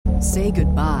Say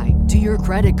goodbye to your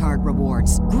credit card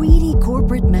rewards. Greedy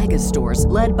corporate mega stores,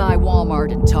 led by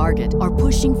Walmart and Target, are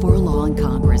pushing for a law in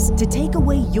Congress to take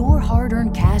away your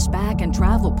hard-earned cash back and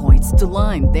travel points to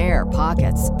line their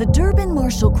pockets. The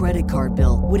Durbin-Marshall credit card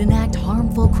bill would enact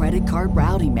harmful credit card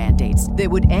routing mandates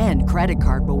that would end credit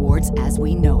card rewards as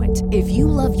we know it. If you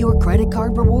love your credit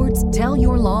card rewards, tell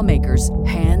your lawmakers,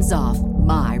 hands off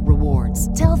my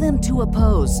rewards. Tell them to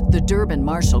oppose the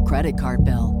Durbin-Marshall credit card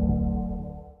bill.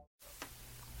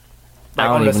 I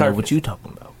don't even know what you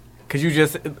talking about. Because you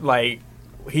just,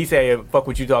 he said, fuck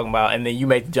what you talking about, and then you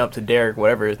made the jump to Derek,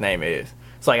 whatever his name is.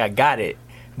 It's like, I got it.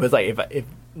 But it's like, if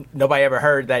nobody ever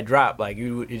heard that drop,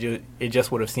 it just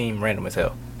would have seemed random as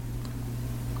hell.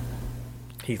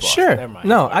 He's lost. Sure. Never mind.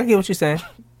 No, I get what you're saying.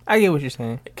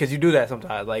 Because you do that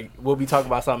sometimes. Like, we'll be talking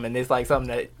about something, and it's like something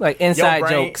that... Like inside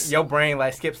jokes. Your brain,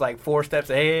 skips, 4 steps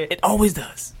ahead. It always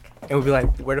does. And we'll be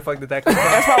like, where the fuck did that come from?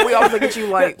 That's why we always look at you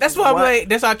like... That's why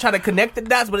that's why I try to connect the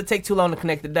dots, but it takes too long to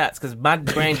connect the dots, because my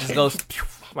brain just goes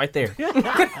right there.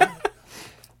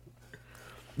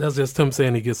 That's just Tim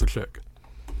saying he gets a check.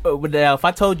 But if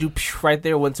I told you right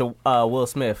there went to Will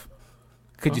Smith,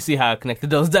 could you see how I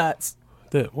connected those dots?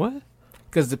 That what?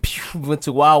 Because the went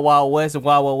to Wild Wild West, and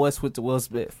Wild Wild West went to Will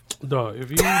Smith. Dog,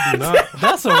 if you do not...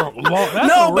 That's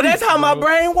that's how my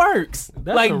brain works.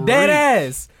 That's dead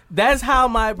ass. That's how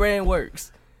my brain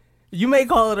works. You may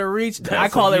call it a reach. I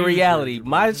call it reality.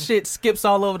 My shit skips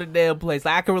all over the damn place.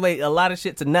 I can relate a lot of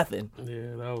shit to nothing.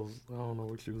 Yeah, that was... I don't know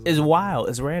what you was... It's wild.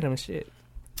 It's random as shit.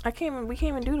 We can't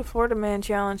even do the Florida Man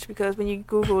challenge because when you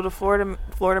Google the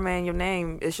Florida Man, your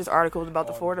name, it's just articles about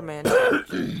the Florida Man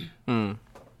challenge.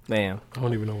 Damn. I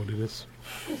don't even know what it is.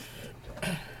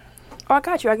 Oh, I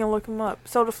got you. I can look him up.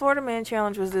 So the Florida Man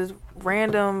challenge was this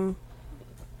random...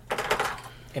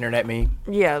 Internet meme.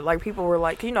 Yeah, people were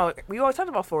like, we always talk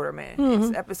about Florida Man. It's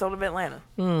an episode of Atlanta.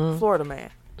 Florida Man.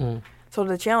 So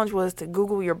the challenge was to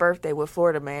Google your birthday with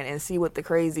Florida Man and see what the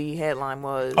crazy headline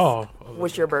was. Oh.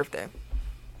 What's your birthday?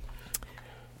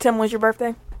 Tim, when's your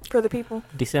birthday for the people?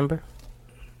 December.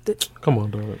 Come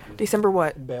on, dog. December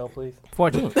what? Bell, please.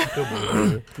 14th.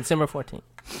 December 14th.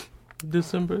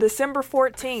 December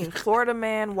 14th. Florida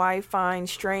man wife finds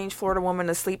strange Florida woman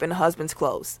asleep in husband's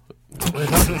clothes. What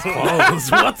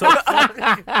the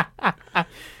fuck?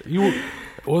 You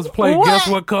was playing guess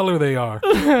what color they are.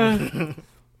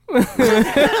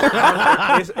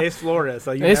 It's Florida,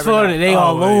 so you It's never Florida. know. They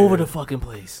all over the fucking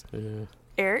place. Yeah.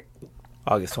 Eric?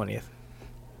 August 20th.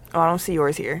 Oh, I don't see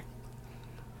yours here.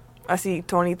 I see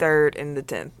 23rd and the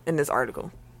 10th in this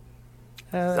article.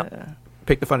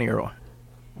 Pick the funnier one.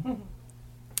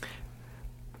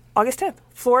 August 10th.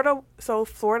 Florida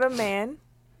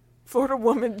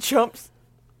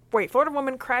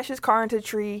woman crashes car into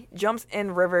tree, jumps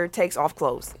in river, takes off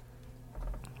clothes.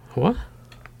 What?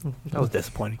 That was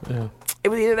disappointing. Yeah. It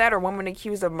was either that or woman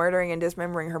accused of murdering and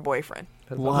dismembering her boyfriend.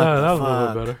 That was a little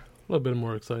bit better. A little bit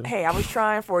more exciting. Hey, I was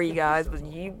trying for you guys, but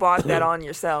you bought that on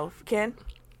yourself. Ken?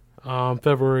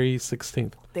 February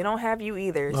 16th. They don't have you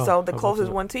either. Oh, So the how about closest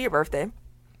that? one to your birthday.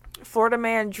 Florida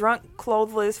man drunk,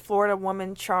 clothless, Florida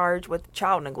woman charged with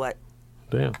child neglect.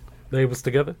 Damn. They was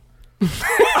together? They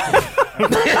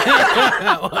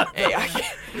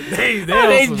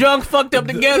drunk, fucked up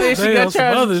together, and she got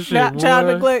charged child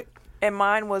neglect. And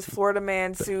mine was Florida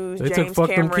man sues They James took fuck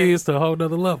them Cameron, kids to a whole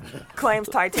nother level. claims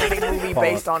Titanic movie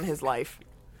based on his life.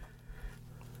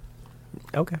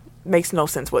 Okay. Makes no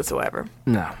sense whatsoever.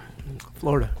 No.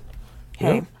 Florida.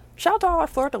 Hey, Yep. shout out to all our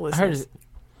Florida listeners.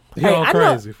 Y'all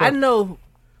crazy. I know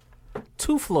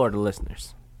 2 Florida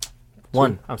listeners.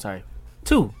 One.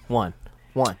 Two. One.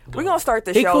 We're going to start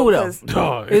the He show. cool though. 'cause-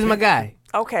 Dog. He's my guy.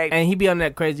 Okay. And he be on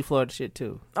that crazy Florida shit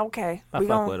too. Okay. I We're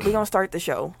fuck with him. going to start the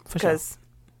show. For sure. Because,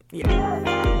 yeah.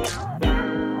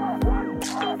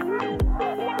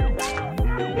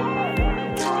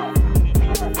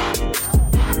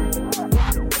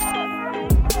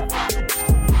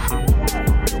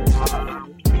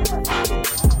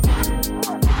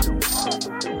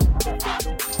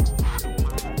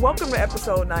 Welcome to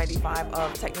episode 95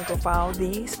 of Technical File,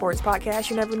 the sports podcast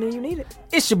you never knew you needed.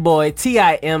 It's your boy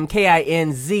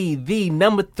TIMKINZ, the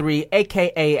number 3,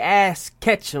 aka Ass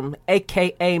Ketchum,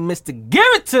 aka Mr. Give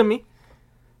It To Me.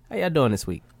 How y'all doing this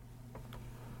week?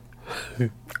 Oh,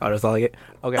 that's all I get?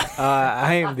 Okay.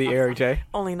 I am the Eric J.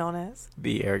 Only known as.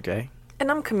 The Eric J.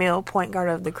 And I'm Camille, point guard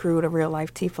of the crew, the real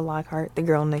life Tifa Lockhart, the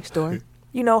girl next door.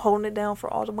 You know, holding it down for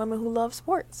all the women who love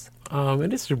sports.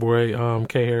 And it's your boy,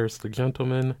 K. Harris, the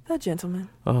gentleman. The gentleman.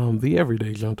 The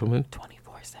everyday gentleman.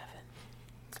 24/7.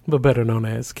 But better known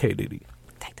as K. Diddy.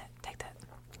 Take that.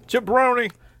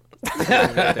 Jabroni.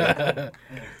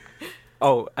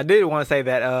 Oh, I did want to say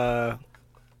that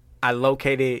I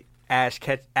located Ash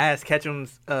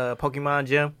Ketchum's Pokemon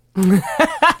gym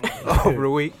over the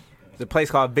week. It's a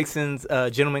place called Vixen's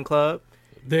Gentleman Club.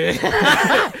 Their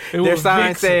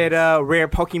sign said rare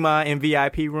Pokemon in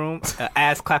VIP room,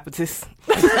 Ass Clappetus.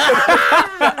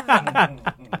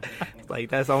 Like,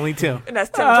 that's only Tim. And that's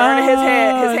Tim turning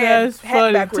his head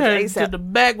funny. backwards Turn ASAP. to the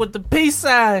back with the peace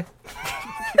sign.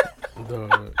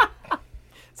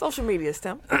 Social media,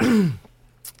 Tim.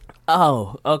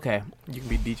 Oh, okay. You can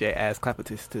be DJ Ass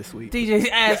Clappetus this week. DJ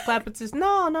Ass Clappetus.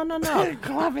 No.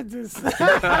 Clappetus.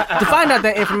 To find out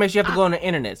that information, you have to go on the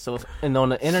internet. So, and on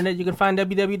the internet, you can find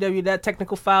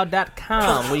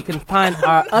www.technicalfile.com, where you can find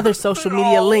our other social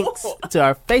media links to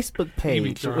our Facebook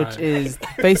page, which is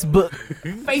Facebook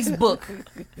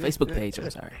page. I'm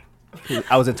sorry,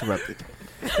 I was interrupted.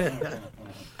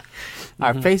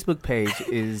 Our Facebook page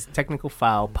is Technical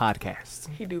File Podcast.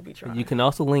 He do be trying. You can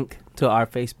also link to our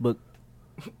Facebook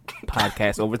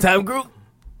podcast overtime group.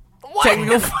 What?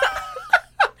 Technical File.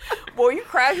 Boy, you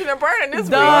crashing and burning this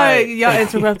Dog, week. y'all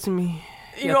interrupted me.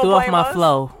 You Y'all gonna threw off blame my us?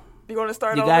 flow. You want to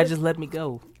start You over? guys just let me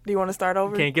go. Do you want to start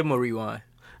over? Can't give him a rewind.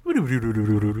 All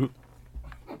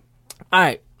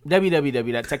right,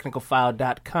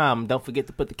 www.technicalfile.com. Don't forget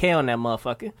to put the K on that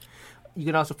motherfucker. You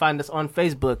can also find us on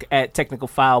Facebook at Technical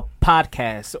File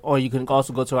Podcast, or you can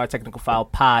also go to our Technical File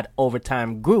Pod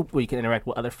Overtime group, where you can interact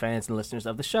with other fans and listeners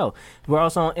of the show. We're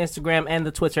also on Instagram and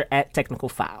the Twitter at Technical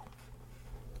File.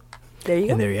 There you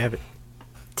go. And there you have it.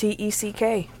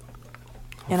 TECK.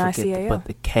 Don't forget to NICAL. put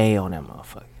the K on that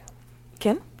motherfucker.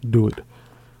 Ken? Do it.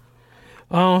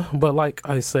 But like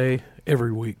I say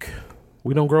every week,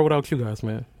 we don't grow without you guys,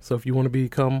 man. So if you want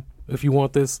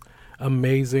this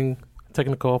amazing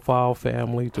Technical File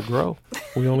family to grow,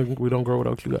 we don't grow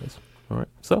without you guys. All right.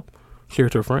 So share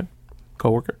it to a friend,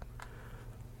 coworker,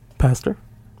 pastor,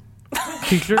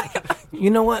 teacher, You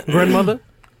know what? grandmother.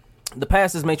 The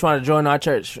pastors may try to join our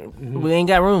church. We ain't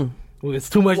got room. Well, it's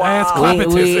too much Wow. ass We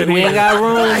clappetus in ain't here. got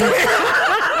room.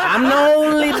 I'm the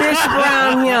only bishop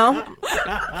around here.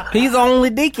 He's the only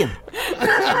deacon.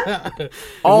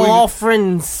 All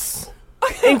offerings,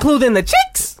 including the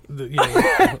chicks.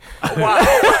 Yeah.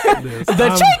 Yes. The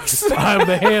chicks. I'm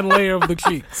the hand layer of the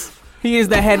cheeks. He is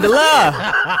the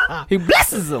handler. He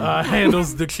blesses them.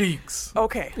 Handles the cheeks.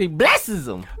 Okay. He blesses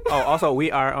them. Oh, also,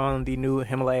 we are on the new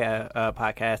Himalaya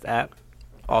podcast app.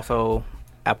 Also,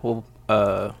 Apple,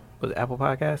 was it Apple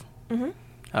Podcast?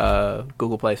 Mm-hmm.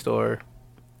 Google Play Store,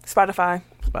 Spotify.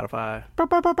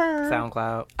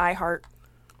 SoundCloud. iHeart.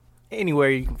 Anywhere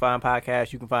you can find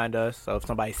podcasts, you can find us. So if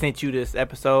somebody sent you this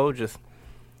episode, just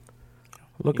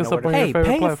Look You us know up what on Hey, your favorite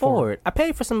pay it platform. forward. I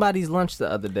paid for somebody's lunch the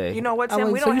other day. You know what, I Tim?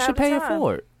 went, We so don't you have should the pay it time.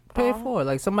 forward. Pay it forward.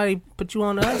 Like somebody put you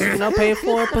on us, pay it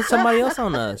forward, put somebody else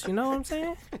on us. You know what I'm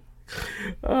saying?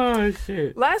 Oh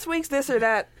shit! Last week's this or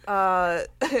that,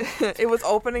 it was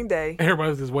opening day.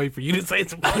 Everybody's just waiting for you to say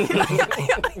something.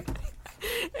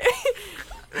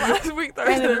 Last week,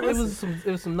 And Thursday.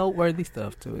 it was some noteworthy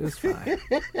stuff too. It was fine.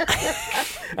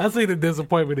 I see the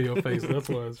disappointment in your face. That's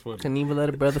why it's funny. Couldn't even let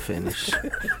a brother finish.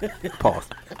 pause.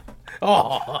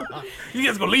 Oh, you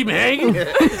guys gonna leave me hanging?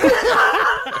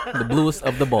 The bluest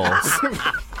of the balls.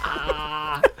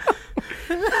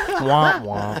 Womp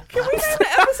womp. Can we name the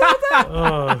episode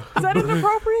that? Is that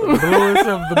inappropriate? Bluest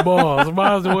of the balls.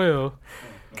 Might as well.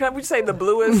 Can we say the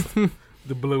bluest?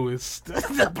 The bluest.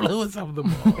 The bluest of the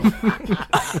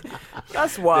balls.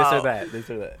 That's wild. This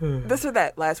or that. This or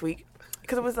that last week.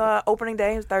 Because it was opening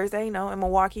day. It was Thursday, in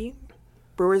Milwaukee.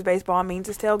 Brewers baseball means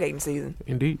it's tailgating season.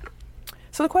 Indeed.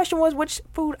 So the question was, which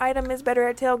food item is better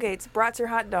at tailgates, brats or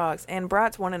hot dogs? And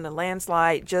brats won in a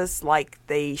landslide just like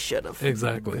they should have.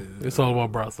 Exactly. It's all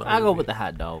about broth. I go with the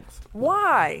hot dogs.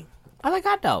 Why? I like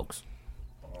hot dogs.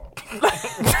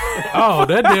 Oh,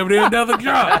 that damn near another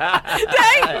drop.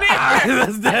 Dang, man.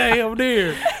 That's damn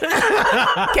near.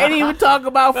 Can't even talk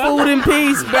about food in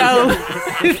peace, bro.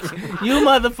 You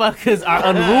motherfuckers are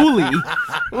unruly.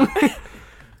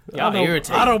 Y'all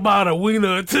irritating. I don't mind a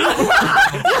wiener or two.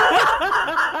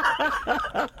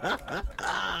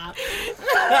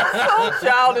 So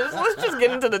childish. Let's just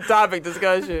get into the topic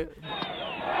discussion.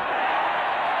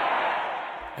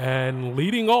 And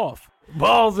leading off,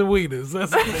 balls and wieners.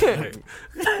 That's the thing.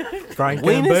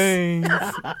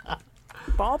 Wieners?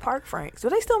 Ballpark Franks. Do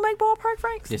they still make Ballpark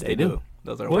Franks? Yes, they do.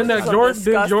 Those are Wasn't that Some Jordan? Did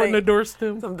disgusting- Jordan endorse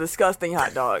them? Some disgusting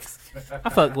hot dogs. I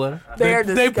fuck with her. They're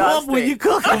They disgusting. plump when you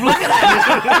cook them. Look at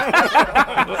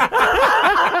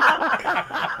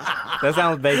That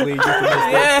sounds vaguely just a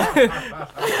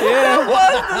Yeah.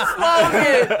 What's the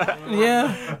slogan?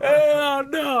 Yeah. Hell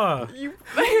no.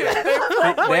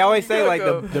 They always say like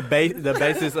the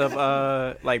basis of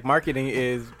like marketing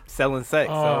is selling sex.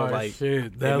 Oh, so like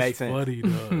shit. That's makes sense. funny,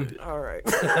 dog. All right.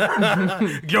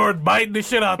 Jordan biting the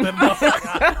shit out that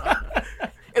motherfucker.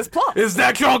 It's plump. Is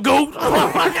that your goat?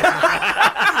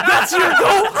 That's your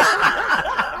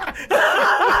goat?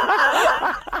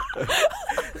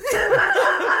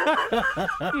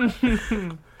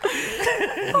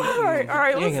 All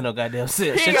right. You ain't got no goddamn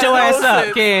sense. He Shut got your no ass up,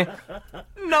 sense. Ken.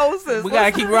 No sense. We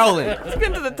gotta keep rolling. Let's get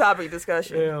into the topic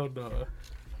discussion. Hell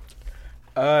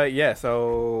no. Yeah.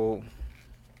 So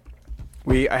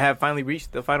I have finally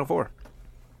reached the Final Four.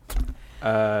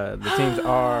 The teams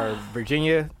are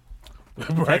Virginia,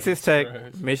 Texas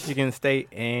Tech, Michigan State,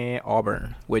 and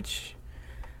Auburn, which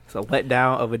is a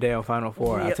letdown of a damn Final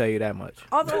Four. I'll Yep. tell you that much.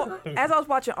 Although, as I was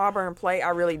watching Auburn play, I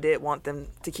really did want them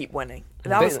to keep winning.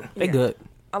 They good.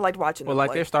 I liked watching Well, them like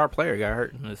play. their star player got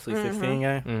hurt in the Sweet 16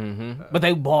 game. Mm-hmm. But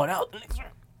they balled out the next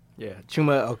round. Yeah,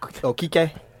 Chuma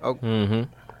Okike. Mm-hmm. Is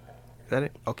that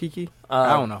it? Okiki?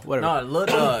 I don't know. Whatever. No,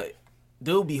 look,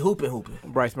 dude be hooping.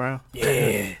 Bryce Brown.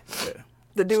 Yeah.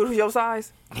 The dude who's your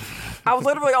size. I was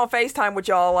literally on FaceTime with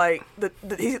y'all, like,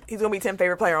 he's going to be 10th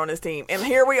favorite player on this team. And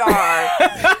here we are.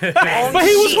 But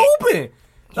he was hooping.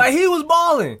 Like, he was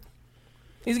balling.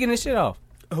 He's getting his shit off.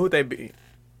 Who'd they beat?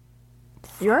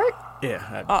 You hurt?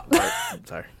 Yeah. I'm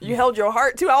sorry. You held your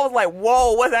heart, too? I was like,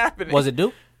 whoa, what's happening? Was it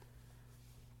Duke?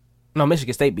 No,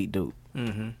 Michigan State beat Duke.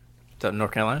 Mm-hmm. So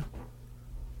North Carolina?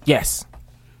 Yes.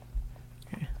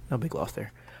 No big loss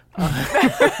there.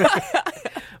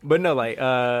 But no, like,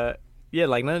 yeah,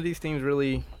 like none of these teams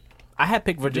really. I had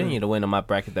picked Virginia to win on my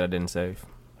bracket that I didn't save.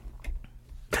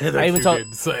 I even told-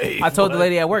 I told the what?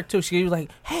 lady at work, too. She was like,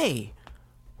 hey,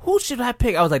 who should I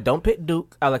pick? I was like, don't pick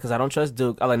Duke. I was like, because I don't trust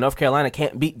Duke. I was like, North Carolina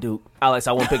can't beat Duke. I was like,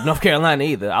 so I won't pick North Carolina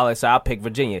either. I was like, so I'll pick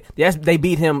Virginia. Yes, they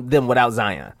beat them without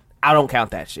Zion. I don't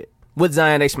count that shit. With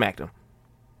Zion, they smacked him.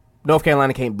 North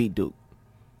Carolina can't beat Duke.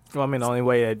 Well, I mean, the only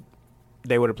way that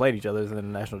they would have played each other is in the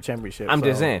national championship. I'm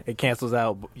just saying. It cancels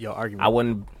out your argument. I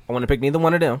wouldn't pick neither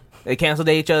one of them. They canceled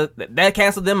each other. That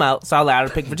canceled them out, so I allowed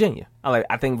to pick Virginia.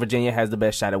 I think Virginia has the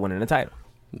best shot at winning the title.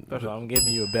 First of all, I'm giving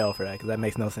you a bell for that because that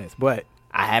makes no sense. But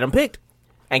I had them picked.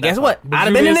 And guess what? But I'd have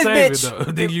you been in didn't this save bitch.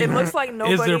 it, though. It looks like Is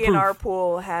nobody there in proof? our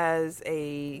pool has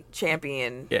a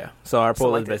champion. yeah, so our poll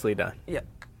is Selected. basically done. Yep.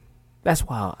 That's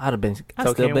wild. I'd So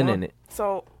still Ken been won? in it.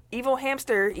 So, Evil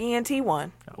Hamster ENT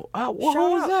won. What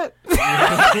Shout was out.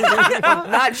 that?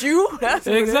 Not you. That's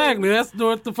what it is. Exactly. That's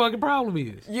what the fucking problem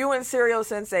is. You and Serial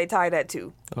Sensei tied at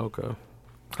 2. Okay.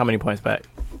 How many points back?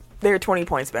 They're 20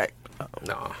 points back.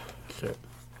 No. Shit.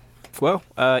 Well,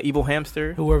 Evil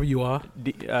Hamster, Whoever you are.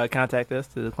 contact us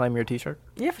to claim your T-shirt,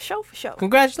 Yeah, for sure, for sure.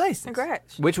 Congratulations.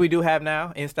 Congrats. which we do have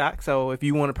now in stock. So if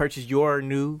you want to purchase your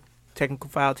new Technical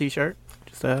File T-shirt,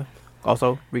 just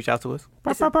also reach out to us.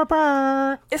 It's How a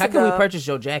can we dub. purchase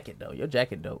your jacket, though? Your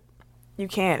jacket dope. You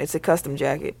can't. It's a custom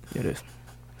jacket. It is.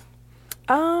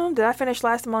 Did I finish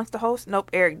last amongst the hosts? Nope,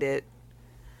 Eric did.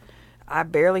 I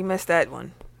barely missed that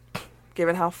one,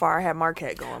 given how far I had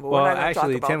Marquette going. But Well, we're not going to talk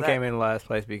actually, about Tim that. came in last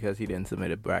place because he didn't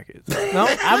submit a bracket. So. No,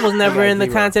 I was never got in the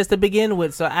 0. contest to begin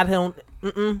with, so I don't.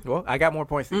 Well, I got more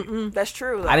points than you. That's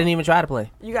true. Though. I didn't even try to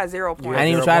play. You got 0 points. I didn't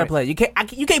even 0 try to points.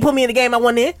 play. You can't put me in the game I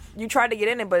won in. You tried to get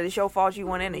in it, but it's your fault you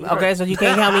went in it. You Okay, so you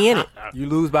can't count me in it. You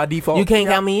lose by default. You can't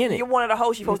count me in it. You wanted a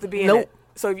host. You're supposed to be in Nope. it.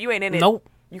 So if you ain't in it, Nope.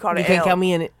 you called You it can't L. count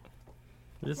me in it.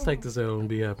 Just take this L and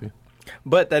be happy.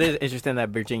 But that is interesting that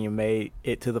Virginia made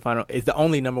it to the final. It's the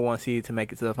only number 1 seed to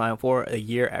make it to the Final Four a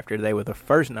year after they were the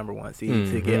first number 1 seed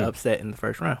to get upset in the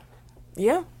first round.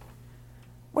 Yeah.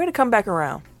 Way to come back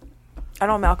around. I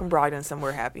know Malcolm Brogdon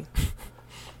somewhere happy.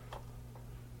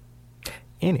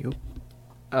 Anywho,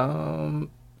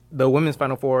 the women's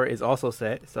Final Four is also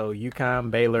set. So UConn,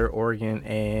 Baylor, Oregon,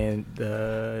 and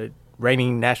the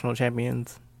reigning national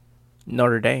champions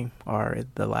Notre Dame are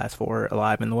the last 4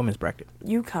 alive in the women's bracket.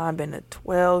 UConn been to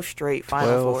 12 straight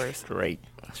Final 12 Fours. straight.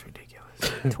 That's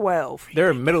ridiculous. 12. There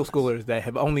are middle schoolers that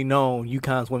have only known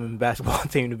UConn's women's basketball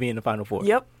team to be in the Final Four.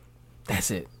 Yep. That's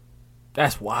it.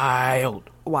 That's wild.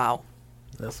 Wow.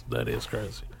 That is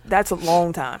crazy. That's a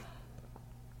long time.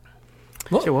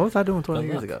 Shit, what was I doing 20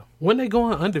 years ago? When they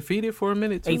going undefeated for a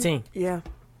minute, too? 18. Yeah.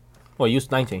 Well, you was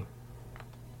 19.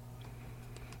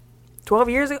 12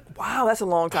 years ago? Wow, that's a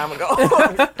long time ago.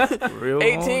 Real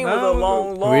 18 was a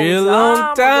long long Real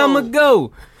long time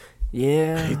ago.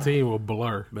 Yeah. 18 will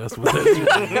blur. That's what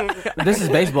that is. This is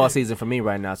baseball season for me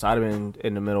right now, so I'd have been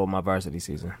in the middle of my varsity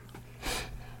season.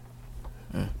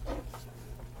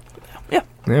 Yeah.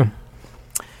 Yeah.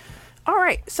 All right.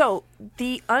 Right. So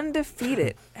the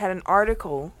Undefeated had an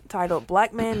article titled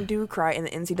 "Black Men Do Cry in the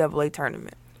NCAA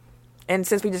Tournament." And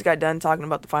since we just got done talking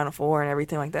about the Final Four and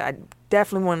everything like that, I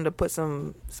definitely wanted to put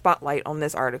some spotlight on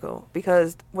this article,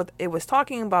 because what it was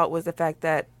talking about was the fact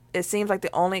that it seems like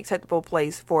the only acceptable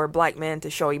place for black men to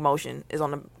show emotion is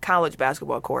on the college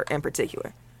basketball court in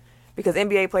particular. Because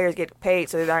NBA players get paid,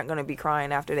 so they aren't going to be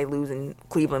crying after they lose in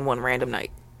Cleveland one random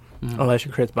night. Unless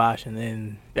you're Chris Bosh, and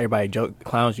then everybody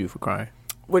clowns you for crying.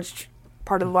 Which,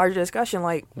 part of the larger discussion,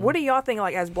 like, what do y'all think,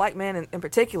 like, as black men in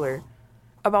particular,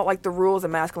 about, like, the rules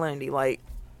of masculinity, like,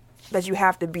 that you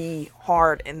have to be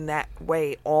hard in that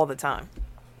way all the time?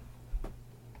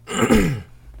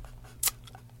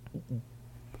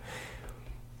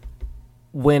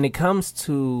 When it comes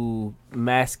to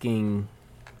masking,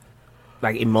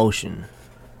 like, emotion,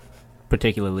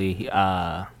 particularly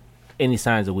any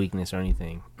signs of weakness or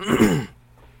anything,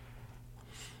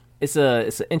 it's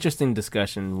an interesting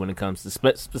discussion when it comes to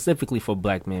specifically for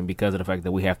black men, because of the fact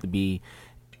that we have to be,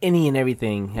 any and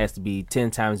everything has to be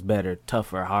 10 times better,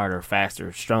 tougher, harder,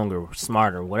 faster, stronger,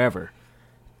 smarter, whatever.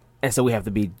 And so we have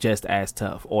to be just as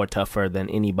tough or tougher than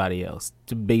anybody else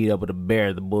to be able to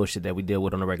bear the bullshit that we deal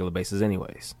with on a regular basis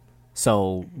anyways.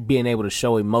 So being able to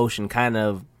show emotion it's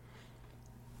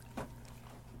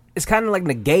kind of like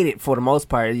negated for the most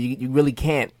part. You really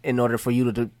can't, in order for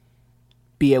you to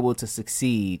be able to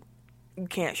succeed. You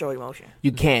can't show emotion.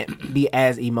 You can't be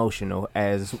as emotional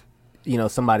as,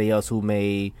 somebody else who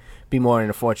may be more in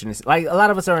a fortunate, like a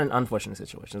lot of us are in unfortunate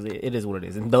situations. It is what it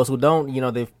is. And those who don't,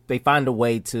 they find a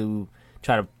way to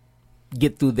try to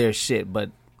get through their shit.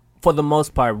 But for the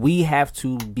most part, we have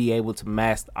to be able to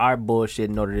mask our bullshit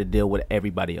in order to deal with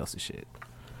everybody else's shit.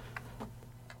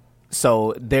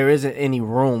 So there isn't any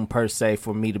room per se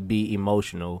for me to be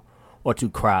emotional or to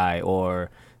cry or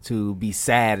to be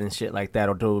sad and shit like that,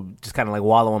 or to just kind of like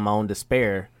wallow in my own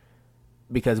despair,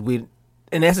 because we,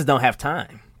 in essence, don't have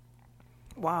time.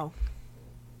 Wow.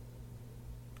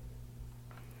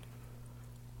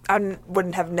 I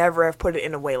wouldn't have never have put it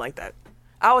in a way like that.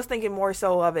 I was thinking more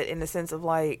so of it in the sense of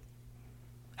like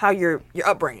how your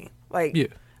upbringing. Like, yeah.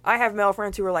 I have male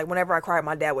friends who were like, whenever I cried,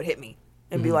 my dad would hit me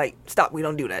and be like, "Stop, we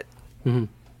don't do that." And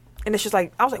it's just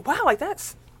like, I was like, wow, like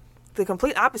that's the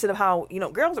complete opposite of how,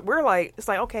 girls, we're like, it's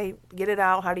like, okay, get it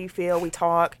out. How do you feel? We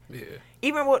talk. Yeah.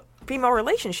 Even with female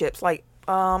relationships, like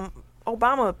Barack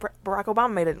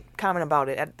Obama made a comment about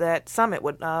it at that summit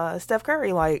with Steph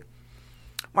Curry. Like,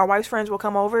 my wife's friends will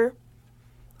come over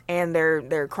and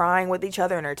they're crying with each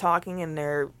other and they're talking and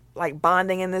they're like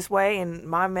bonding in this way. And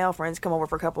my male friends come over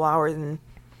for a couple hours and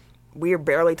we're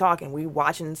barely talking. We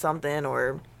watching something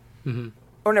or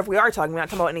if we are talking, we're not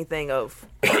talking about anything of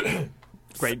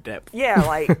great depth. Yeah,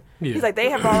 like he's like, they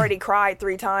have already cried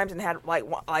 3 times and had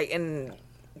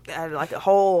had like a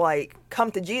whole like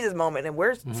come to Jesus moment, and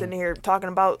we're sitting here talking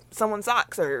about someone's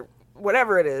socks or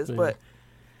whatever it is. But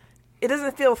it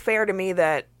doesn't feel fair to me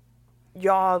that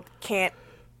y'all can't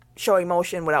show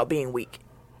emotion without being weak.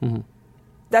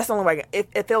 That's the only way.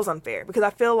 It feels unfair, because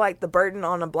I feel like the burden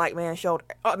on a black man's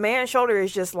shoulder,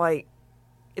 is just like,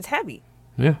 it's heavy.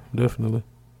 Yeah, definitely.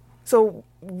 So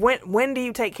when do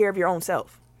you take care of your own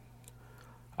self?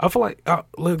 I feel like,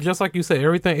 look, just like you said,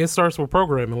 everything, it starts with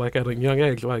programming. Like at a young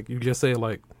age, like you just said,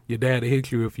 like your dad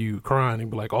hit you if you crying and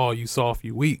be like, "Oh, you soft,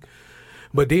 you weak."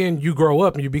 But then you grow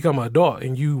up and you become an adult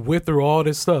and you went through all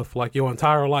this stuff like your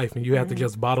entire life, and you have to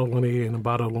just bottle it in and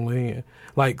bottle it in.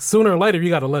 Like sooner or later, you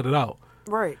got to let it out.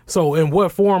 Right. So in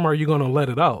what form are you going to let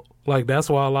it out? Like that's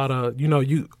why a lot of,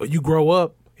 you grow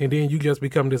up and then you just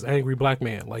become this angry black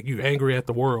man. Like you angry at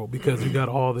the world because you got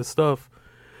all this stuff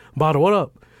bottled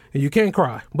up and you can't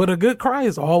cry. But a good cry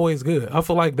is always good. I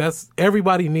feel like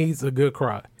everybody needs a good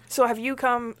cry. So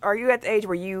are you at the age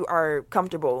where you are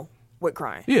comfortable with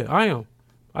crying? Yeah, I am.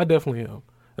 I definitely am.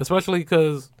 Especially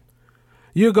because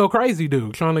you go crazy,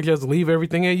 dude, trying to just leave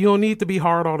everything in. You don't need to be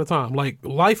hard all the time. Like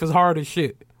life is hard as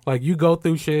shit. Like you go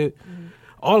through shit,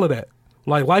 all of that.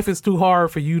 Like life is too hard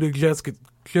for you to just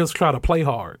try to play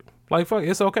hard. Like fuck,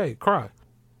 it's okay, cry.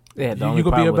 Yeah, you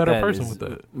could be a better person with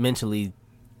that. Mentally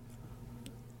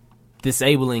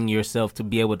disabling yourself to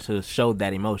be able to show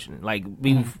that emotion. Like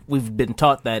we've been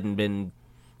taught that and been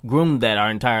groomed that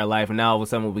our entire life, and now all of a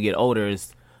sudden when we get older,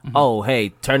 is oh hey,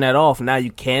 turn that off. Now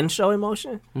you can show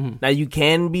emotion. Now you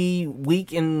can be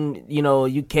weak and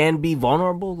you can be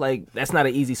vulnerable. Like that's not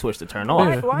an easy switch to turn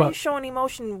off. Why are you showing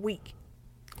emotion weak?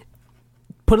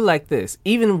 Put it like this: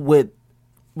 even with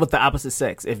the opposite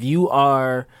sex, if you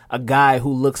are a guy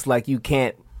who looks like you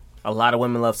can't A lot of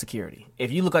women love security.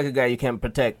 If you look like a guy you can't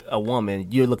protect a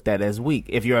woman, you're looked at as weak.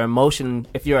 If you're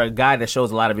a guy that shows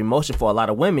a lot of emotion for a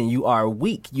lot of women, you are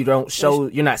weak. You don't show.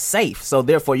 You're not safe. So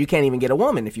therefore, you can't even get a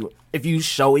woman if you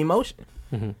show emotion.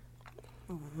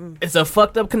 It's a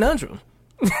fucked up conundrum.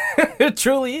 It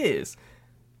truly is.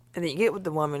 And then you get with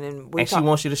the woman, and she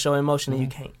wants you to show emotion, and you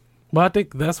can't. But I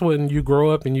think that's when you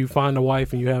grow up and you find a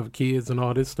wife and you have kids and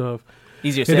all this stuff.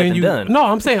 Easier said than done. No,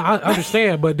 I'm saying I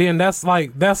understand, but then that's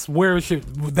where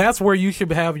you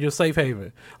should have your safe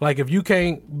haven. Like if you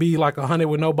can't be like 100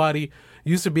 with nobody,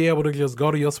 you should be able to just go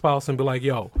to your spouse and be like,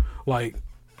 yo, like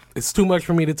it's too much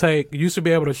for me to take. You should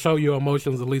be able to show your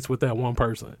emotions at least with that one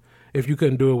person. If you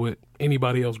couldn't do it with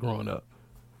anybody else growing up.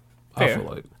 Fair. I feel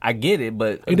like. I get it,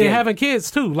 but and then having kids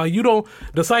too. Like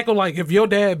the cycle, like if your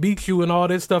dad beats you and all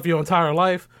this stuff your entire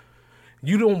life,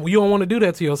 you don't want to do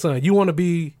that to your son. You want to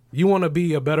be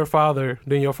a better father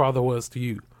than your father was to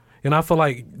you. And I feel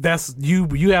like that's you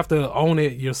have to own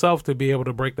it yourself to be able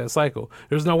to break that cycle.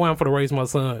 There's no way I'm going to raise my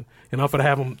son and I'm going to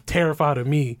have him terrified of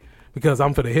me because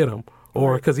I'm going to hit him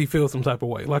or because he feels some type of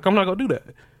way. Like I'm not going to do that.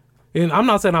 And I'm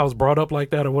not saying I was brought up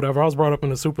like that or whatever. I was brought up in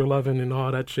the super loving and all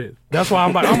that shit. That's why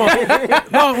I'm like,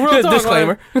 no, real talk,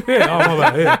 disclaimer. Like, my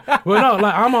bad, yeah. But no,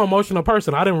 like I'm an emotional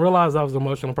person. I didn't realize I was an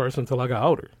emotional person until I got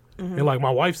older. Mm-hmm. And like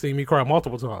my wife seen me cry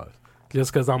multiple times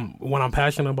just because when I'm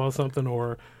passionate about something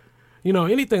or,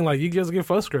 anything, like you just get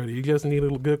frustrated. You just need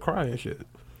a good cry and shit.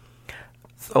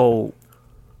 So,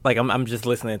 like I'm just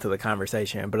listening to the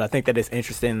conversation, but I think that it's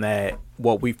interesting that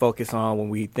what we focus on when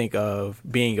we think of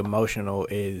being emotional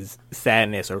is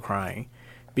sadness or crying,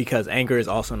 because anger is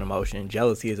also an emotion,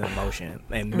 jealousy is an emotion,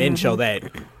 and men show that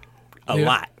a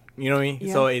lot. You know what I mean?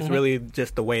 Yeah. So it's really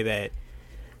just the way that,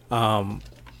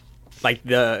 like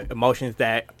the emotions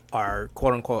that are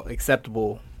quote unquote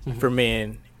acceptable for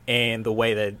men and the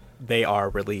way that they are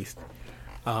released.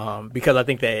 Because I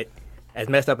think that as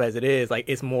messed up as it is, like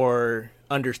it's more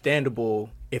understandable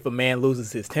if a man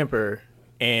loses his temper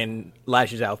and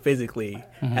lashes out physically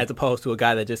as opposed to a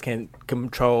guy that just can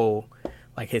control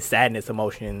like his sadness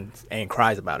emotions and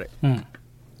cries about it,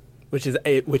 which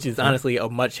is honestly a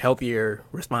much healthier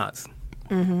response.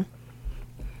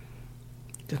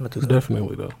 Just my two cents.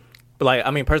 Definitely though. But like,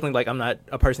 I mean, personally, like I'm not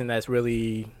a person that's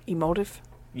really emotive.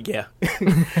 Yeah.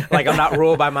 Like I'm not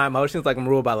ruled by my emotions. Like I'm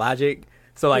ruled by logic.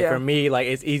 So like for me, like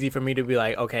it's easy for me to be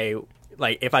like, okay,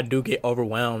 like if I do get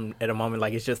overwhelmed at a moment,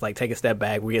 like it's just like take a step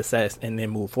back, reassess, and then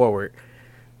move forward.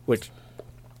 Which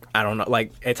I don't know,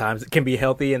 like at times it can be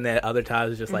healthy, and then other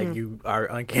times it's just like you are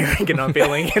uncaring and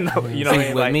unfeeling. And you know, what I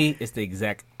mean? With like, me, it's the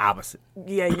exact opposite.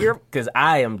 Yeah, you're because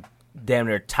I am damn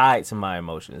near tied to my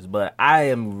emotions, but I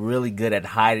am really good at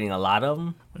hiding a lot of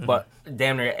them. But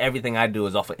damn near everything I do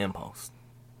is off of impulse.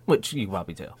 Which you can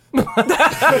probably tell.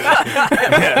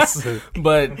 Yes.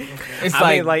 But it's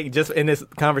I mean, like just in this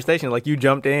conversation, like you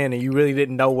jumped in and you really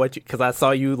didn't know what you, because I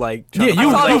saw you like. Yeah, you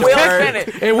was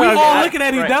texting. And we all looking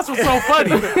at each. That's what's so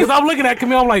funny. Because I'm looking at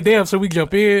Camille, I'm like, damn, should we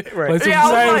jump in? Right. Like, Yeah,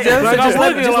 I was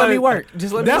like, just let me work.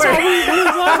 Just let me work.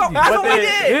 That's what we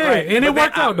did. Yeah, Right. and it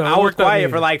worked out though. I was quiet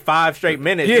for like 5 straight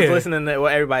minutes just Yeah. listening to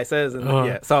what everybody says. And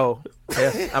yeah, so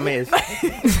yeah, I mean, it's,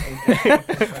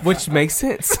 Which makes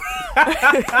sense.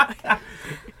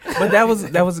 But that was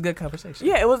a good conversation.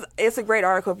 Yeah, it's a great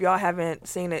article. If y'all haven't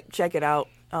seen it, check it out.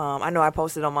 I know I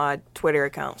posted on my Twitter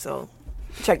account, so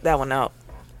check that one out.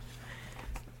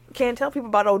 Can't tell people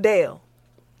about Odell.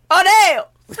 Odell!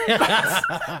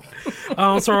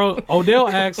 So Odell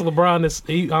asked LeBron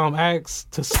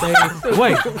asked to stay.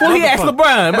 Wait, Well, he asked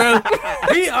LeBron, bro.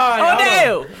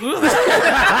 Odell!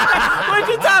 What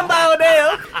you talking about,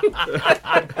 Odell?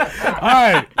 All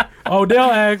right.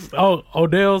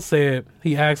 Odell said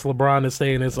he asked LeBron to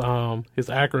stay in his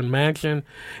Akron mansion,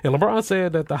 and LeBron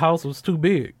said that the house was too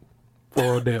big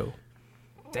for Odell.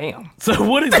 Damn. So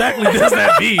what exactly does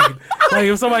that mean? Like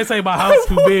if somebody say my house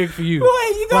too big for you,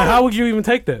 like how would you even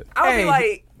take that? I would be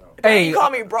like, hey, you call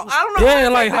me bro. I don't know. Yeah, how to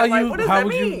like take how that. Like, you- what does how that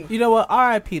would you- mean? You know what?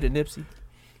 R.I.P. to Nipsey.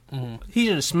 He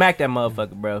should have smacked that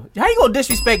motherfucker, bro. How you gonna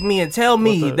disrespect me and tell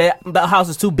me that the house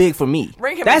is too big for me?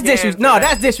 Bring him That's again for No, that.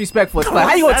 that's disrespectful.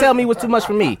 How you gonna tell me what's too much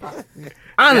for me? That's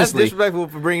Honestly, disrespectful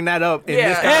for bringing that up in Yeah.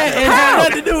 this And- context. It had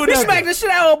nothing to do with he that. smacked the shit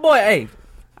out of boy. Hey,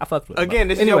 I fucked with him. Again,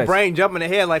 this is your Anyways, brain jumping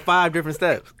ahead like 5 different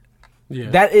steps.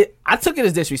 Yeah. I took it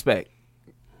as disrespect.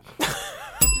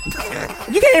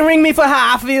 You can't ring me for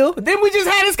how I feel. Then we just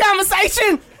had this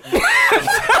conversation.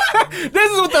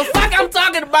 This is what the fuck I'm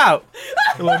talking about.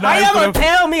 How you gonna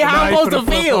tell me how I'm supposed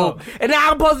to feel, and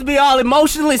now I'm supposed to be all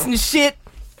emotionless and shit,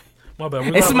 My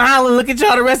bad. and smile and look at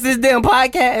y'all the rest of this damn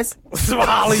podcast?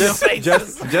 Smile in your face.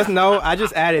 Just know, I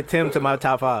just added Tim to my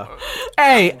top 5.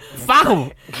 Hey, fuck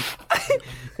him.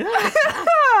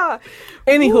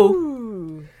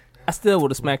 Anywho, I still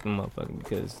would have smacked him, motherfucker,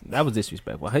 because that was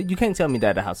disrespectful. You can't tell me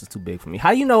that the house is too big for me.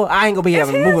 How you know I ain't gonna be It's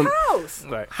having his moving? house.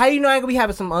 Right. How you know I ain't gonna be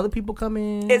having some other people come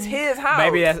in? It's his house.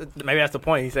 Maybe that's the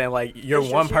point. He's saying like you're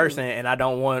It's one just person, and I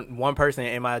don't want one person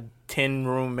in my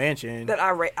 10-room mansion. that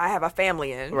I have a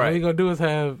family in. Right. All you gonna do is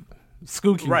have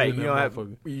Skookie. Right. in You that don't have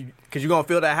motherfucker. because you're gonna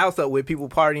fill that house up with people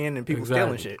partying and people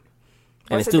stealing Exactly. shit.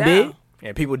 and Bust it's it too down. big.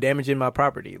 And people damaging my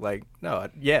property. Like, no,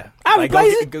 yeah. I would like,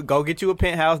 replace it. go get you a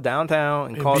penthouse downtown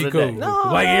and call Be it a cool. day. No,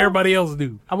 like no. everybody else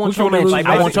do. I want Which your one of mansion. those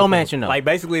I want guys- your mansion though. Like,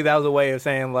 basically, that was a way of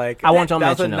saying, like, I want your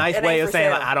that's a mansion, though. nice It way ain't of for saying,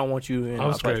 sale. like, I don't want you in I'm my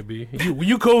place. straight, B.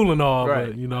 You cool and all, Right.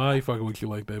 but you know I ain't fucking with you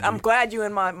like that. B. I'm glad you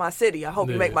in my city. I hope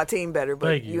you Yeah. make my team better, but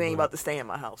Thank you, you, ain't bro. about to stay in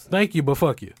my house. Thank you, but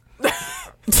fuck you.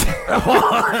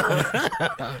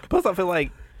 Plus, I feel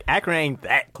like Akron ain't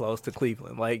that close to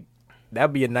Cleveland. Like,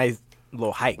 that'd be a nice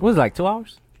little hike. What was it, like 2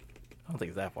 hours? I don't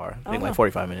think it's that far. I think like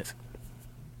 45 minutes.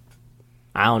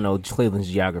 I don't know Cleveland's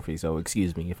geography, so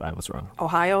excuse me if I was wrong.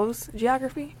 Ohio's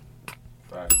geography?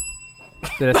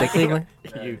 Did I say Cleveland?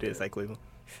 You did say Cleveland.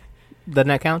 Doesn't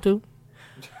that count too?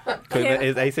 Cleveland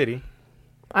is a city.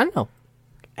 I know.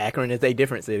 Akron is a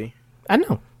different city. I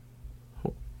know.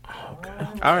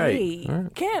 All right. Hey,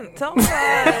 Ken, tell me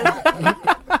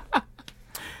the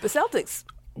Celtics.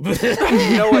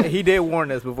 You know what? He did warn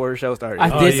us before the show started. I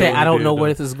did yeah, say we I don't did, know though.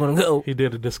 where this is going to go. He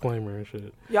did a disclaimer and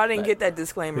shit. Y'all didn't get that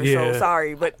disclaimer, Yeah. so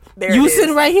sorry, but there You it is.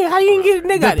 sitting right here. How you didn't get it?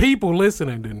 Nigga got The it. people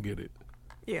listening didn't get it.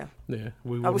 Yeah. Yeah,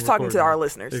 I was talking to our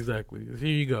listeners. Exactly. Here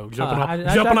you go, jumping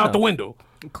I jumping know. out the window.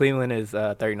 Cleveland is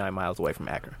 39 miles away from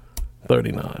Akron.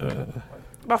 39.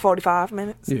 About 45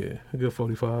 minutes. Yeah, a good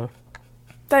 45.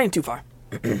 That ain't too far.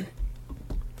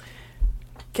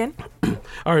 Ken?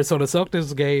 All right, so the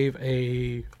Celtics gave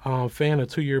a fan a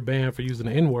 2-year ban for using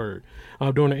the N-word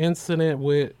during an incident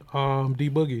with D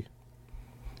Boogie,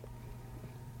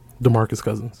 DeMarcus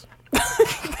Cousins.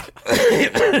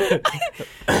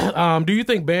 Do you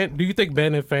think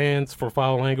banning fans for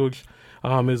foul language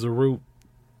is a route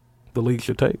the league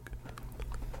should take?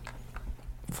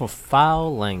 For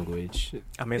foul language.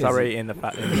 I mean, it's Is already in the.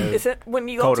 It's when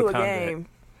you go Code to of a conduct. game,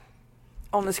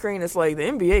 on the screen it's like the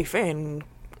NBA fan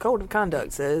code of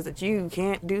conduct says that you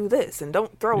can't do this and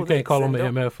don't throw You this. can't call them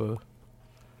and the don't- MF.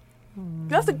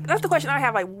 That's the question I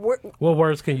have. Like, What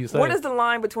words can you say? what is the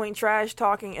line between trash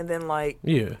talking and then like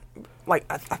Yeah, I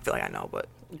feel like I know, but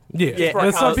yeah. Yeah, for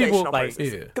And some people, conversational like,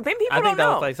 purposes. yeah. 'Cause maybe people I think don't that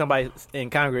know. was like somebody in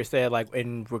Congress said, like,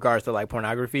 in regards to like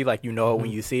pornography, like, you know it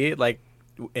when you see it. Like,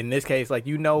 in this case, like,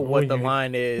 you know what the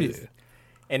line is. Yeah.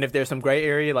 And if there's some gray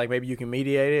area, like, maybe you can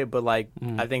mediate it. But, like,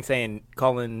 I think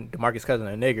calling DeMarcus Cousins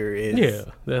a nigger is Yeah,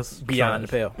 that's beyond the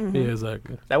trash. pale. Yeah,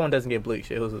 exactly. That one doesn't get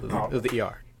bleached. It was the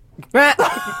ER.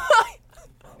 I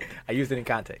used it in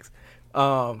context.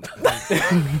 Can't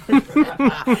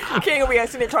gonna be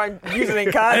asking it trying to use it in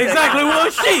context. Exactly.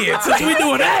 Well, shit. Since we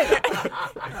doing that,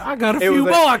 I got a few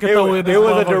more I can it throw was, in. This it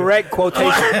was a motherfucker. direct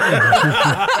quotation.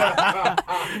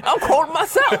 I'm quoting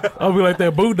myself. I'll be like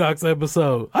that Boondocks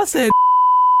episode. I said,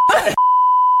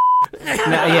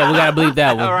 Nah, yeah, we gotta believe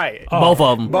that one. All right. Both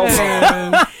of them.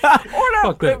 man. Or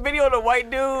Fuck the that. video of the white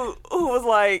dude who was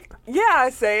like, "Yeah, I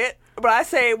say it, but I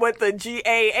say it with the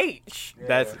GAH."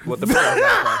 That's what the. That's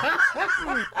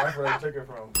where I took it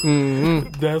from.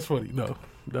 That's funny. No.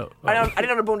 I didn't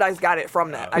know the Boondocks got it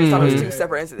from that. I just thought it was two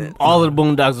separate incidents. All of the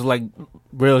Boondocks was like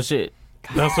real shit.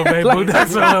 That's what made Boondocks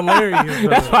so hilarious.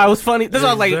 That's why it was funny. That's why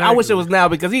I was like, I wish it Exactly. was now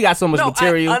because he got so much No,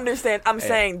 material. I understand. I'm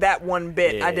saying that one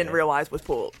bit I didn't Yeah. realize was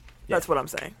pulled. That's what I'm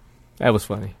saying. That was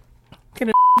funny. Can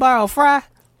a borrow fry?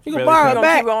 You can Really? borrow You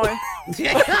it gonna keep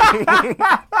back. going?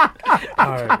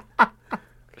 All right.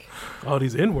 All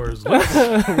these N-words.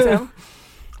 Tim?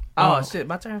 Oh shit,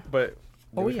 my turn. But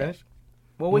Oh, we yeah. finished?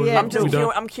 Well, we We at? I'm just We done?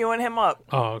 queuing, I'm queuing him up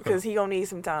Oh, okay. because he gonna need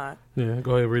some time. Yeah,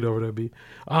 go ahead and read over that, B.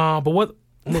 But what,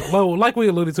 well, like we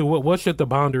alluded to, what should the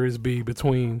boundaries be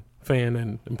between fan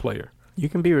and player? You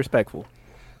can be respectful.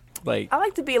 Like, I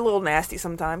like to be a little nasty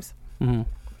sometimes.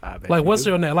 I bet Like, you what's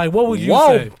do. your name? Like, what would you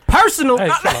Whoa, say? personal. Hey,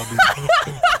 shut up, B.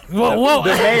 Whoa.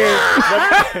 The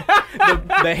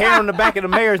hair on the back of the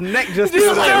mayor's neck just This is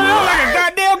stood like, up. like a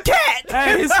goddamn cat.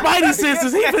 Hey, his spidey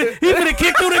senses, he finna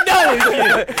kick through the door and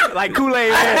shit. Like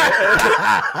Kool-Aid man.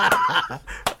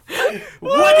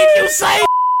 What did you say?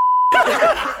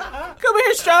 Come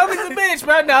here, show me the bitch,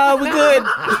 bro. No, we good.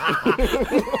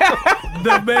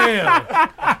 The man.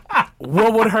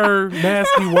 What would her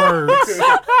nasty words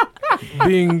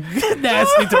being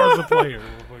nasty towards the player?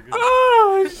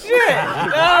 Oh shit.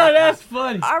 Oh, that's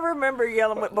funny. I remember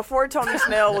yelling before Tony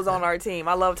Snell was on our team.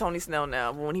 I love Tony Snell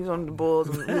now, but when he was on the Bulls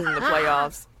and he was in the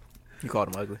playoffs, You called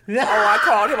him ugly. Oh, I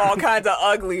called him all kinds of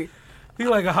ugly. He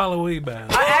like a Halloween man.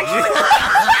 I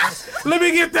actually, Let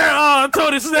me get there,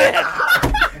 Tony Snap.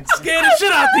 Scare the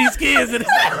shit out these kids.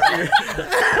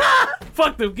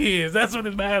 Fuck them kids. That's what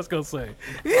his mask gonna say.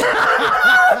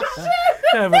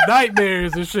 Having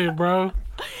nightmares and shit, bro.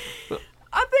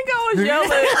 I think I was yelling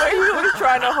when he was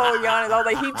trying to hold Giannis. I was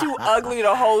like, he too ugly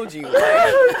to hold you.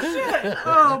 Like,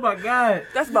 Oh my god.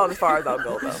 that's about as far as I'll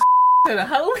go, though. To the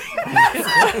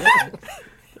Halloween.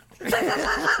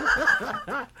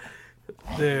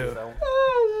 Damn.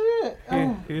 Oh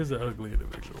shit. He's an ugly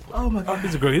individual. Oh my god.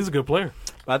 He's a good player.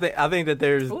 I think that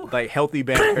there's like healthy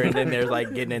banter, and then there's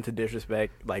like getting into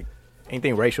disrespect, like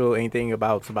anything racial, anything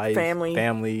about somebody's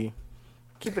family,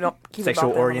 Keep it up. Keep sexual it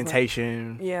about that,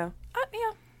 orientation. Yeah.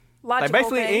 Yeah. Like Logical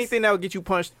basically things. anything that would get you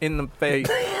punched in the face,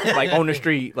 like on the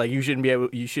street, like you shouldn't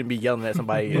be yelling at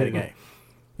somebody at a game.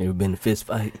 You ever been in a fist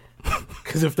fight?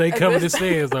 Because if they come in the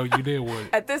stands, though, you did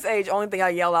what? At this age, only thing I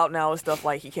yell out now is stuff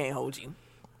like, he can't hold you.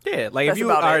 Yeah, like That's if you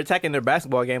about are it. attacking their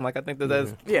basketball game, like I think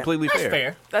that's completely That's fair.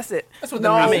 fair. That's it. That's what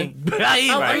no, the I mean,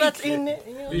 I'm not eating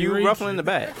it. you ruffling the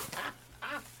bag.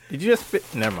 Did you just spit?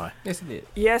 Never mind. Yes, he did.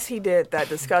 yes, he did that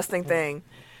disgusting thing.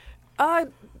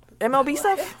 MLB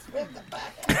stuff?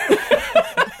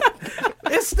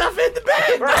 There's stuff in the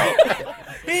bag, bro.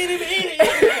 He ain't even eat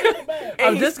it.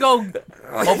 I'm just gonna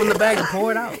open the bag and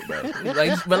pour it out, bro.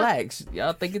 Like, relax.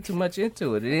 Y'all thinking too much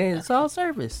into it. It's all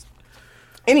service.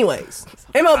 Anyways,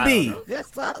 MLB.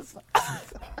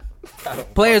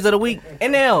 Players of the week.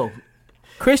 NL.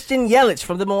 Christian Yelich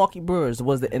from the Milwaukee Brewers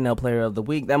was the NL Player of the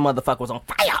Week. That motherfucker was on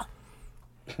fire.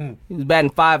 He was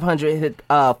batting 500, hit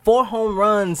 4 home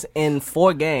runs in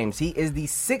 4 games. He is the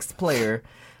 6th player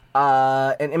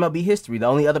in MLB history. The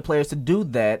only other players to do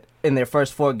that in their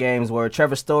first 4 games were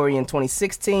Trevor Story in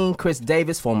 2016, Chris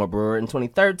Davis, former Brewer, in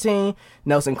 2013,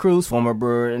 Nelson Cruz, former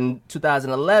Brewer, in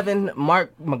 2011,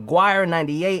 Mark McGuire,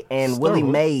 98, and Willie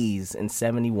Mays in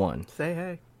 71. Say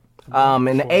hey.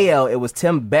 In the AL, it was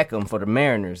Tim Beckham for the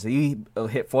Mariners. He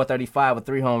hit 435 with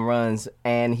 3 home runs,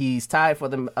 and he's tied for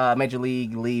the Major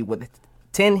League lead with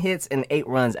 10 hits and 8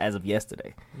 runs as of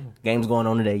yesterday. Game's going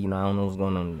on today. I don't know what's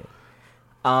going on today.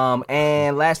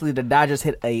 And lastly, the Dodgers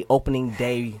hit a opening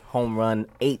day home run,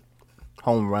 8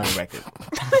 home run record.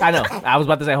 I know. I was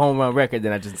about to say home run record,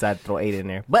 then I just decided to throw 8 in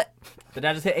there. But the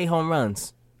Dodgers hit 8 home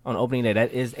runs on opening day.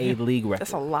 That is a league record.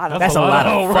 That's a lot of That's a lot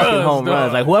of fucking home runs.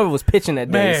 dog. Like, whoever was pitching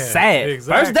that day is sad.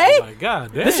 Exactly. First day? Like,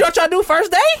 God damn. This is what y'all do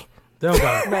first day? They don't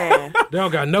got, Man, they don't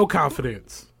got no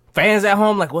confidence. Fans at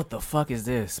home like, what the fuck is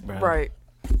this, bro? right.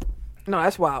 No,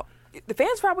 that's wild. The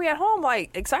fans probably at home,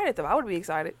 like, excited, though. I would be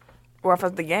excited. Or if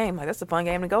it's the game, like, that's a fun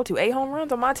game to go to. 8 home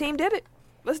runs on my team did it.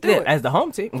 Let's do Yeah, it. as the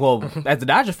home team. Well, as the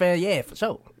Dodger fan, yeah, for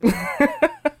sure.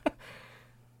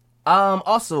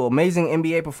 Also, amazing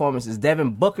NBA performances.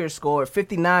 Devin Booker scored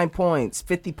 59 points,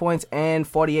 50 points, and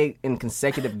 48 in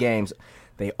consecutive games.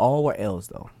 They all were L's,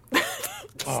 though.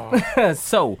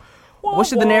 So, what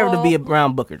should the narrative be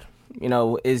around Booker?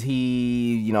 Is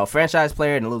he, a franchise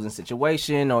player in a losing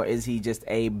situation, or is he just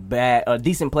a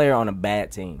decent player on a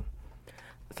bad team?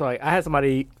 So like, I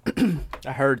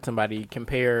heard somebody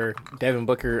compare Devin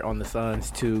Booker on the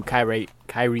Suns to Kyrie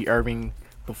Irving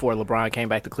before LeBron came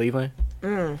back to Cleveland,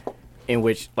 in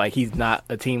which like he's not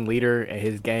a team leader and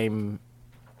his game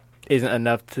isn't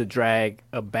enough to drag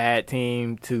a bad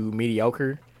team to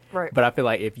mediocre. Right. But I feel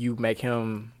like if you make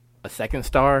him a second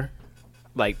star,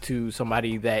 like to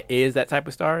somebody that is that type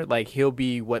of star, like he'll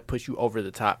be what puts you over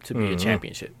the top to be a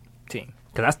championship team.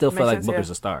 Because I still feel Makes like sense, Booker's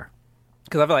yeah. a star.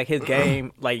 Because I feel like his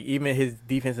game, like even his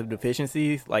defensive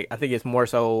deficiencies, like I think it's more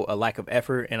so a lack of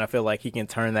effort, and I feel like he can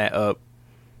turn that up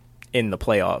in the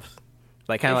playoffs.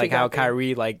 Like kind of If he like how got there.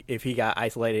 Kyrie, like if he got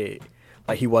isolated,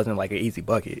 like he wasn't like an easy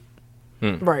bucket.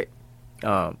 Right.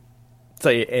 So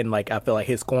and like I feel like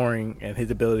his scoring and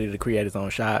his ability to create his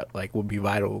own shot like would be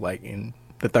vital, like in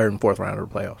the 3rd and 4th round of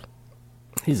the playoffs.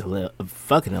 He's a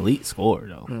fucking elite scorer,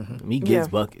 though. He gets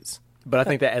Yeah. buckets. But I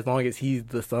think that as long as he's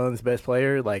the Suns' best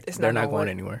player, like It's they're not not gonna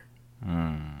going work.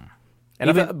 anywhere.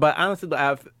 And but honestly,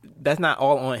 that's not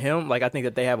all on him. Like I think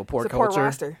that they have a poor It's a poor culture.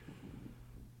 roster.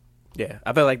 Yeah,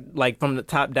 I feel like from the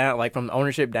top down, like from the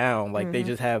ownership down, like they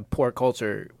just have poor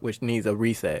culture, which needs a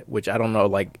reset. Which I don't know,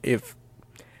 if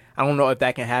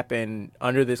that can happen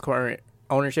under this current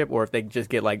ownership, or if they just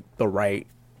get like the right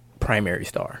primary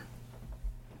star.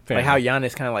 Like how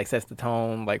Giannis kind of like sets the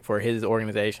tone like for his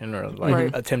organization, or like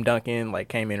Right. a Tim Duncan like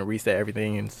came in and reset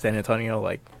everything in San Antonio.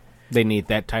 Like They need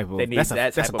that type of. They need that's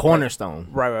that a type of cornerstone.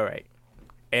 right,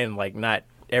 and like not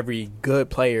every good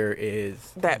player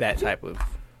is That- that type of.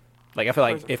 Like I feel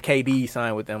like if KD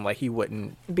signed with them, like he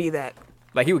wouldn't Be that.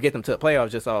 Like, he would get them to the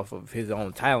playoffs just off of his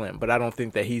own talent, but I don't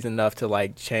think that he's enough to,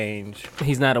 like, change.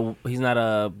 He's not a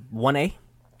 1A?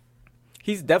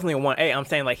 He's definitely a 1A. I'm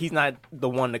saying, like, he's not the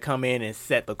one to come in and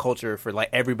set the culture for, like,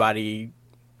 everybody.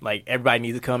 Like, everybody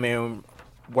needs to come in,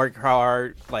 work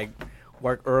hard, like,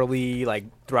 work early, like,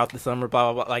 throughout the summer,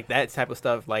 blah, blah, blah. Like, that type of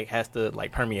stuff, like, has to,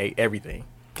 like, permeate everything.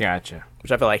 Gotcha.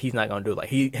 Which I feel like he's not going to do. Like,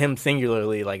 him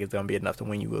singularly, like, is going to be enough to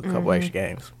win you a couple extra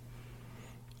games.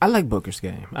 I like Booker's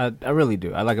game. I really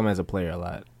do. I like him as a player a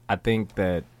lot. I think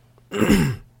that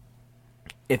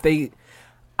if they...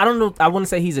 I don't know. I wouldn't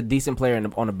say he's a decent player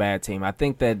on a bad team. I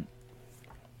think that...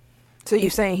 So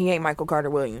you saying he ain't Michael Carter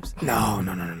Williams? No.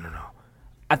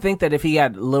 I think that if he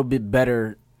had a little bit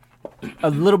better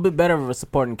of a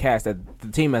supporting cast, that the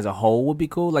team as a whole would be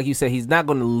cool. Like you said, he's not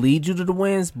going to lead you to the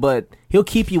wins, but he'll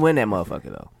keep you in that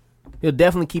motherfucker, though. He'll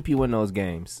definitely keep you in those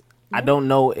games. Yeah. I don't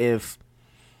know if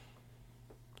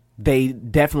they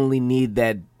definitely need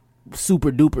that super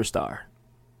duper star.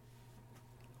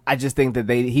 I just think that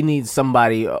he needs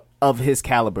somebody of his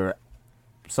caliber,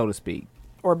 so to speak.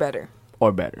 Or better.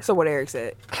 So what Eric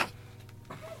said.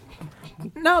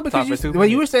 No, because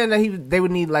you were saying that they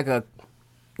would need like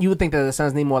you would think that the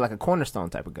Suns need more like a cornerstone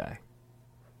type of guy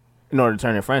in order to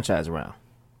turn their franchise around.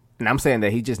 And I'm saying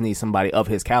that he just needs somebody of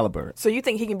his caliber. So you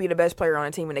think he can be the best player on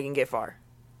a team and they can get far?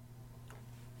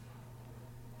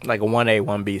 Like a 1A,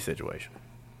 1B situation.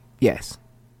 Yes.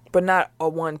 But not a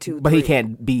 1, 2, 3. But he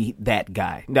can't be that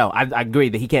guy. No, I agree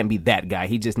that he can't be that guy.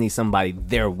 He just needs somebody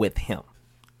there with him.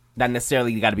 Not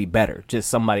necessarily got to be better. Just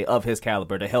somebody of his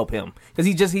caliber to help him. Because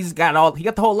he got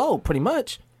the whole load pretty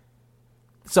much.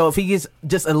 So if he gets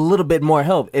just a little bit more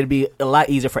help, it'd be a lot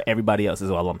easier for everybody else,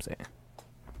 is all I'm saying.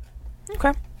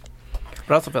 Okay. But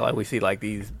I also feel like we see like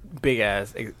these big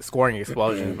ass scoring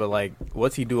explosions, but like,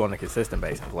 what's he do on a consistent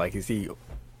basis? Like, is he?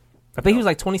 I think he was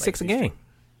like 26 a game.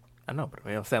 I know, but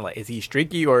I'm saying, like, is he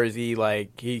streaky or is he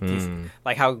like he's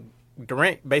like how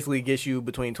Durant basically gets you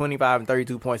between 25 and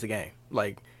 32 points a game?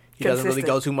 Like, he doesn't really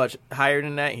go too much higher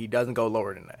than that. He doesn't go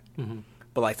lower than that. Mm-hmm.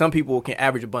 But like, some people can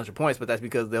average a bunch of points, but that's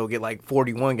because they'll get like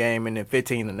 41 game and then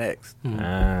 15 the next.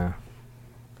 I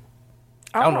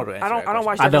don't know the answer. I don't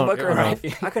watch Devin Booker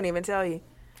enough. I couldn't even tell you.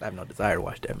 I have no desire to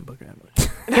watch Devin Booker that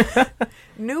much.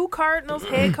 New Cardinals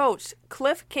head coach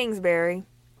Cliff Kingsbury.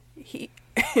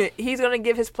 He's going to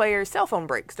give his players cell phone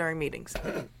breaks during meetings.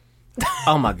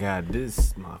 Oh my God,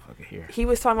 this motherfucker here. He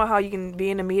was talking about how you can be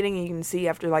in a meeting and you can see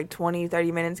after like 20,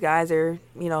 30 minutes, guys are,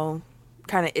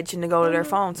 kind of itching to go to their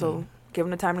phone. So give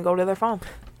them the time to go to their phone.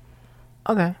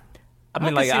 Okay. I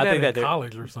mean, I think that in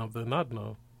college or something, not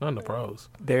in the pros.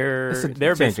 There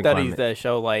have been studies that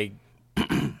show like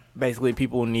basically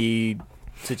people need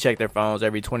to check their phones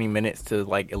every 20 minutes to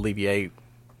like alleviate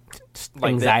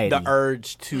like anxiety, the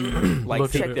urge to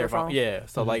like check their phone. Yeah.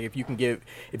 So like if you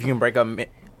can break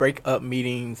up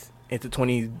meetings into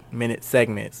 20-minute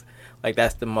segments, like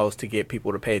that's the most to get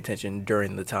people to pay attention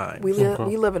during the time. We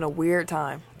live in a weird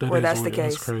time where that's the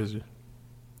case. That's crazy.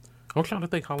 I'm trying to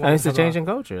think how long. And it's a change in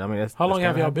culture. I mean, how long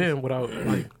have y'all been without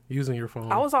like using your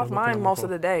phone? I was off mine most of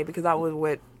the day because I was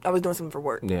doing something for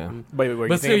work. Yeah. But were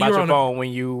you thinking about your phone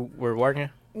when you were working?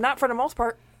 Not for the most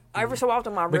part. Every so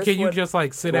often my wrist. But can you just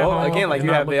like sit at home? Again, like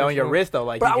you have it on your wrist though.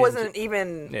 Like, but I wasn't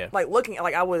even like looking.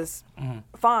 Like I was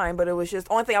fine, but it was just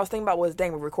the only thing I was thinking about was,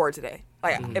 dang, we record today.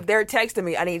 Like if they're texting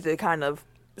me, I need to kind of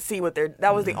see what they're.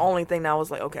 That was the only thing that I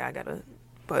was like, okay, I gotta.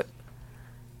 But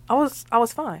I was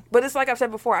fine. But it's like I've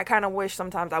said before. I kind of wish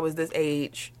sometimes I was this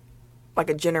age, like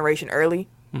a generation early,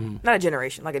 not a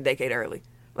generation, like a decade early,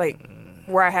 like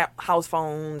where I had house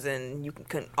phones and you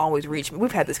couldn't always reach me.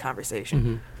 We've had this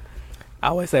conversation. I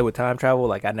always say with time travel,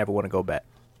 like I never want to go back.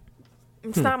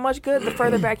 It's not much good the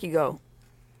further back you go.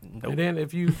 Nope. And then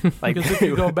if you if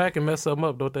you go back and mess something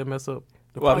up, don't that mess up?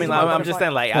 Well, I mean, I'm just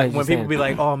saying, like, when people be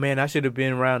like, "Oh man, I should have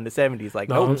been around in the '70s," like,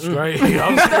 no, nope. I'm straight.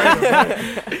 I'm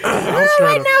straight.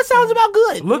 Right now sounds about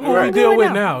good. Look what we deal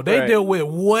with now. They deal with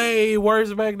way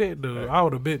worse back then. Dude, I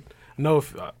would have been. No,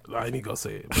 I ain't gonna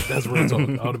say it. But that's real talk.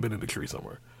 I would have been in the tree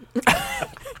somewhere.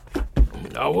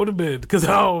 I would have been because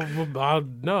no.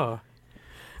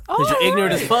 Because you're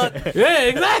ignorant as fuck. Yeah,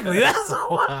 exactly. That's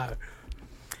why.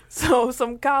 So,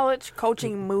 some college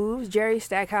coaching moves. Jerry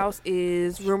Stackhouse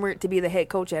is rumored to be the head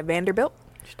coach at Vanderbilt.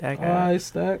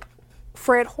 Stack.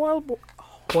 Fred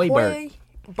Hoiberg.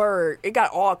 It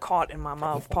got all caught in my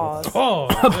mouth. Pause. Oh,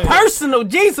 personal.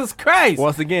 Jesus Christ.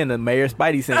 Once again, the mayor's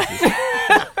Spidey senses.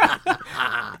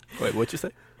 Wait, what you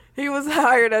say? He was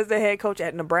hired as the head coach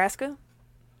at Nebraska.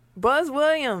 Buzz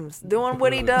Williams doing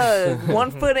what he does.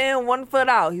 1 foot in, 1 foot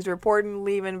out. He's reporting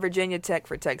leaving Virginia Tech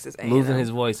for Texas A&M. Losing his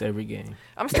voice every game.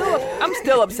 I'm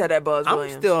still upset at Buzz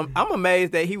Williams. I'm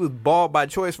amazed that he was bald by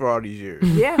choice for all these years.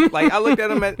 Yeah. Like I looked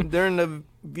at him during the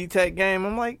VTech game.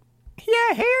 I'm like, he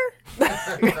had hair.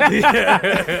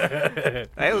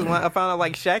 That was when I found out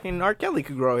like Shaq and R. Kelly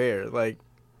could grow hair. Like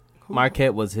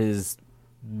Marquette was his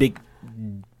big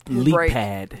leap break.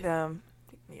 pad. Yeah.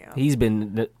 He's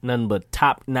been none but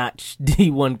top-notch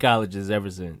D1 colleges ever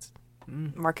since.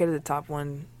 Marquette is the top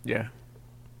one yeah,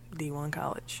 D1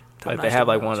 college. like they have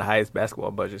like one of the highest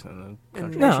basketball budgets in the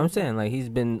country. No, I'm saying like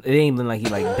it ain't been like he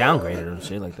like downgraded or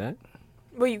shit like that.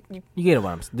 Well, you You get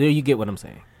what I'm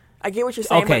saying. I get what you're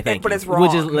saying, Okay, but, thank but you. it's wrong.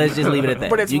 Let's just leave it at that.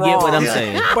 But it's you wrong. get what I'm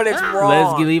saying. But it's wrong.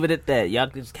 Let's leave it at that. Y'all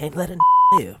just can't let it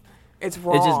live. It's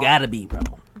wrong. It just gotta be, bro.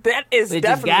 That is It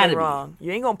just gotta definitely be. wrong.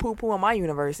 You ain't gonna poo-poo on my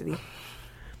university.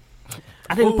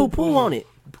 I didn't poo-poo on it.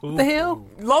 What the hell?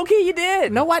 Low-key, you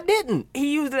did. No, I didn't.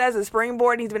 He used it as a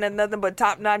springboard. He's been at nothing but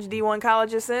top-notch D1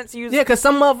 colleges since. Yeah, because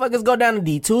some motherfuckers go down to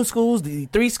D2 schools,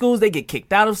 D3 schools. They get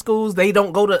kicked out of schools. They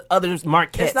don't go to other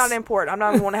Marquettes. It's not important. I'm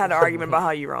not even want to have an argument about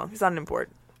how you're wrong. It's not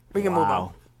important. We can move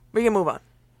on. We can move on.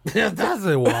 That's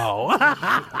it. Wow.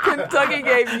 Kentucky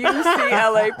gave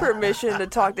UCLA permission to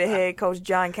talk to head coach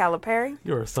John Calipari.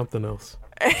 You're something else.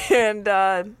 And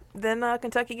then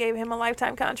Kentucky gave him a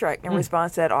lifetime contract in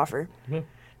response to that offer.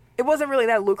 It wasn't really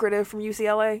that lucrative from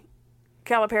UCLA.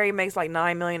 Calipari makes like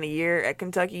 $9 million a year at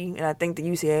Kentucky, and I think the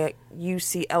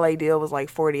UCLA deal was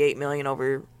like $48 million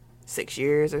over 6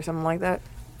 years or something like that.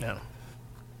 Yeah.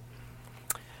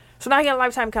 So now he got a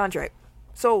lifetime contract.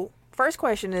 So first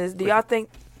question is, do y'all think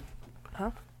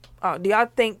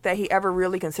that he ever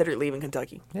really considered leaving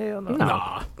Kentucky? Hell no.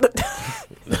 Nah.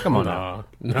 Come on now.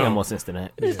 No. He got more sense than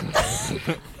that.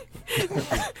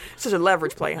 Such a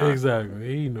leverage play, huh? Exactly.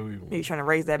 He knew he He's trying to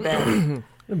raise that bet.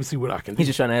 Let me see what I can do. He's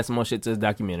just trying to add some more shit to his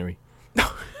documentary.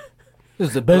 This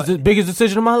is the biggest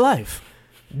decision of my life.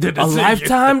 A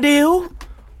lifetime deal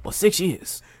or 6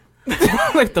 years?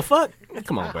 Like the fuck?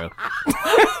 Come on, bro.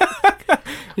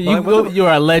 You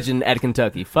are a legend at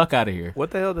Kentucky. Fuck out of here.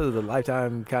 What the hell does a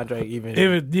lifetime contract even?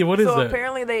 What is So that?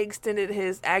 apparently they extended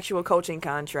his actual coaching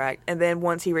contract, and then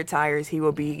once he retires, he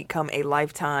will become a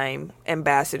lifetime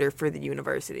ambassador for the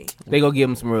university. They go give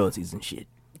him some royalties and shit.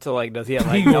 So like, does he have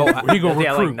like no? He gonna does he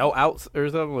have like recruit. no outs or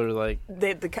something, or like,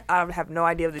 I have no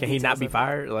idea of the can he details not be of it.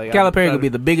 fired? Like, Calipari will be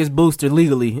the biggest booster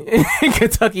legally in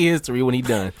Kentucky history when he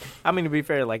done. I mean, to be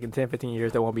fair, like in 10, 15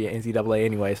 years, there won't be an NCAA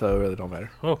anyway, so it really don't matter.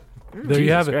 Oh, there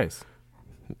you have it. Christ.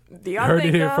 Do y'all Heard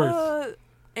think it here first.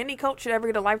 any coach should ever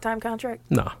get a lifetime contract?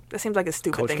 Nah. That seems like a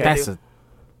stupid Coach thing K. to That's do.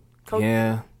 a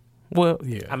yeah. Well,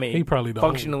 yeah. I mean, he probably don't.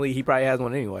 functionally, he probably has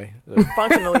one anyway. So,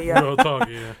 Functionally, yeah. Real talk,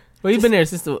 yeah. Well, he's been there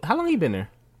since how long he been there?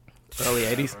 early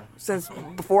 80s. Since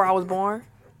before I was born.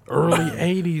 Early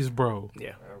 80s, bro.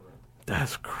 Yeah.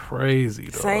 That's crazy,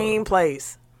 dog. Same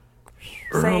place.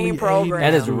 Early Same program.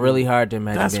 That is really hard to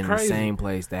imagine That's being in crazy. the same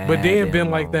place. That But then damn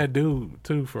been like long. that dude,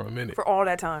 too, for a minute. For all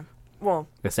that time. Well,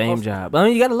 The same job. I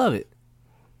mean, you gotta love it.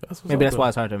 That's Maybe that's why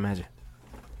it's hard to imagine.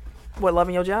 what,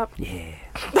 loving your job? Yeah.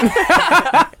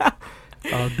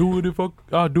 I'll do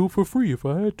it for free if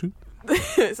I had to.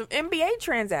 Some NBA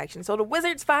transactions. So the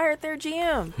Wizards fired their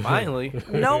GM. Finally.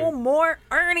 No more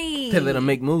Ernie. They let him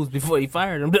make moves before he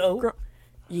fired him, though.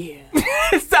 Yeah.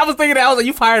 I was thinking that. I was like,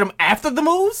 you fired him after the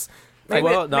moves? Maybe,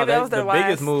 Well, no, maybe that was the their biggest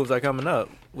last. moves are coming up,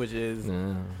 which is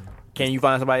can you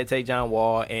find somebody to take John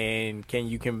Wall, and can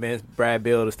you convince Brad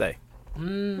Beal to stay?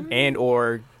 And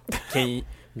or can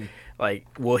you, like,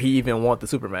 will he even want the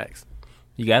Supermax?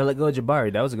 You gotta let go of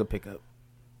Jabari. That was a good pickup.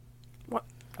 What?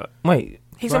 Wait.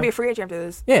 He's going to be a free agent after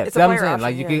this. Yeah, it's that's a what I'm player saying. option,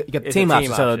 Like, you yeah. get the It's team a option,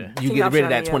 team so option. you Team get rid option, of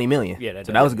that yeah. $20 million. Yeah, that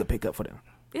So does. that was a good pickup for them.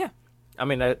 Yeah. I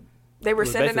mean, that They were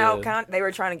was sending basically out. They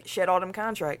were trying to shed all them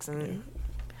contracts, and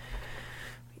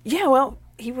yeah, well,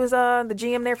 he was the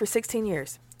GM there for 16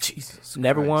 years. Jesus.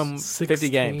 never won 50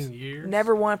 games. Years?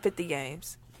 Never won 50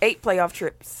 games. 8 playoff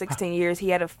trips, 16 years. He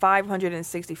had a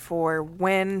 564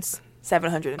 wins,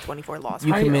 724 losses.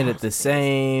 You committed the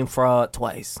same fraud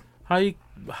twice.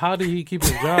 How did he keep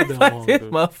his job that long? This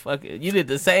dude? motherfucker. You did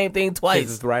the same thing It's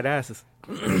twice. the right asses.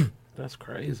 That's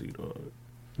crazy, dog.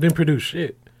 Didn't produce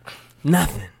shit.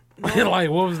 Nothing. Like,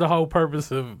 what was the whole purpose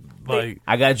of, like...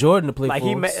 I got Jordan to play Like for.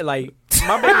 he made, like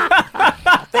my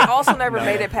baby. They also never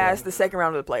made it past the second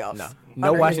round of the playoffs.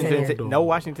 No Under his tenure.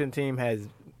 Washington team has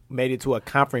made it to a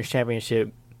conference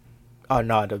championship. Oh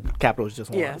no, the Capitals just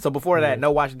won. Yeah. So before that,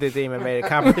 no Washington team had made a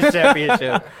conference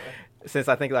championship since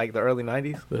I think like the early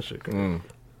 90s. That shit crazy.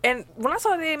 And when I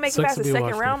saw they didn't make it Sucks past to the be a second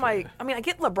Washington round, fan. like, I mean, I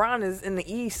get LeBron is in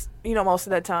the East, most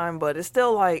of that time, but it's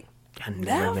still like, I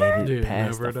never made it Yeah,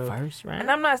 past never the though. first round.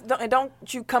 And I'm not. Don't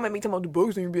you come at me talking about the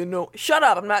Bucks ain't being no. Shut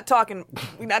up! I'm not talking.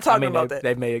 We're not talking about that.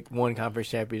 They made one conference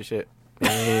championship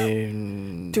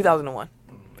in 2001.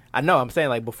 I know. I'm saying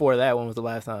like before that, when was the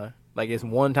last time? Like it's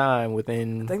one time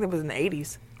within. I think that was in the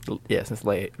 80s. Yeah, since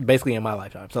late, basically in my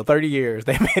lifetime. So 30 years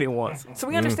they made it once. So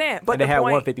we understand. But And they the had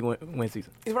point 150 win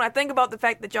season. is when I think about the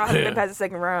fact that y'all haven't been past the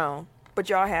second round, but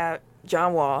y'all had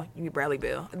John Wall, you had Bradley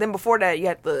Beal. And then before that, you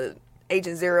had the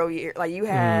Agent Zero year. Like you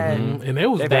had. And it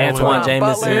was They balling. Antoine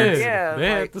Jameson. Butler, Yeah, yeah, they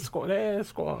had like- the squad. They had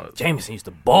squad. Jameson used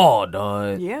to ball,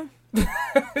 dog. Yeah.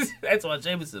 That's why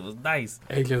Jameson was nice.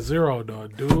 Agent Zero,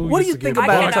 dog. Dude, What do used you to think get I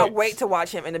about buckets. cannot wait to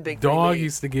watch him in the big three Dog league.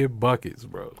 used to get buckets,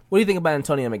 bro. What do you think about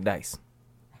Antonio McDyess?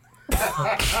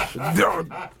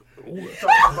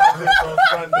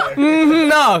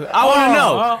 No, I want to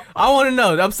know. I want to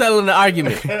know. I'm settling the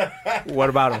argument. What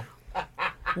about him?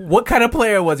 What kind of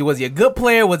player was he? Was he a good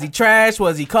player? Was he trash?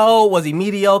 Was he cold? Was he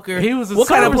mediocre? He was a what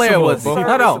kind of player was he? serviceable.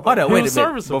 Hold on, hold on. He Wait a was minute.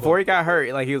 serviceable. Before he got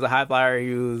hurt, like he was a high flyer.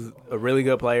 He was a really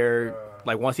good player.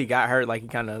 Like once he got hurt, like he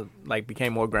kind of like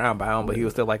became more ground bound, but he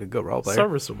was still like a good role player.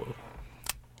 Serviceable.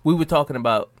 We were talking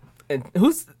about and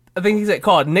who's? I think he said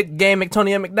called Nick Game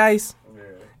Antonio McDyess.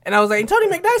 And I was like, Antonio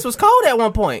McDyess was cold at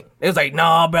one point. It was like,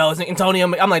 nah, bro, it's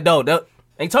Antonio. I'm like,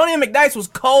 Antonio McDyess was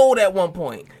cold at one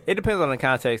point. It depends on the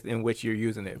context in which you're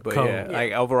using it, but Cold. yeah,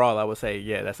 like overall, I would say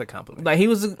yeah, that's a compliment. Like he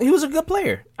was a good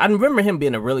player. I remember him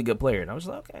being a really good player, and I was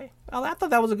like, okay, I thought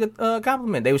that was a good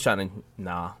compliment. They was trying to,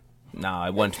 nah,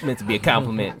 it wasn't meant to be a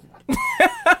compliment.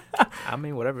 I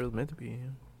mean, whatever it was meant to be. Yeah.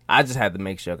 I just had to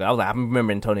make sure. 'Cause I was like, I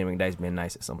remember Antonio McDyess being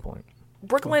nice at some point.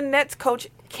 Brooklyn Nets coach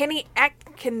Kenny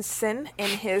Atkinson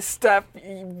and his staff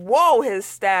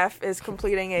is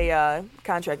completing a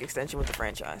contract extension with the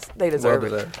franchise. They deserve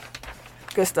it.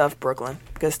 Good stuff, Brooklyn.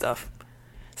 Good stuff.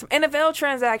 Some NFL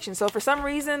transactions. So for some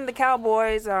reason, the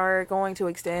Cowboys are going to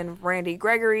extend Randy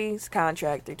Gregory's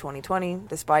contract through 2020,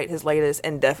 despite his latest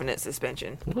indefinite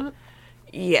suspension. What?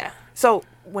 Yeah. So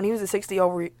when he was the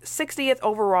 60th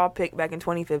overall pick back in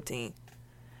 2015,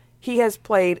 he has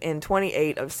played in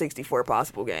 28 of 64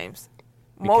 possible games,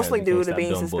 mostly he due can't to stop being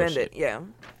doing suspended. bullshit. Yeah.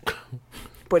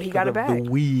 But he got a The bag.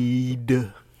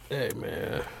 weed. Hey,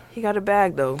 man. He got a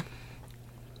bag, though.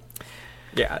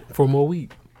 Yeah, For more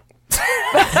weed.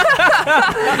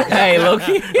 Hey,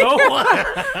 Loki.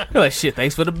 Like shit.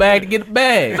 Thanks for the bag to get the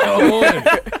bag.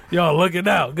 Y'all looking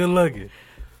out. Good looking.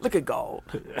 Look at gold.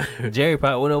 Jerry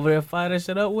probably went over there and fired that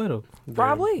shit up with him.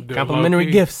 Probably. Dude, Complimentary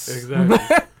low-key. gifts. Exactly.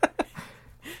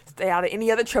 Stay out of any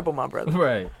other trouble, my brother.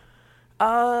 Right.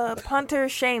 Punter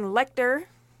Shane Lecter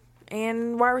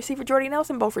and wide receiver Jordy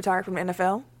Nelson both retired from the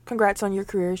NFL. Congrats on your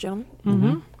careers, gentlemen.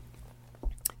 Mm-hmm.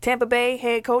 Tampa Bay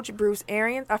head coach Bruce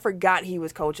Arians. I forgot he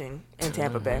was coaching in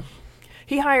Tampa Bay.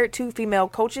 He hired 2 female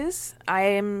coaches.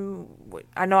 I know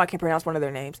I can't pronounce one of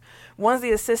their names. One's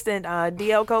the assistant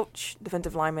DL coach,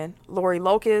 defensive lineman, Lori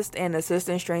Locust, and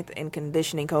assistant strength and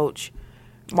conditioning coach,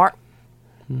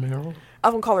 Meryl. I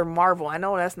was going to call her Marvel. I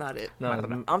know that's not it. No,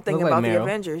 I'm thinking look like about the Meryl.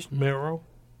 Avengers. Meryl.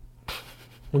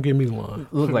 Don't give me one.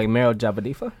 Look like Meryl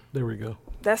Javadifa. There we go.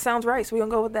 That sounds right, so we're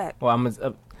going to go with that.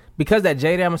 Well, because that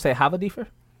J there, I'm gonna say Havadifa.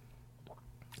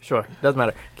 sure. Doesn't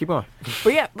matter. Keep going.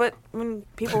 But when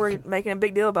people were making a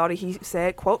big deal about it, he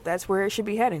said, quote, that's where it should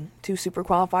be heading. 2 super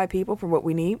qualified people for what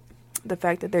we need. The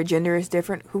fact that their gender is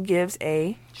different, who gives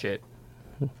a... Shit.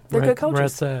 They're good coaches.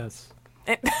 Rat's ass.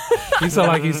 You sound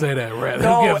like you say that. Rat.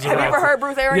 No, Who have gives you a rat's ever ass? heard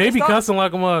Bruce Arians Yeah, he be talk? cussing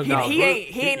like a mug. He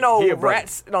ain't no he a brother.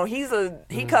 rats. No, he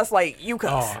cuss like you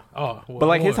cuss. Well, But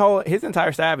like his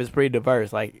entire staff is pretty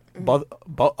diverse. Like both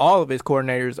all of his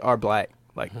coordinators are black.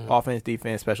 Like offense,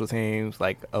 defense, special teams.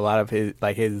 Like a lot of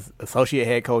his associate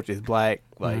head coach is black.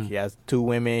 Like he has 2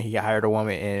 women. He hired a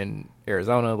woman in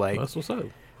Arizona. Like That's what's up.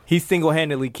 he's single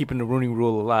handedly keeping the Rooney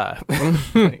Rule alive,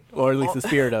 Like, or at least the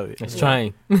spirit of it. It's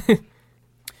trying.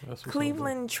 That's what's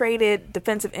Cleveland traded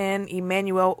defensive end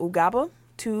Emmanuel Ugaba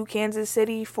to Kansas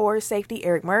City for safety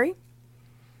Eric Murray.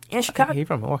 And Chicago. He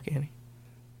from Milwaukee, ain't he?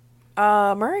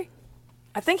 Murray?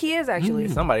 I think he is actually.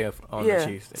 Somebody on the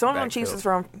Chiefs. Someone on the Chiefs is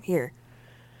from here.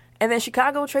 And then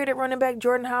Chicago traded running back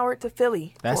Jordan Howard to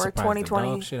Philly That for a surprised the 2020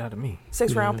 dog shit out of me.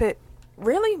 6th-round pick.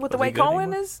 Really? With the Was way he good Cohen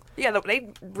anymore? is? Yeah,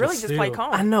 they really just still. play I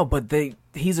Cohen. know, but they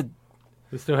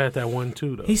still had that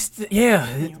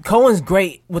 1-2 though. Cohen's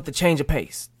great with the change of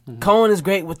pace. Cohen is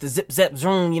great with the zip zap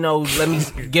zoom. Let me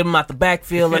get him out the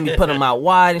backfield. Let me put him out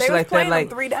wide and They shit was like that. playing Like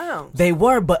them 3 downs. they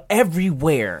were, but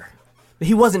everywhere.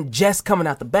 He wasn't just coming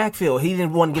out the backfield. He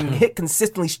didn't want to get him hit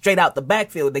consistently straight out the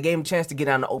backfield. They gave him a chance to get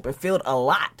on the open field a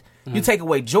lot. You take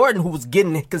away Jordan, who was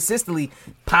getting consistently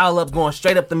pile ups, going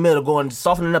straight up the middle, going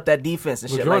softening up that defense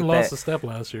and shit Jordan like that. lost a step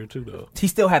last year too, though. He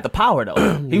still had the power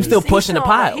though. He was still pushing the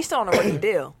pile. He's still on a rookie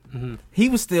deal. He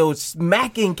was still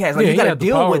smacking cats. Like Yeah, you got to had the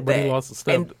deal power, with but that. he lost a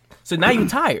step. And so now you're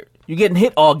tired. You're getting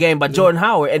hit all game by Jordan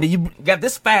Howard, and then you got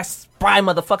this fast, spry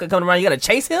motherfucker coming around. You got to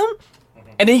chase him,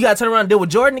 and then you got to turn around and deal with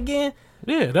Jordan again.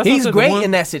 Yeah, that's He's what I said, great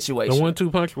in that situation. The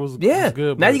 1-2 punch was Yeah.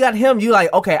 good. Now but you got him. You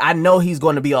like, okay, I know he's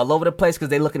going to be all over the place because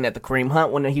they're looking at the Kareem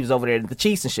Hunt when he was over there at the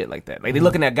Chiefs and shit like that. Like they're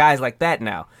looking at guys like that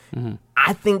now.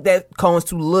 I think that Cohen's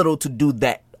too little to do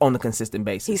that on a consistent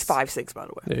basis. He's 5'6", by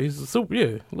the way. Yeah, he's a super.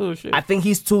 Yeah, little shit. I think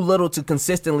he's too little to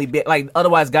consistently be like.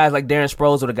 Otherwise, guys like Darren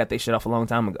Sproles would have got their shit off a long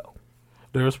time ago.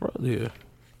 There's yeah.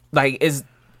 Like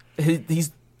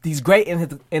he's great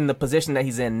in the position that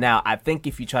he's in now. I think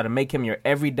if you try to make him your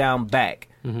every down back,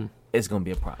 it's going to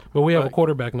be a problem. But we have a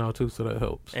quarterback now too, so that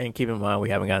helps. And keep in mind, we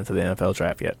haven't gotten to the NFL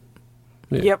draft yet.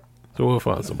 Yeah. Yep. So we'll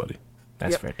find somebody.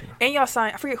 That's Yep. fair too. And y'all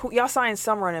signed, I forget who, y'all signed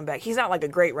some running back. He's not like a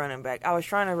great running back. I was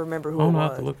trying to remember who I it don't was.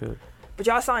 have to look at it. But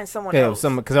y'all signed someone Yeah, else.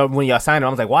 because when y'all signed him, I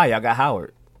was like, why y'all got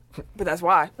Howard? But that's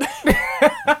why.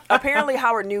 Apparently,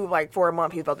 Howard knew like for a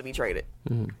month he was about to be traded.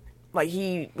 Like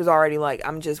he was already like,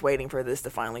 I'm just waiting for this to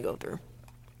finally go through.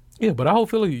 Yeah, but I hope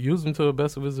Philly use him to the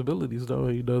best of his abilities, though.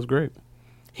 He does great.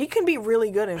 He can be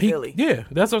really good in Philly. Yeah,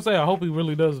 that's what I'm saying. I hope he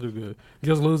really does do good.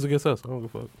 Just lose against us. I don't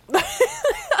give a fuck.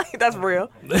 That's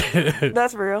real.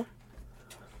 That's real.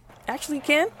 Actually,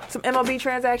 Ken, some MLB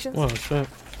transactions. Well, shit.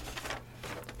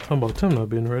 How about Tim not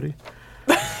being ready?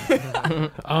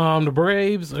 The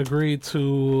Braves agreed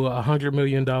to a $100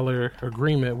 million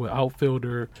agreement with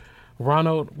outfielder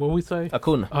Ronald, what we say?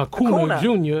 Acuna. Acuna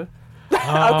Jr.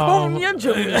 Acuna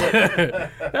Jr.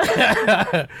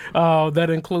 That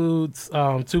includes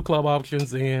 2 club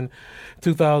options in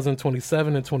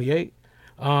 2027 and 28.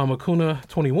 Acuna,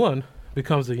 21,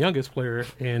 becomes the youngest player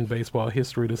in baseball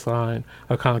history to sign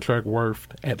a contract worth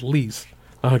at least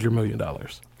 $100 million.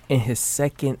 In his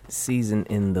second season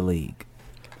in the league.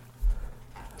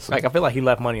 Like I feel like he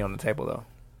left money on the table though.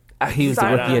 He was the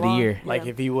Signed rookie of the along. year. Like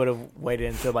if he would have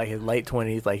waited until like his late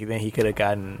 20s, like then he could have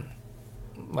gotten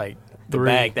like the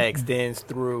bag that extends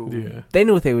through. Yeah. They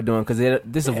knew what they were doing because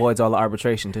this avoids all the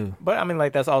arbitration too. But I mean,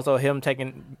 like that's also him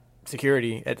taking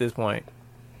security at this point.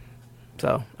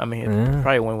 So I mean, it's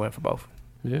probably a win-win for both.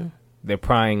 Yeah. They're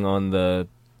prying on the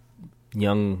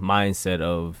young mindset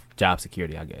of job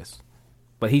security, I guess.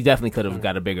 But he definitely could have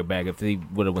got a bigger bag if he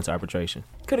would have went to arbitration.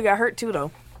 Could have got hurt too,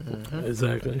 though.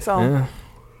 Exactly. So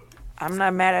I'm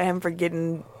not mad at him for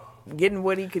getting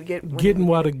what he could get. Getting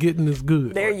while the getting is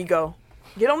good. There you go.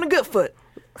 Get on the good foot.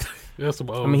 That's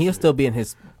about I mean, he'll still be in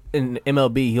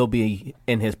MLB. He'll be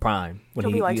in his prime when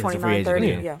He'll be like gets a free 29, agent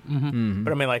 30. again. Yeah.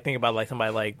 But I mean, like think about like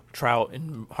somebody like Trout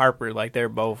and Harper. Like they're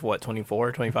both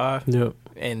 24, 25, Yep.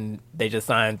 and they just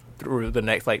signed through the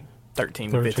next like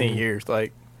 13, 15 years.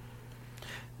 Like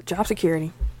Job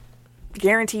security.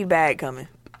 Guaranteed bag coming.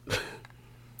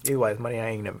 either way, it's money I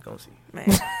ain't never gonna see. Man.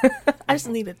 I just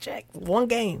need a check. One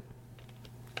game.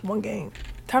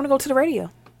 Time to go to the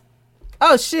radio.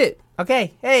 Oh, shit.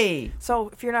 Okay. Hey. So,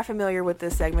 if you're not familiar with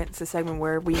this segment, it's a segment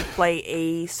where we play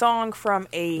a song from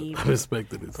a I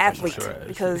respected it. athlete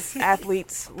because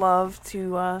athletes love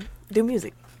to do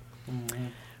music.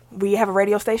 We have a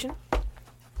radio station.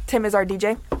 Tim is our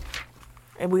DJ,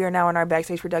 and we are now in our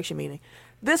backstage production meeting.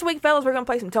 This week, fellas, we're gonna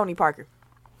play some Tony Parker.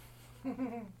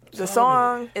 The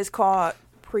song is called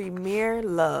 "Premier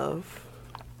Love."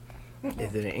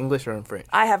 Is it in English or in French?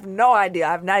 I have no idea.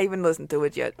 I've not even listened to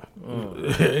it yet.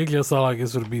 It just sounds like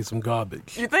it's going to be some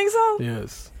garbage. You think so?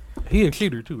 Yes. He a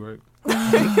cheater too, right?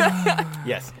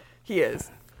 Yes, He is.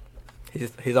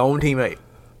 his own teammate.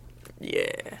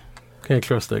 Yeah. Can't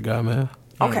trust that guy, man.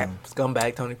 Okay.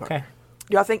 Scumbag Tony Parker. Okay.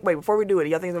 Y'all think? Wait, before we do it,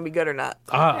 y'all think it's gonna be good or not?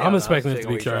 I'm expecting it to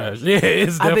be trash. Yeah,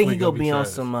 it's definitely I think he's gonna going to be on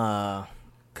trash. some,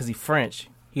 because he's French.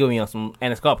 He'll be on some,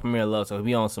 and it's called Premier Love, so he'll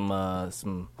be on some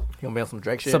He gonna be on some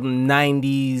Drake shit. some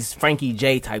 90s Frankie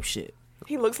J type shit.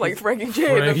 He looks like Frankie J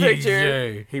in the Frankie picture.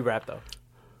 J. He rapped though.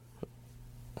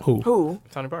 Who?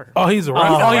 Tony Parker. Oh, he's a rapper.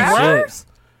 Oh, he rapper? raps.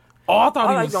 Oh, I thought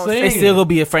I he was was gonna singing. It's still going to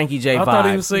be a Frankie J I thought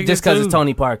he was vibe, singing just because too. it's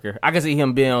Tony Parker. I can see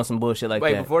him being on some bullshit like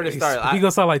Wait, that. before this started, He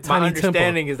gonna sound like my Tiny Tempo.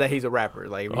 understanding is that he's a rapper.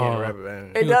 Like we ain't a rapper.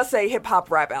 Man. It does say hip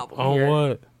hop rap album. On here.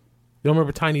 what? You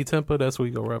remember Tiny Tempo? That's what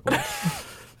he go rap on.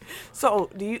 So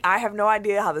I have no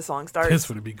idea how the song starts. This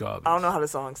would be garbage. I don't know how the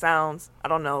song sounds. I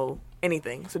don't know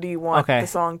anything. So do you want Okay. the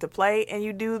song to play and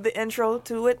you do the intro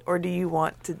to it, or do you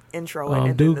want to intro it and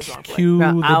then the Duke, song play? cue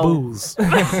Now, the I'll- booze.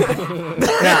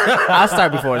 I'll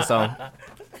start before the song.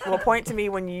 Well, point to me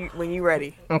when you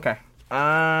ready. Okay.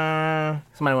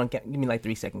 Somebody want to give me like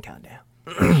 3-second countdown.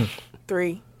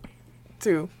 3,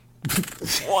 2,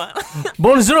 1.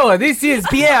 Bonjour, this is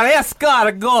Pierre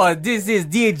Escargot. This is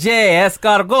DJ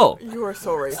Escargot. You are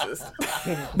so racist.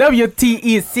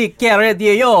 WTECK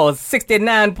Radio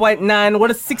 69.9.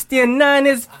 What a 69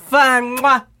 is fine.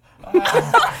 Mwah.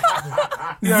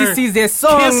 This is a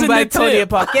song by Tony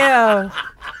Parker.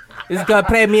 It's gonna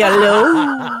play me a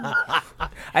low.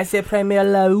 I say play me a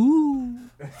low.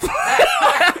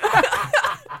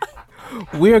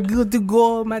 We're good to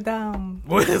go, madame.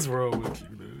 What is wrong with you,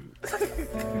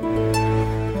 dude?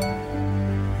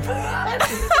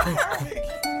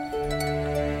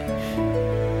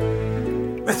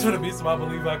 That's what it means. I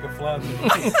believe I can fly.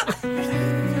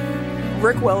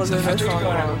 Rick Wells is in that song.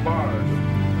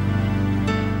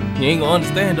 You ain't gonna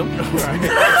understand him.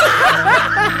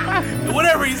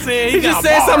 Whatever he said, He just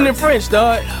said something in French,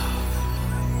 dog.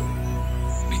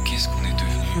 Mais qu'est-ce qu'on est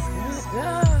devenu?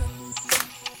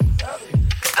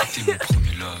 T'es mon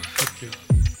premier love.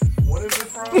 What is it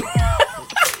from? Je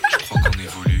crois qu'on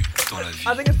évolue dans la vie.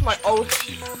 I think it's my Dans le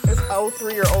fil. it's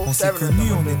 03 or On s'est 07 or connus,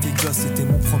 something. on était gosses, c'était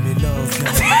mon premier love.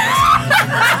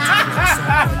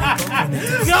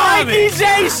 Frankie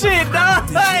J shit, dog.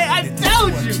 I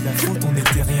told you. La faute, on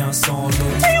était rien sans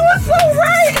l'autre. He was so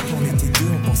right. On était deux,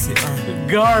 on pensait un.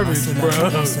 Garbage, bro.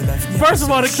 First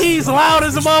of all, the key's loud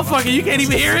as a motherfucker. You can't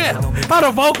even hear it. How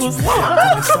the vocals low?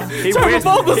 He Turn the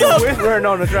vocals he's up. whispering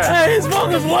on the track. Hey, his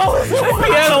vocals low as hell.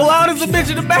 He had a loud as a bitch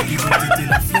in the back. T'étais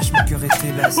la flèche, mon cœur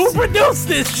était la Who produced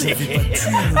this shit? Who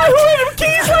had them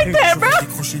keys like that, bro?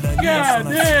 God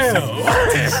damn.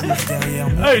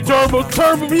 Hey, turn my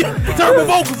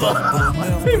vocals up.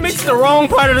 He mixed the wrong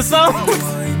part of the song.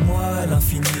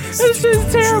 This shit's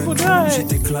terrible, dog.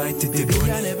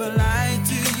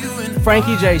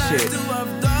 Frankie J shit.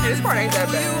 Yeah, this part ain't that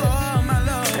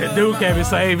bad. That dude can't be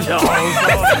saved, y'all.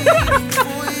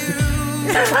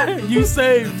 You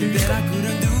saved me.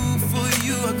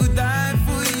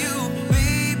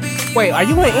 Wait, are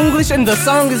you in English and the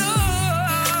song is...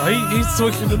 Oh, he's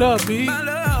switching it up, B.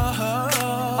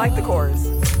 I like the chorus.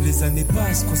 Les années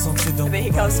passent, concentré dans And then he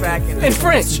comes back and in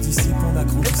French?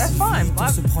 that's fine. A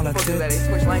lot of people do that. They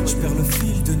switch languages. le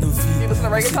fil de nos vies. You listen to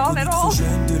reggaeton at all?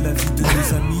 Jeune de la vie de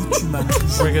nos amis, tu m'as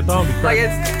toujours Reggaeton be Like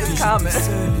crazy. it's common.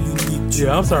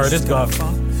 Yeah, I'm sorry, this guy.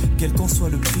 Quel qu'en soit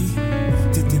le prix,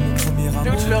 t'étais mon premier amour.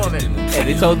 Dude's feeling it. Hey,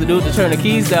 they told the dude to turn the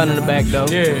keys down in the back, though.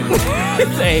 Yeah,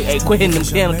 Hey, quit hitting them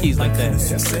piano keys like that.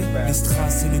 Les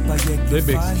strass et les paillettes,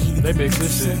 they mix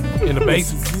this shit in the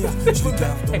basement.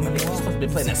 Hey, man, they supposed to be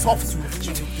playing that soft.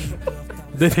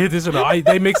 They did this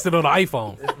they mixed it on the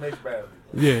iPhone. It's mixed badly.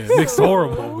 Yeah, mixed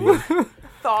horrible. Man.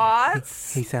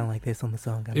 Thoughts? He sounded like this on the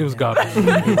song. I It was mean, garbage. It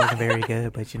wasn't very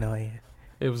good, but you know,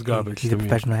 It was garbage he's to a me.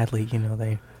 professional athlete. You know,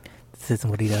 this isn't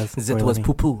what he does. Zit for a was living.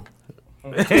 poo-poo.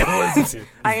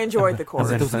 I enjoyed the chorus.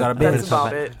 Zit was got a That's bit.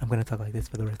 about it. I'm gonna talk like this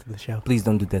for the rest of the show. Please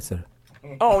don't do that, sir.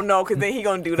 Oh no, because then he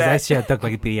gonna do I that. should talk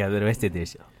like the rest of the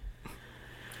show.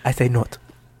 I say not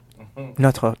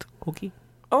hot. Okay.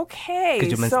 Okay,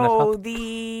 Could you mention so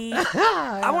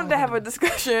that? I wanted to have a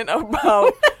discussion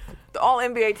about the All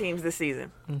NBA teams this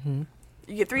season. Mm-hmm.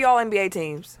 You get 3 All NBA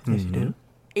teams. Yes, you do.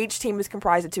 Each team is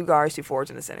comprised of 2 guards, 2 forwards,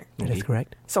 and a center. That's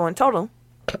correct. So in total,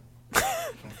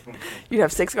 you'd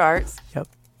have 6 guards, Yep.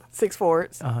 6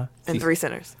 forwards, Uh huh. and 3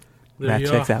 centers. There Math you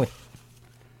checks are. out.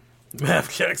 Math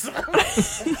checks out.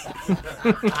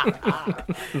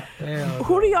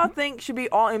 Who do y'all think should be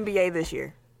All NBA this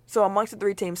year? So amongst the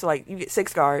 3 teams, so like you get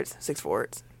 6 guards, 6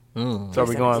 forwards, So are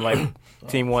we going like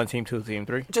team 1, team 2, team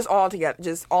 3? just all together,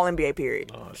 just All NBA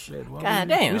period. Oh shit! Well, God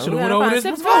damn. We should have went over this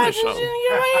before the show.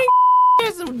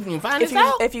 Find If this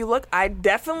out. if you look, I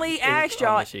definitely asked on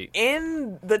y'all the sheet.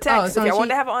 in the Oh, text it's if on y'all the wanted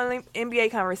to sheet? have an All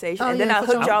NBA conversation, Oh, and then yeah, I for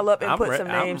hooked sure. y'all up and I'm put re- some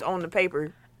I'm- names on the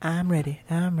paper. I'm ready.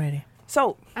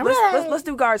 So let's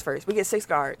do guards first. We get 6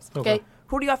 guards. Okay.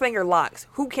 Who do y'all think are locks?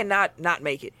 Who cannot not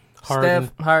make it? Harden.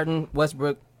 Steph, Harden,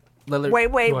 Westbrook, Lillard. Wait.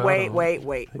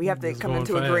 Well, We have to Just come going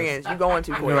into fast. agreement. You're going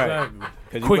too quick.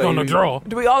 Exactly. Quick on the draw.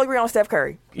 Do we all agree on Steph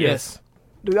Curry? Yes.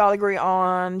 Do we all agree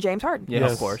on James Harden?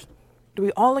 Yes. Of course. Do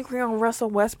we all agree on Russell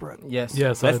Westbrook? Yes.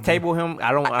 Yes. Let's I- table him.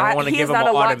 I don't want to He's give him not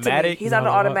an a lock to me. automatic. He's not an Not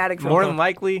a lock. automatic for More me. than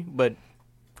likely, but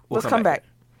Let's come back.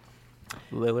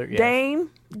 Lillard, yeah. Dame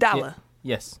Dollar.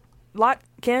 Yes. Lock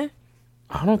Ken.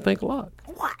 I don't think lock.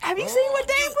 What? Have you seen what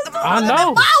Dame was doing? I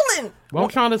know. Ballin'. But I'm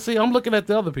trying to see. I'm looking at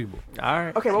the other people. All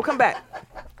right. Okay, we'll come back.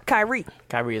 Kyrie.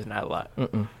 Kyrie is not a lot.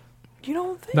 You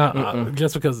don't think? Nah,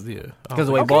 just because Because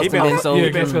the way Okay. Boston Even- been so. yeah,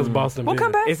 just because Boston. We'll did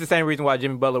come it. back. It's the same reason why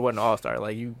Jimmy Butler wasn't an all-star.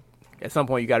 Like you, at some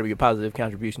point, you got to be a positive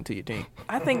contribution to your team.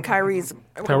 I think Kyrie's.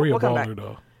 Kyrie we'll a come back. baller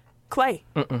though. Clay.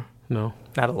 No.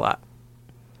 Not a lot.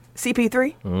 CP3.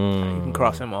 You can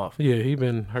cross him off. Yeah, he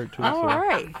been hurt too. All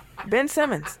right. Ben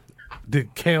Simmons. They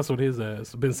canceled his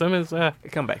ass. Ben Simmons.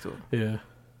 Come back to it. Yeah.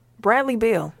 Bradley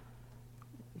Beal.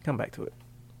 Come back to it.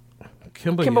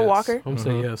 Kemba Yes. Walker. I'm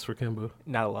saying yes for Kemba.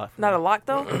 Not a lot. Not a lock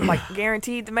though. Like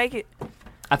guaranteed to make it.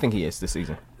 I think he is this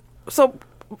season. So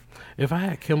If I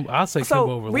had Kemba, I'd say Kemba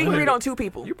over we Leonard. agreed on 2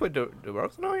 people. You put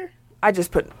DeRozan on here? I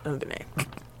just put another name.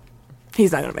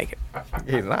 He's not gonna make it.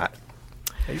 He's not.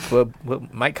 You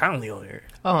put Mike Conley on here.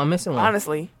 Oh, I'm missing one.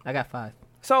 Honestly. I got 5.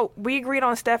 So we agreed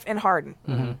on Steph and Harden.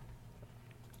 Mm-hmm.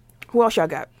 Who else y'all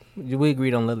got? We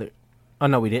agreed on Lillard. Oh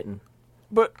no, we didn't.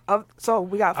 But so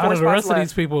we got 4 Out of spots the rest left. of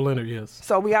these people, Leonard, yes.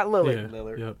 So we got Lillard. Yeah,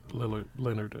 Lillard. Yep,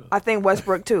 Leonard. I think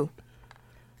Westbrook too.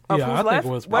 Yeah, Who's I think left?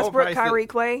 Westbrook. Westbrook, I'll probably Kyrie,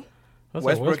 Clay. That's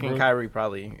Westbrook and Kyrie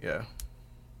probably, yeah.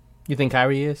 You think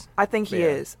Kyrie is? I think he Yeah.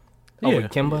 is. Over Yeah.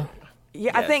 Kemba?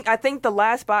 Yeah, Yes. I think the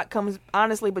last spot comes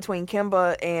honestly between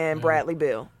Kemba and Bradley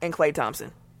Beal and Klay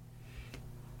Thompson.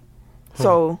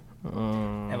 So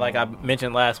And like I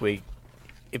mentioned last week,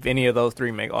 if any of those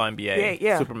 3 make All NBA,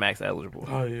 Yeah. Supermax eligible.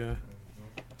 Oh yeah.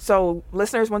 So,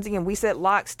 listeners, once again, we said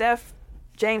lock Steph,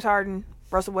 James Harden,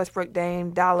 Russell Westbrook,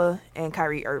 Dame, Dalla, and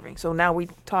Kyrie Irving. So now we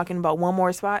talking about one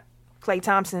more spot: Klay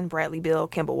Thompson, Bradley Beal,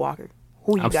 Kemba Walker.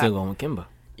 Who you I'm got? still going with Kemba.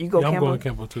 You go Yeah, I'm Kemba. going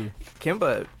Kemba too.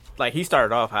 Kemba, like he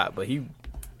started off hot, but he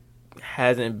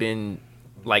hasn't been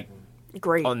like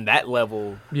Great. on that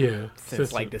level Yeah.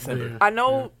 since like December. Yeah. I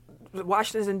know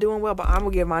Washington isn't doing well, but I'm gonna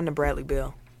give mine to Bradley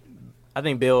Beal. I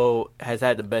think Bill has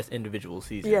had the best individual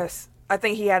season. Yes, I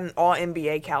think he had an All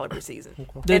NBA caliber season.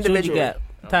 Did you Individually. got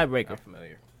tiebreaker? I'm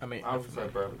familiar. I mean, I would say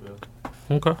Bradley Beal.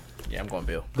 Okay. yeah, I'm going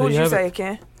Bill. Who'd you you have say, it.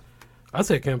 Ken? I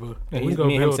said Kemba. Yeah, We he's, go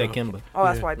me and him Bill said now. Kemba. Oh,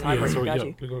 that's why tiebreaker so, got yeah,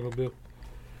 you. we're gonna go Bill.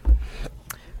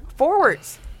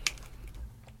 Forwards.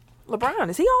 LeBron,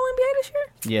 is he All NBA this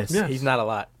year? Yes. Yeah. He's not a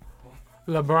lot.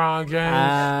 LeBron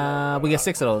James. We get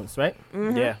 6 of those, right?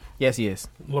 Yeah, Yes, he is.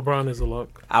 LeBron is a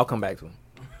lock. I'll come back to him.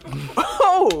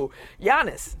 Oh,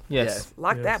 Giannis. Yes.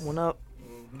 Lock Yes. that one up.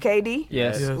 KD.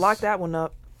 Yes. Yes. Lock that one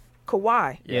up.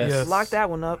 Kawhi. Yes. Yes. Lock that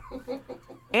one up.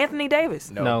 Anthony Davis.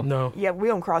 No. No. Yeah, we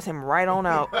gonna cross him right on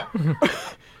out.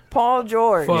 Paul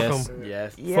George. Fuck Yes. him.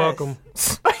 Yes. Yes. Fuck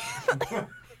him.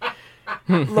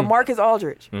 LaMarcus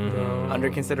Aldridge. No. Under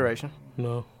consideration.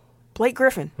 No. Blake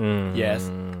Griffin. Yes.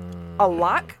 A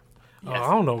lock? Oh,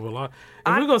 I don't know if a lock.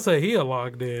 If we're gonna say he a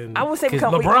lock, then I would say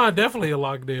Because because LeBron definitely a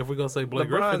lock. Then if we're gonna say Blake LeBron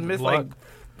Griffin, missed lock.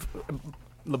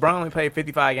 LeBron only played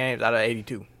 55 games out of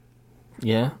 82.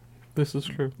 Yeah. This is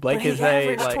true. Blake he has played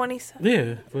averaged like, 27.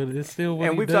 Yeah, but it's still. What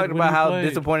and he we've did talked when about he how played.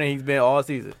 disappointing he's been all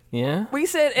season. Yeah. We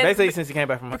said Basically, since he came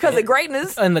back from because of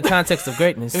greatness. In the context of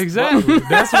greatness. Exactly.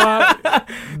 That's why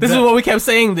This is what we kept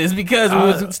saying this because we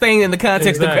was staying in the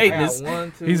context exactly. of greatness.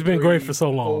 1, 2, He's been great for so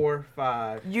long. 4,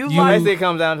 5. You You- like Basically, it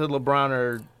comes down to LeBron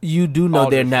or You do know All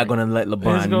they're different. not going to let It's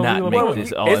LeBron gonna not be make LeBron.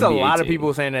 this all it's a NBA lot of team.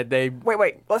 people saying that they.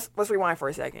 wait. Let's rewind for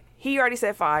a second. He already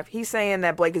said 5. He's saying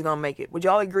that Blake is gonna make it. Would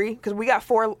y'all agree? Because we got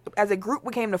 4 as a group.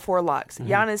 We came to 4 locks: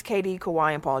 Giannis, KD,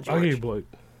 Kawhi, and Paul I'll give you George. Blake.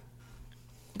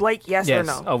 Blake, yes Yes.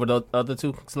 or no? Over the other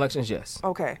 2 selections, yes.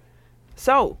 Okay.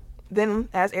 So then,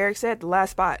 as Eric said, the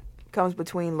last spot comes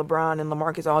between LeBron and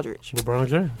LaMarcus Aldridge. LeBron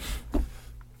James.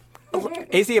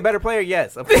 Is he a better player?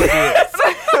 Yes, of course he is.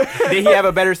 Did he have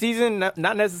a better season?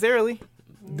 Not necessarily.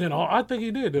 Then I think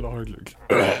he did. Then Aldridge.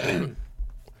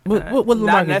 What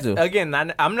LaMarcus do? Again,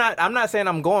 I'm not saying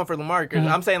I'm going for LaMarcus.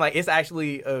 I'm saying like it's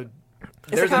actually a.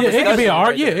 There's a Yeah, it could be discussion a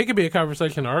right there. it could be a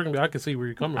conversation, an argument. I can see where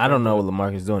you're coming from. I don't know what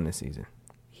LaMarcus doing this season.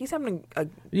 He's having a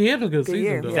He had a good Good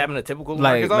year. season He's though. having a typical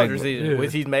Like- LaMarcus Aldridge like- season, yeah.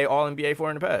 which he's made All NBA for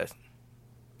in the past.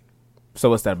 So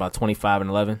what's that, about 25 and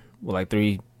 11? With like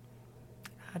 3?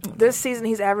 this season.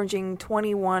 He's averaging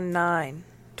 21-9,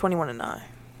 21-9.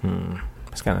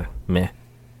 It's kind of meh.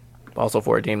 Also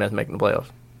for a team that's making the playoffs.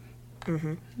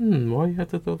 Why you have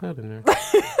to throw that in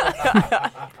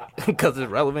there? Because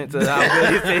it's relevant to how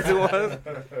good his season was.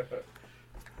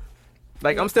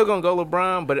 Like, I'm still going to go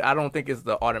LeBron, but I don't think it's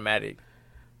the automatic.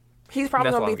 He's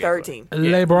probably That's gonna what be I'm third guessing. team.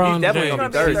 LeBron He's definitely James.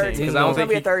 going to be He's third gonna team. be Because third I don't team. think He's gonna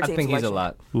be a third I team think he's a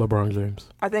selection. lot. LeBron James.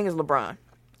 I think it's LeBron.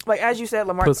 Like as you said,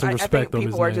 Lamar. Put some I think respect on his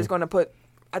people are name. just going to put.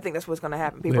 I think that's what's going to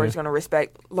happen. People Yeah. are just going to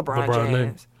respect LeBron, LeBron name.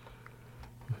 James.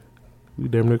 We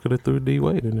damn near could have threw D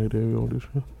Wade in there. Then on this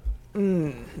show.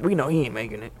 We know he ain't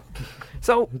making it.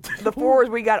 So the forwards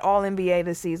we got All NBA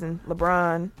this season: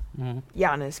 LeBron,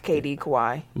 Giannis, KD,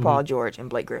 Kawhi, Paul George, and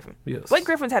Blake Griffin. Yes. Blake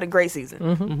Griffin's had a great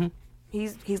season.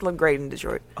 He's looked great in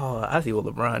Detroit. Oh, I see what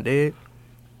LeBron did.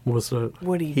 What's that?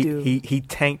 What did he do? He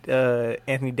tanked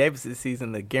Anthony Davis this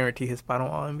season to guarantee his spot on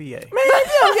All NBA. Man,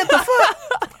 you don't get the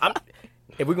fuck.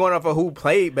 if we're going off of who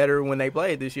played better when they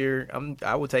played this year,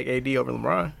 I would take AD over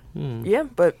LeBron. Yeah,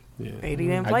 but AD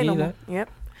didn't play no more. Yep.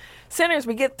 Centers,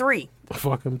 we get 3.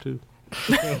 Fuck him too.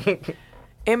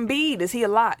 Embiid, is he a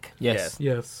lock? Yes.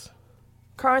 Yes.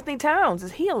 Karl Anthony Towns,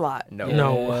 is he a lock? No.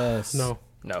 Yes. No.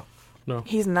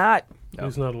 He's not. No.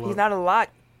 He's not a lot. He's not a lock.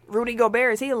 Rudy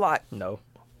Gobert, is he a lock? No.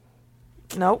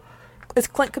 Nope. Is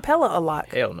Clint Capella a lock?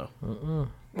 Hell no.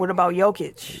 What about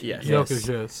Jokic? Yes. Jokic,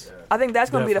 yes. I think that's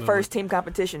going to be the Definitely. first team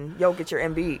competition, Jokic or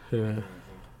Embiid. Yeah.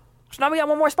 So now we got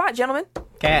one more spot, gentlemen.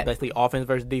 Cat. Basically, offense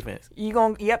versus defense. You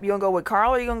gonna go with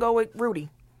Karl or you gonna go with Rudy?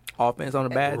 Offense on a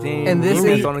bad team, And this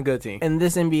defense is- on a good team. In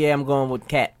this NBA, I'm going with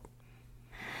Cat.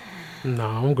 No,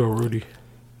 I'm gonna go Rudy.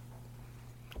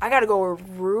 I gotta go with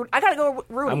Rudy.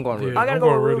 I'm going Rudy. Yeah, I gotta I'm go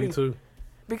going with Rudy Rudy. too.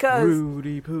 Because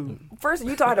Rudy Poo. first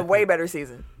Utah had a way better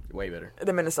season Way better.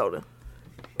 than Minnesota,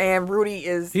 and Rudy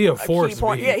is He a key force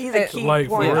point. be. Yeah, he's a key Like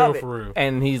for point real, of it. for real.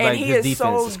 And he's And like, he his is defense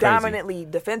so is crazy. dominantly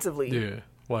defensively, Yeah,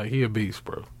 like he a beast,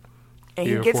 bro. and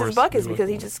He he a gets force his buckets to be because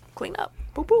he looking just clean up.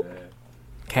 Boop boop.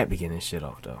 Cat be getting his shit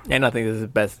off though. And I think this is his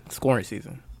best scoring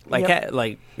season. Like,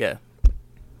 Yep. yeah.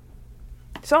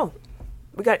 So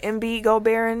we got Embiid,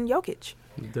 Gobert, and Jokic.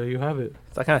 There you have it.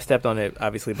 So I kind of stepped on it,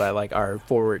 obviously, by like our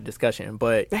forward discussion.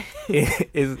 But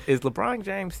is LeBron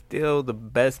James still the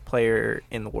best player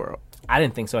in the world? I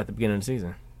didn't think so at the beginning of the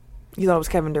season. You thought it was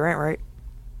Kevin Durant, right?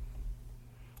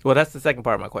 Well, that's the second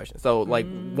part of my question. So, like,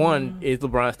 one, is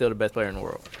LeBron still the best player in the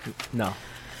world? No.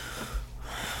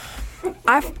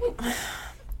 I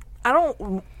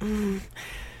don't.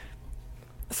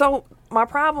 So my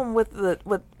problem with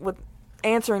with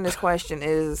answering this question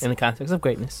is In the context of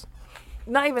greatness.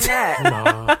 not even that.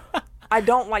 Nah, I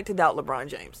don't like to doubt LeBron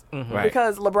James Right.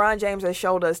 because LeBron James has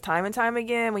showed us time and time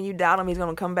again when you doubt him, he's going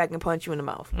to come back and punch you in the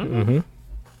mouth.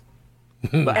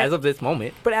 But as of this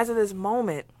moment, But as of this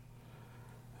moment,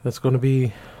 that's gonna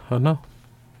be a no.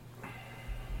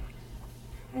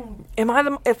 am I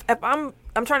the if I'm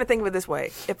trying to think of it this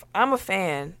way. If I'm a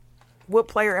fan, what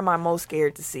player am I most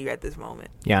scared to see at this moment?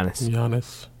 Giannis.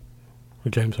 Giannis or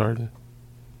James Harden.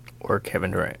 or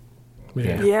Kevin Durant.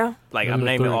 Yeah. Yeah. Like, Number I'm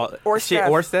naming three. all. Or shit, Steph.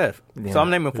 Or Steph. Yeah. So I'm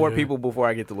naming 4 Yeah. people before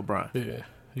I get to LeBron. Yeah.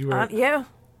 You right. Yeah.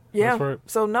 Yeah. That's right.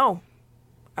 So no.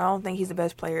 I don't think he's the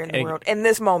best player in the And- world in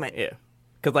this moment. Yeah.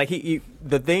 Because, like, he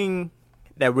the thing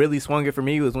that really swung it for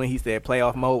me was when he said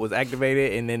playoff mode was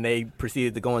activated and then they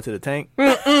proceeded to go into the tank.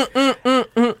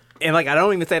 And, like, I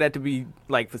don't even say that to be,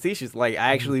 like, facetious. Like,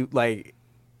 I actually, like,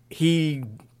 he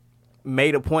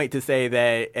made a point to say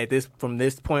that from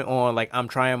this point on, like, I'm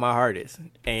trying my hardest.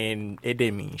 And it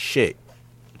didn't mean shit.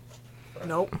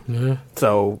 Nope. Yeah.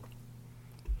 So,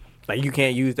 like, you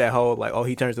can't use that whole, like, oh,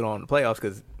 he turns it on in the playoffs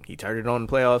because he turned it on in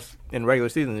the playoffs in the regular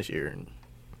season this year.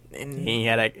 And he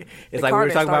had a, it's like we were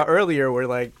talking about earlier where,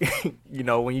 like, you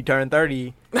know, when you turn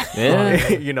 30, Yeah.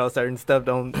 you know, certain stuff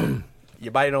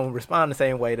your body don't respond the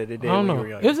same way that it did I don't when you know. were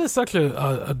younger. It's just such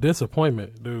a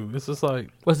disappointment, dude. It's just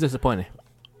like What's disappointing?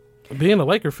 being a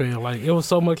Laker fan. Like, it was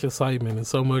so much excitement and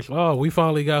so much, oh, we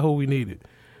finally got who we needed.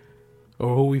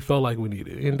 Or who we felt like we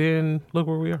needed. And then look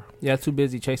where we are. Yeah, too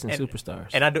busy chasing superstars.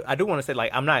 And I do want to say,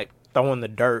 like, I'm not throwing the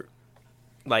dirt,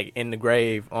 like, in the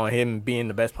grave on him being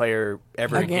the best player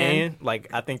ever again. Like,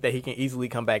 I think that he can easily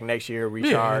come back next year,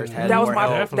 recharge, Yeah. have That was more my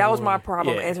help. that was my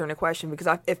problem Yeah. answering the question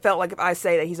because it felt like if I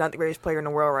say that he's not the greatest player in the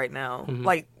world right now,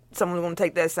 like someone's going to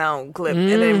take that sound clip and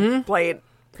then play it.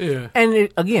 Yeah. And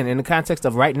again, in the context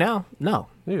of right now, no.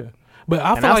 Yeah. But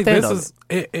I And feel I'll like stand this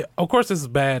on is, of course, this is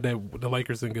bad that the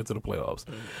Lakers didn't get to the playoffs.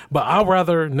 But I'd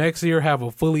rather next year have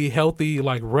a fully healthy,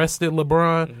 like, rested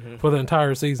LeBron for the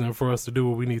entire season for us to do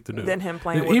what we need to do. Than him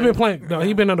playing He with been him. playing. No,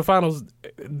 he been in the finals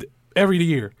every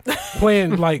year,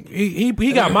 playing like he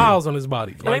got miles on his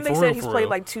body. I Like, think they for said real, he's for played real.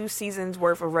 like 2 seasons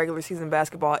worth of regular season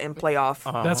basketball in playoff.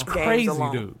 That's games crazy,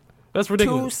 alone. dude. That's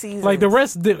ridiculous. 2 seasons. Like, the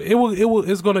rest,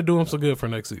 it's going to do him some good for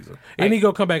next season, and he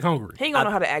gonna come back hungry. He ain't gonna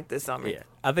know how to act this summer. Yeah,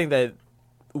 I think that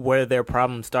where their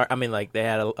problems start. I mean, like, they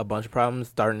had a bunch of problems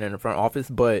starting in the front office,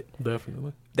 but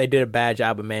Definitely. they did a bad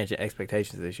job of managing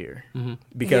expectations this year.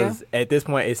 Because at this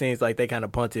point, it seems like they kind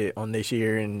of punted on this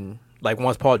year, and, like,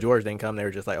 once Paul George didn't come, they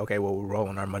were just like, okay, well, we're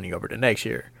rolling our money over to next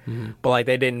year. But, like,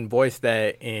 they didn't voice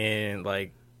that in,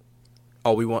 like,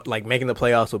 oh, we want, like, making the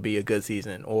playoffs will be a good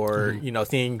season, or you know,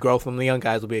 seeing growth from the young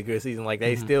guys will be a good season. Like,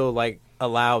 they still, like,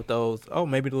 allowed those, oh,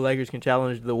 maybe the Lakers can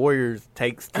challenge the Warriors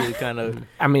takes to kind of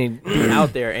I mean, be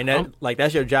out there, and that, like,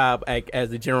 that's your job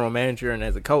as the general manager and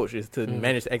as a coach, is to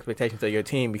manage the expectations of your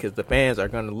team, because the fans are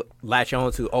going to latch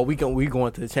on to, oh, we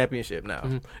going to the championship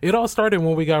now. It all started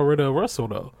when we got rid of Russell,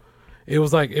 though. It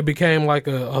was like, it became like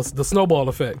the snowball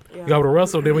effect. Yeah. We got rid of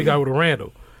Russell, then we got rid of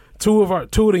Randall. two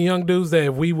of the young dudes that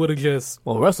if we would have just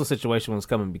Well, Russell's situation was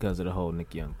coming because of the whole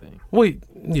Nick Young thing.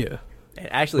 yeah.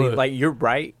 And actually, But- like, you're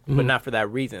right, but not for that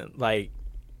reason. Like,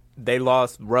 they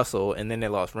lost Russell and then they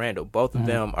lost Randall. Both of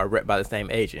them are rep by the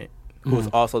same agent, who's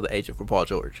also the agent for Paul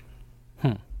George.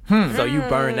 So you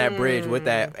burn that bridge with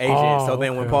that agent. So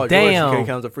then when Paul George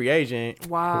becomes a free agent,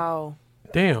 Wow.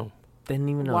 Damn. Didn't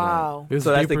even know Wow. It's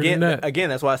so that's deeper again, than that. again,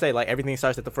 that's why I say like everything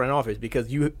starts at the front office, because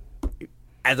you,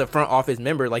 as a front office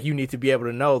member, like you need to be able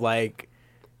to know like,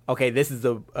 okay, this is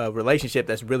a relationship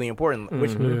that's really important,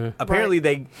 which apparently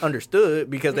they understood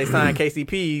because they signed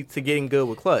KCP to getting good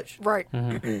with Clutch. Right.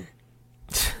 Damn,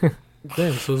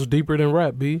 so it's deeper than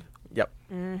rap, B. Yep.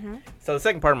 So the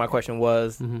second part of my question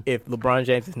was, if LeBron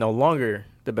James is no longer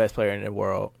the best player in the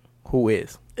world, who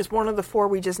is? It's one of the four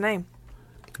we just named.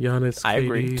 Giannis, I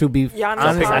agree. KD. To be Giannis,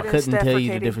 honest, I Harden, couldn't Steph, tell or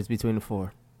you the KD. difference between the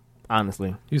four.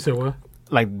 Honestly, You said what?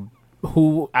 like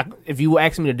if you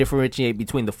asked me to differentiate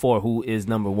between the four, who is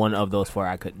number one of those four,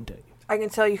 I couldn't tell you. I can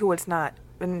tell you who it's not.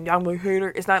 And I'm a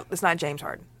hater. It's not James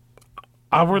Harden.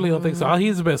 I really don't think so.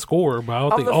 He's the best scorer, but I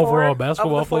don't Of think the overall four-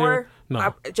 basketball of the player. four,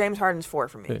 No. James Harden's 4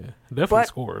 for me. Yeah, definitely But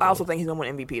scorer. I also though. think he's gonna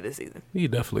win MVP this season. He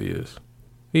definitely is.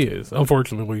 He is.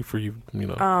 Unfortunately for you, you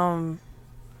know.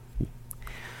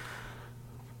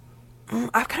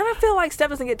 I kind of feel like Steph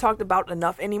doesn't get talked about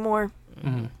enough anymore.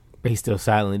 But he's still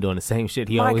silently doing the same shit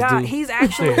he My always God, do. he's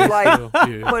actually Yeah, like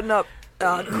yeah. putting up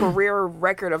a career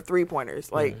record of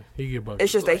 3-pointers. Like He get buckets.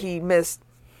 it's just that he missed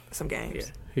some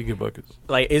games. He get buckets.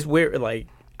 Like, it's weird. Like,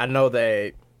 I know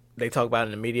that they talk about it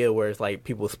in the media where it's like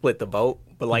people split the vote,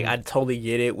 but like I totally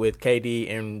get it with KD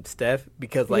and Steph,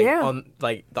 because like Yeah. on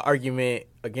like the argument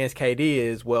against KD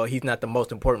is, well, he's not the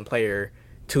most important player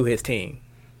to his team,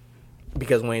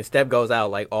 because when Steph goes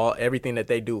out, like everything that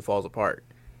they do falls apart,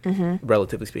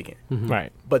 relatively speaking.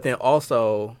 Right. But then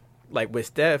also, like with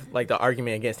Steph, like the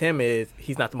argument against him is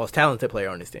he's not the most talented player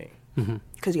on this team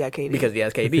Because he got KD. because he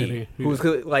has KD, KD, yeah. who's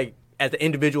like as an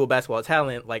individual basketball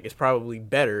talent, like it's probably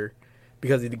better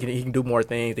because he can do more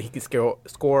things, and he can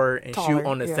score and Taller, shoot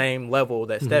on the yeah. same level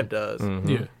that Steph does.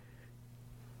 Yeah.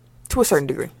 to a certain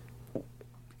degree.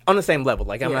 On the same level.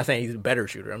 Like I'm Yeah. not saying he's a better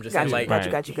shooter. I'm just Got saying you,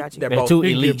 like got you. they're They're both two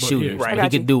He elite get bu- shooters. yeah. Right. He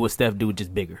Got you. could do what Steph do,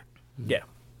 just bigger. Yeah.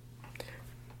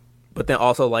 But then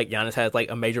also, like, Giannis has, like,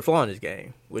 a major flaw in his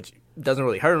game, which doesn't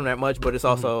really hurt him that much, but it's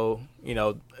also, you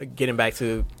know, getting back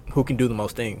to who can do the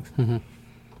most things. And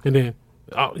then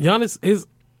Giannis is,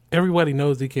 everybody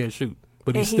knows he can't shoot,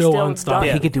 but he's And he's still still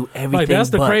unstoppable. He could do everything. Like that's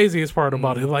the but craziest part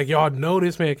about it. Like y'all know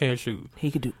this man can't shoot, He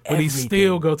could do but everything. he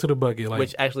still go to the bucket. Like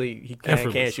Which actually he can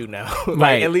effortless. shoot now. Like,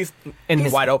 Right. at least And in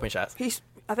his- wide open shots.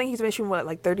 I think he's been shooting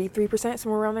like 33%,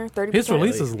 somewhere around there. 30%. his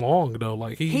release is long though.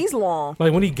 Like He's long.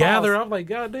 Like when he gather, I'm like,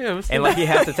 God damn. It's And, like, he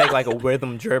has to take, like, a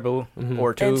rhythm dribble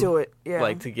or two. Into it, yeah.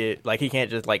 Like, to get, like, he can't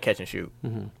just, like, catch and shoot.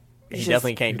 He just-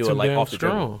 definitely can't do too it, like, damn off the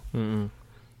dribble. strong.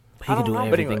 He could do know. But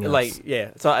everything anyway, else. like,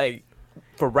 yeah. So,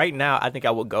 for right now, I think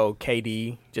I would go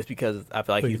KD just because I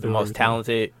feel like He he's can the do most everything.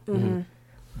 talented.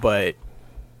 But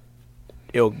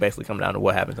it'll basically come down to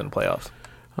what happens in the playoffs.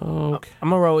 Okay. I'm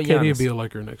gonna roll with KD will Giannis. be a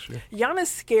Laker next year, Giannis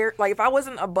scared. Like, if I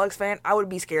wasn't a Bucks fan, I would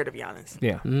be scared of Giannis.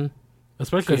 Yeah.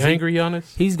 especially 'Cause he- angry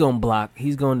Giannis. He's gonna block.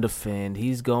 He's gonna defend.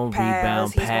 He's gonna Pass,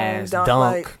 rebound, he's gonna pass, dunk,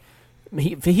 dunk.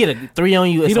 If he hit a 3 on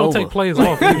you, it's He don't over. take plays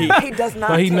off. He does not.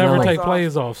 But he take never plays take off.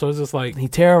 plays off. So it's just like He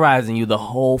terrorizing you the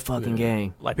whole fucking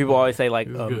game. Like, people always say,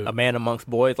 like, good. a man amongst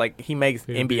boys. Like, he makes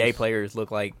Yeah, NBA beast. players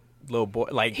look like little boy.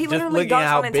 Like, He just literally looking at dunks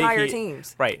how on big entire he,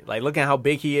 teams. Right. Like, looking at how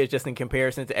big he is just in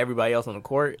comparison to everybody else on the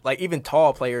court. Like, even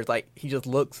tall players, like, he just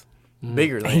looks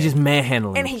bigger than And he's just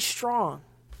manhandling. And him. he's strong.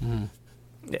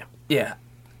 yeah. Yeah,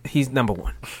 he's number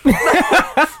one.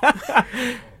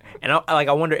 And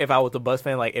I wonder if I was a Bucks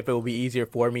fan, like, if it would be easier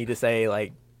for me to say,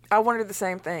 like, I wondered the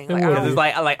same thing. It Like, I would. because don't,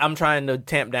 it's like I'm trying to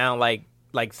tamp down, like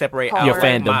separate Your out like,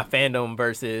 fandom. my fandom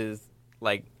versus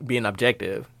like being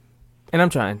objective. And I'm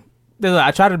trying.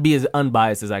 I try to be as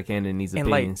unbiased as I can in these And,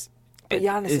 like, opinions. But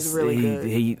Giannis is really good.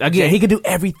 He could do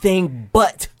everything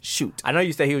but shoot. I know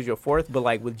you say he was your fourth, but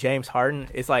like with James Harden,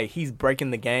 it's like he's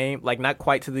breaking the game, like not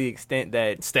quite to the extent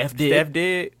that Steph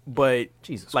did. but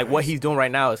Jesus like what Christ. he's doing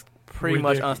right now is pretty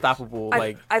much Ridiculous. unstoppable.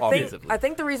 Like I offensively.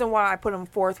 think the reason why I put him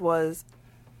fourth was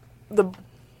the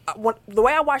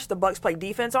way I watched the Bucks play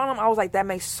defense on him. I was like, that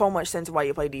makes so much sense why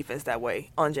you play defense that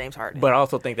way on James Harden. But I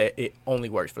also think that it only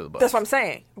works for the Bucks. That's what I'm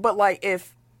saying. But like,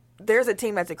 if there's a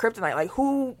team that's a kryptonite, like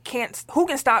who can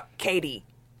stop KD?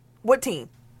 What team?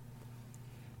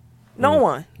 No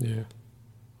one. yeah.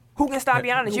 Who can stop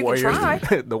Giannis? You Warriors, can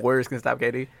try. the Warriors can stop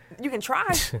KD. You can try.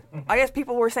 I guess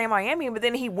people were saying Miami, but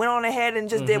then he went on ahead and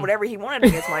just did whatever he wanted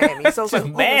against Miami. So it's like,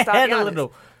 who can stop manhandling Giannis?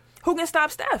 him. Who can stop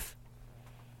Steph?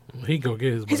 He go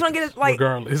get his. He's gonna get his like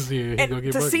regardless. Yeah, he and gonna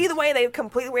get to buckets. see the way they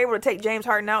completely were able to take James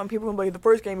Harden out, and people gonna be like, the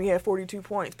first game he had 42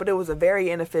 points, but it was a very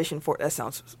inefficient. That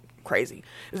sounds crazy.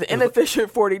 It was an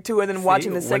inefficient 42, and then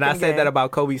watching the second when I said game, that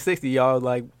about Kobe 60, y'all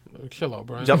like chill out,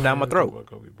 bro. Jump down my throat. About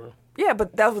Kobe, bro. yeah,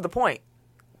 but that was the point.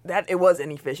 That it was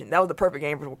inefficient. That was the perfect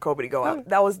game for Kobe to go out.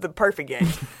 That was the perfect game.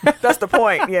 That's the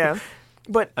point. Yeah,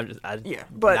 but I'm just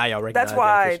but now y'all recognize that's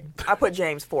why that efficient. I put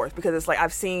James fourth, because it's like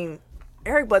I've seen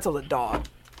Eric Bledsoe's a dog.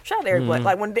 Shout out to Eric Bledsoe.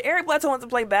 Like when Eric Bledsoe wants to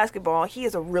play basketball, he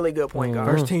is a really good point guard.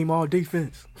 First team all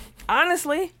defense.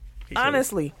 Honestly, He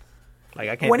should. Like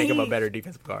I can't When think of he- a better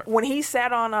defensive guard. when he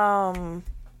sat on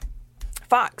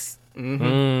Fox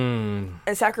in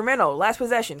Sacramento last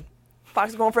possession, Fox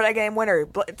was going for that game winner.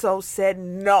 Bledsoe said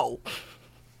no.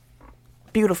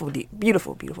 Beautiful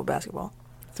basketball.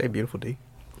 Say beautiful D.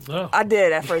 Oh. I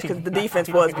did at first because the defense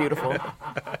was beautiful.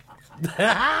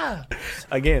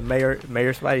 Again, Mayor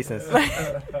Spidey sense.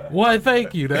 Why?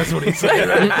 Thank you. That's what he said.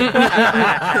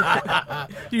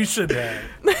 You should have.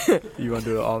 You want to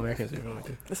do the All Americans?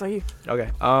 That's on you. Okay.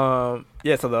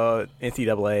 Yeah. So the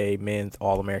NCAA men's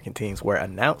All American teams were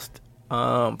announced.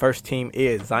 First team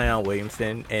is Zion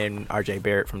Williamson and R.J.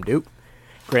 Barrett from Duke,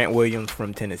 Grant Williams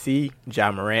from Tennessee,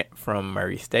 John Morant from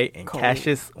Murray State, and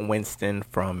Cassius Winston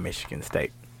from Michigan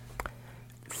State.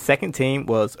 Second team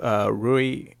was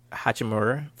Rui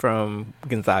Hachimura from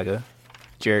Gonzaga,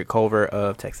 Jared Culver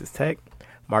of Texas Tech,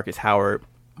 Marcus Howard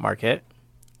Marquette,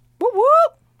 Whoop whoop.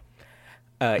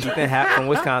 Ethan Happ from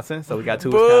Wisconsin. So we got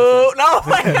two Boo.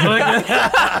 Wisconsin.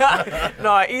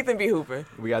 No. No, Ethan be hooping.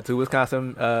 We got two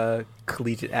Wisconsin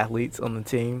collegiate athletes on the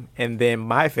team, and then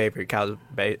my favorite college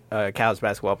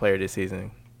basketball player this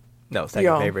season. No,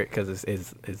 second favorite because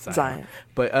it's Zion.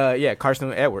 But yeah,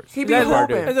 Carson Edwards. He be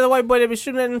hooping. Is that the white boy that been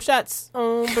shooting at them shots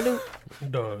on Purdue?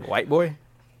 Dog. White boy.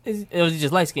 It was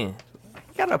just light skin.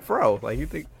 He got a fro. Like you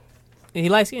think? He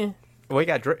light skin? Well, he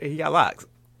got locks.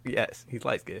 Yes, he's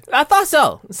light skinned. I thought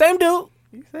so. Same dude.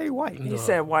 You say white. He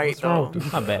said white. What's wrong?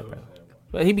 My bad, bro.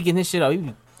 But he be getting his shit out.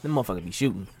 Them motherfuckers be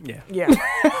shooting. Yeah. Yeah.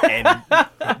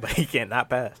 But he cannot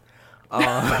pass.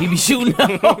 He be shooting.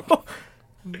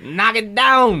 Knock it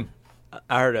down.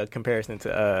 I heard a comparison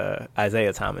to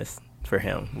Isaiah Thomas for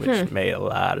him, which made a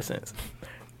lot of sense.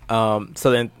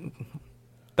 So then,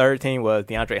 third team was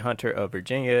DeAndre Hunter of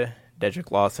Virginia,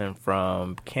 Dedrick Lawson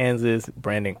from Kansas,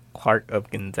 Brandon Clark of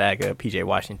Gonzaga, PJ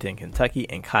Washington, Kentucky,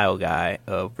 and Kyle Guy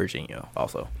of Virginia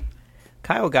also.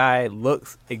 Kyle Guy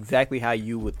looks exactly how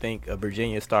you would think a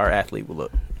Virginia star athlete would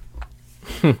look.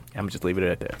 I'm going to just leave it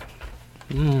at that.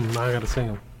 Now I gotta see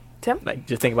him. Tim? Like,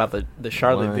 just think about the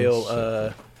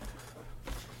Charlottesville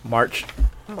march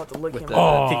I'm about to look with him the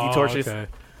up. tiki torches. Okay.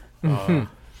 One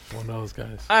of those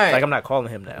guys. All right. Like, I'm not calling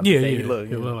him that. I'm Yeah, saying yeah. He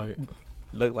He look like it.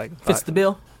 look like Fits the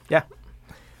bill. Yeah.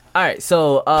 All right.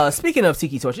 So speaking of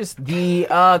tiki torches, the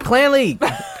Clan League,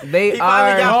 they finally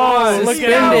are got one.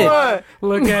 suspended.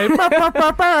 Look at him.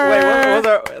 Wait, what's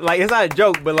our, like, it's not a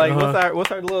joke, but like, Uh-huh.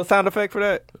 what's our little sound effect for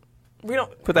that? We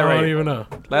don't. Put that I right don't here. even know.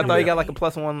 I thought you got like a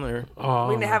 +1 or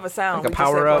We didn't have a sound. Like a We just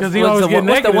power said up. Because he What's always the get one-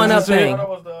 what's the negatives one and up shit. thing? That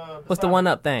was the What's the one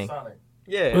up thing? Sonic.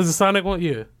 yeah. Was the Sonic one?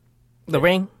 Yeah. The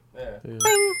ring. Yeah.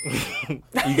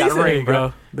 You got a There ring, you bro.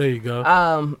 go. There you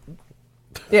go.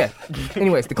 Yeah.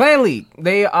 Anyways, the Clan League,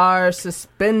 they are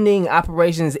suspending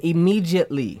operations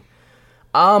immediately.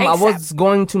 I was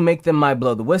going to make them my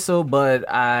blow the whistle, but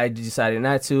I decided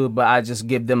not to. But I just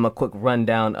give them a quick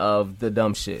rundown of the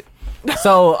dumb shit.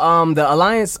 So, the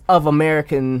Alliance of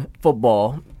American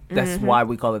Football, that's why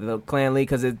we call it the Clan League,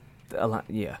 because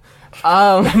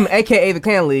AKA the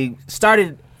Clan League,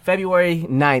 started February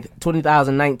 9th,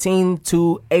 2019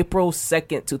 to April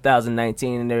 2nd,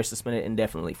 2019, and they're suspended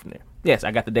indefinitely from there. Yes,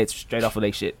 I got the dates straight off of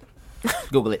their shit.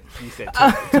 Google it. You said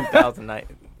 2009.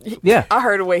 Yeah. I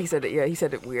heard the way he said it. Yeah, he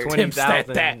said it weird.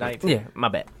 2019. Yeah, my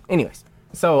bad. Anyways,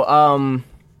 so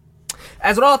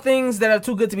as with all things that are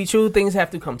too good to be true, things have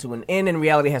to come to an end, and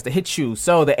reality has to hit you.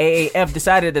 So the AAF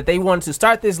decided that they wanted to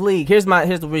start this league. Here's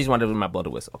the reason why they did my blow the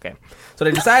whistle. Okay, so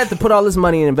they decided to put all this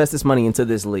money and invest this money into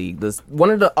this league. One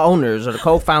of the owners or the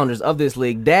co-founders of this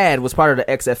league, Dad, was part of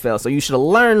the XFL. So you should have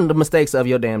learned the mistakes of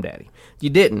your damn daddy. You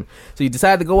didn't. So you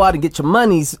decided to go out and get your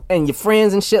monies and your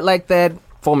friends and shit like that.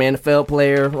 Former NFL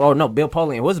player. Oh no, Bill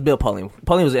Polian. What's Bill Polian?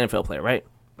 Polian was an NFL player, right?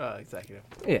 Executive.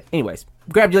 Yeah. Anyways,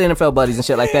 grab your NFL buddies and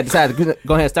shit like that. Decided to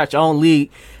go ahead and start your own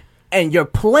league. And your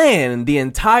plan the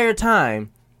entire time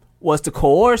was to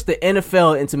coerce the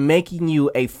NFL into making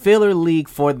you a filler league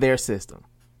for their system.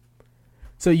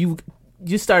 So you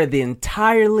started the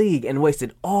entire league and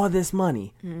wasted all this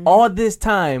money, all this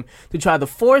time to try to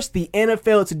force the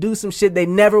NFL to do some shit they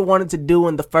never wanted to do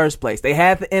in the first place. They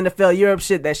had the NFL Europe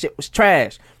shit. That shit was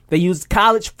trash. They use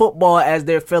college football as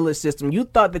their affiliate system. You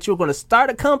thought that you were going to start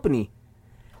a company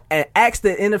and ask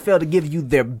the NFL to give you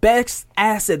their best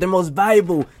asset, their most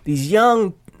valuable, these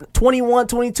young 21,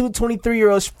 22,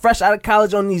 23-year-olds fresh out of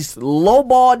college on these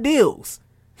lowball deals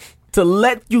to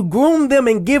let you groom them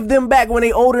and give them back when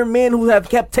they older men who have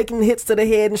kept taking hits to the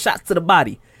head and shots to the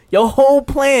body. Your whole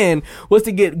plan was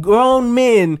to get grown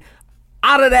men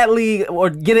out of that league or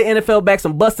get an NFL back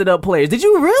some busted up players. Did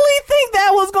you really think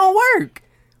that was going to work?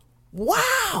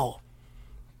 Wow.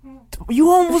 You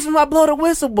almost might blow the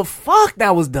whistle, but fuck,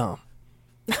 that was dumb.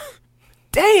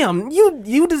 Damn,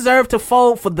 you deserve to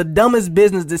fold for the dumbest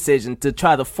business decision to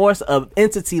try to force an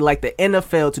entity like the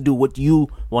NFL to do what you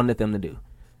wanted them to do.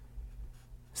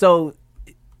 So,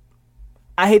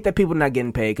 I hate that people are not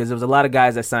getting paid because there was a lot of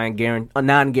guys that signed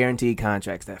non-guaranteed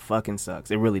contracts. That fucking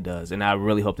sucks. It really does. And I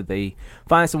really hope that they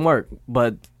find some work.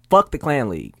 But fuck the Clan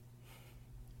League.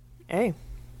 Hey,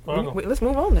 let's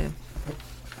move on then.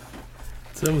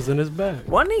 Tim was in his bag.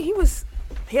 Wasn't he?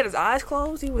 He had his eyes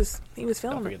closed. He was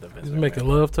filming. He's making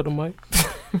love to the mic.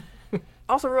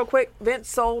 Also, real quick, Vince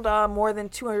sold more than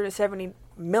 $270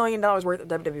 million worth of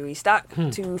WWE stock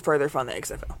to further fund the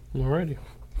XFL. Alrighty.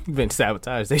 Vince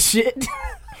sabotaged that shit.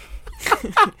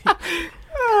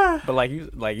 But like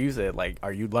you said, like,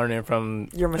 are you learning from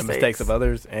Your the mistakes. mistakes of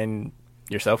others and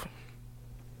yourself?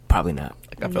 Probably not.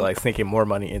 Like, I feel like sinking more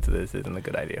money into this isn't a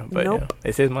good idea. But Nope. you know,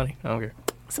 it's his money. I don't care.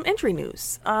 Some injury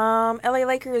news. LA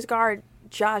Lakers guard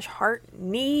Josh Hart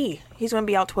knee. He's going to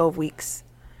be out 12 weeks.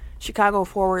 Chicago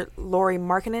forward Lauri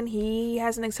Markkanen, he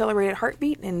has an accelerated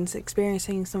heartbeat and is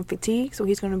experiencing some fatigue, so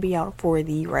he's going to be out for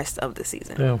the rest of the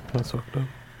season. Damn, that's fucked up.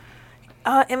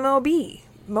 MLB,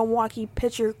 Milwaukee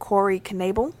pitcher Corey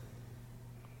Knebel.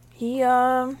 He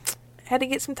had to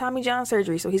get some Tommy John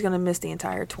surgery, so he's going to miss the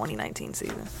entire 2019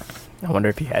 season. I wonder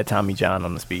if he had Tommy John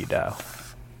on the speed dial.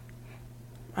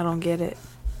 I don't get it.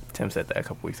 Tim said that a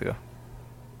couple weeks ago.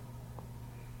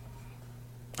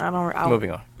 Moving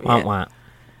Moving on. on.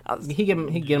 He get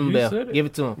him a bell. said it. Give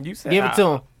it to him. You said Give it to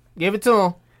him. Give it to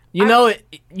him. You know it.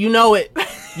 You know it.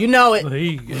 You know it.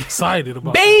 He excited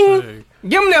about Bing! this thing.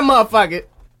 Give him that motherfucker.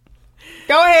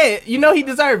 Go ahead. You know he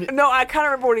deserved it. No, I kind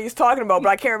of remember what he's talking about, but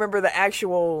I can't remember the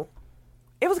actual.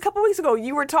 It was a couple weeks ago.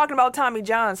 You were talking about Tommy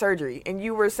John surgery, and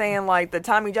you were saying like the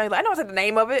Tommy John. Like, I know I said the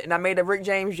name of it, and I made a Rick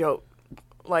James joke.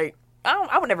 Like,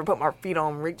 I would never put my feet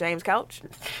on Rick James' couch.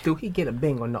 Do he get a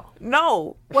bing or no?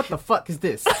 No. What the fuck is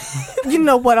this? You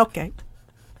know what? Okay.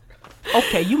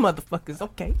 Okay, you motherfuckers.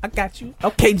 Okay, I got you.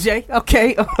 Okay, Jay.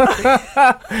 Okay.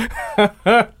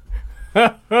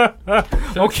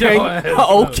 Okay.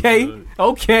 Okay.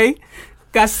 Okay.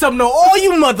 Got something on all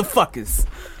you motherfuckers.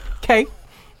 Okay.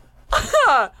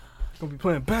 Gonna be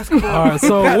playing basketball. All right,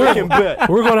 so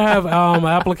we're gonna have an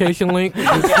application link for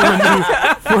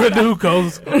a new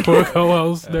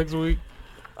co-host next week.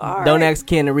 Don't ask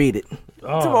Ken to read it.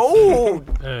 Oh.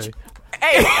 Hey,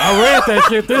 Hey, I read that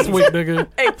shit this week, nigga.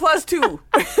 hey, +2.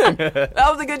 That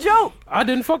was a good joke. I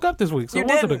didn't fuck up this week, so You it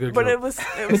wasn't didn't, a good but joke. it was.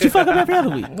 But you fuck up every other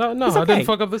week. No, It's I okay. didn't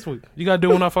fuck up this week. You gotta do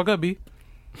it when I fuck up, B.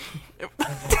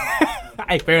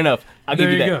 Hey, fair enough. I'll give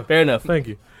There you you that. go. Fair enough. Thank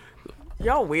you.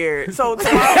 Y'all weird. So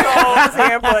Toronto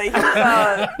Tampa, he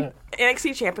was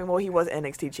NXT champion. Well, he was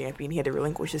NXT champion. He had to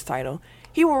relinquish his title.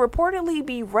 He will reportedly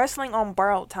be wrestling on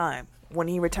borrowed time when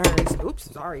he returns.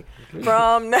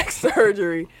 From neck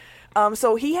surgery.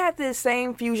 So he had this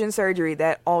same fusion surgery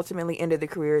that ultimately ended the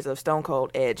careers of Stone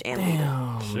Cold, Edge, and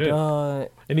Lita.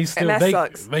 Shit. And he's still And that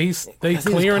sucks. they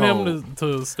clearing him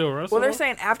to still wrestle. Well, they're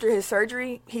saying after his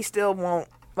surgery, he still won't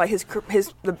like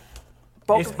the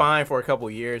bulk It's of fine for a couple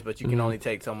years, but you can only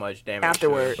take so much damage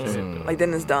afterwards. Mm. Like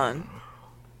then it's done.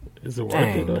 Is it worth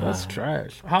Dang, it though? nah. That's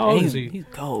trash. How old is he? He's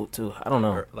cold too. I don't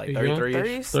know. Like He 33 young?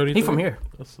 ish. 30s. He from here.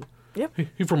 Yep.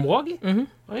 He from Milwaukee? Mm-hmm.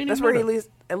 I ain't That's even where know he that.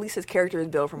 at least his character is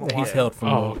built from Milwaukee. He's held from.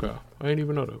 Oh, okay. I ain't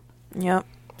even know that. Yep.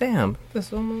 Damn.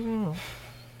 That's almost.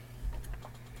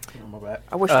 My bad.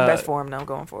 I wish the best for him though,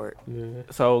 going for it. Yeah.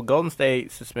 So Golden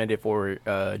State suspended for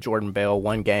Jordan Bell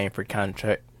 1 game for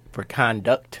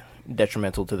conduct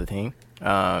detrimental to the team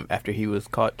after he was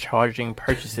caught charging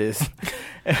purchases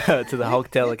to the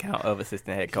hotel account of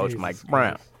assistant head coach Jesus Mike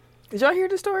Brown. Did y'all hear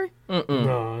the story?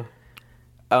 Nah.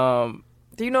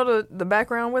 Do you know the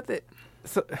background with it?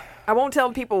 So, I won't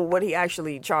tell people what he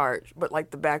actually charged, but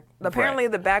like apparently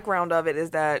the background of it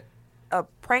is that a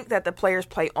prank that the players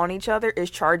play on each other is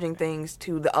charging things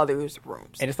to the others'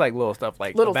 rooms. and it's like little stuff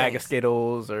like Little a bag of things.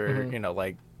 Skittles or you know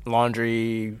like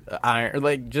laundry, iron,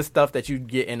 like just stuff that you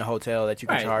get in the hotel that you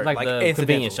can charge, like the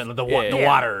convenience center, the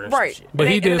water, and right? shit. But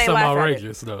he did they something laugh at it.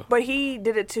 outrageous though. But he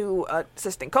did it to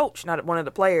assistant coach, not one of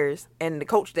the players, and the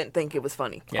coach didn't think it was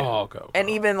funny. Yeah. Oh, okay. And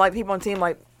even like people on the team,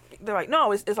 like they're like,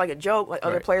 no, it's like a joke. Like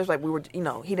other Right. players, like we were,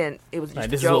 he didn't. It was just Like, a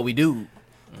this joke. is what we do.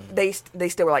 They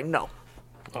still were like, no,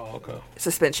 Oh, okay.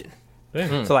 suspension.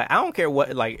 So like I don't care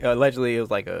what, like allegedly it was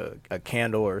like a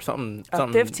candle or something. A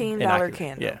something $15 innocuous.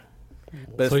 candle. Yeah.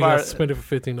 But So as you far got as suspended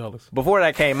for $15. before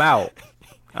that came out,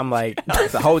 I'm like,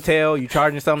 it's a hotel. You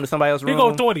charging something to somebody else's He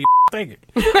room? go 20. Take it.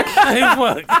 Hey,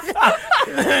 fuck.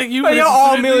 You But finna y'all all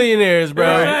suspend me? millionaires, bro.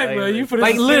 Right, bro. You finna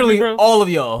Like suspend literally me, bro? all of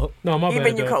y'all. No, my bad.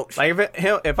 Even your dog. coach. Like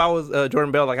if I was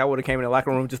Jordan Bell, like I would have came in the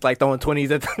locker room just like throwing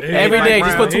 20s at the, Every like, day,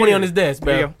 just around put 20 on his desk,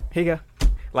 Here you bro. go. Here you go.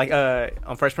 Like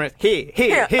on Fresh Prince. Here.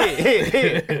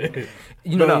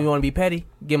 You know, No. you want to be petty?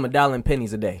 Give him $1 in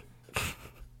pennies a day.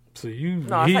 So you, No,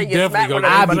 that's he how you get definitely smacked gonna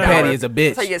with I it. be But petty no. as a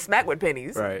That's how you bitch. get smacked with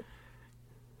pennies. Right.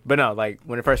 But no, like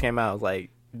when it first came out, I was like,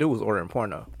 dude was ordering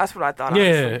porno. That's what I thought. Yeah,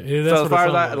 honestly. yeah. That's So what as far it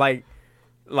as I, sound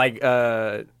like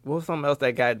what was something else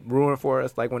that got ruined for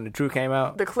us? Like when the truth came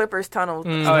out. The Clippers tunnel.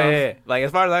 Oh yeah. Like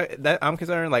as far as I'm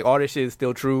concerned, like all this shit is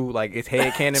still true. Like it's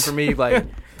head canon for me. Like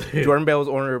Jordan Bell was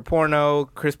ordering porno.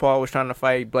 Chris Paul was trying to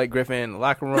fight Blake Griffin in the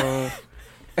locker room.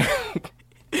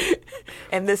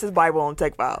 And this is Bible on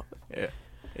Tech File. Yeah.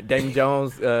 Damon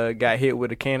Jones got hit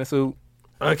with a can of soup.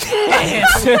 a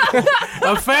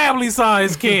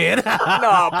family-sized kid.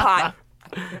 No, pot.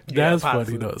 That's pot funny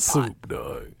soup. though. Soup,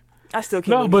 dog. I still can't.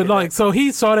 No, believe but that. like, so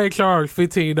he saw that charge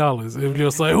 $15, and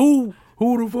just like, who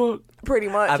the fuck? Pretty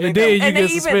much. And then you and get they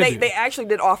suspended. they actually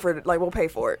did offer it, like, we'll pay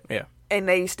for it. Yeah. And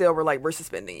they still were like, we're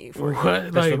suspending you for it. What?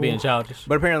 That's Like, for being childish.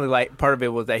 But apparently, like part of it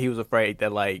was that he was afraid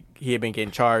that like he had been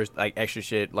getting charged like extra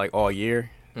shit like all year.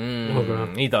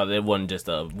 Okay. He thought it wasn't just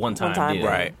a one-time deal.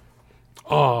 Right.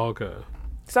 Oh, okay.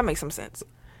 So that makes some sense.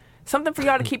 Something for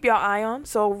y'all to keep y'all eye on.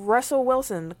 So Russell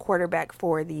Wilson, the quarterback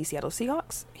for the Seattle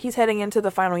Seahawks, he's heading into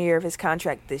the final year of his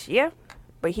contract this year,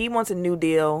 but he wants a new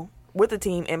deal with the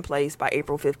team in place by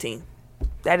April 15th.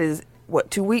 That is,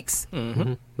 what, 2 weeks?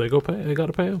 Mm-hmm. They got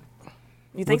to pay him.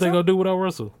 You What think they so? gonna do without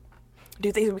Russell? Do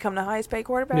you think he's going to become the highest paid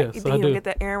quarterback? Yes, You think I he'll do. get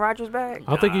that Aaron Rodgers back?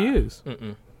 I think he is.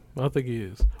 I think he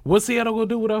is. What's Seattle gonna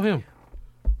do without him?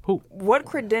 Who? What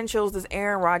credentials does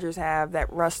Aaron Rodgers have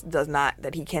that Russ does not,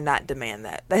 that he cannot demand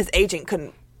that his agent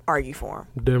couldn't argue for him?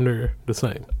 Damn near the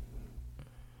same.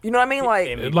 You know what I mean? Like,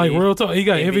 MVP. Like real talk, he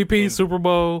got MVP. MVP, Super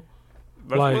Bowl.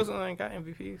 Russell Like- Wilson ain't got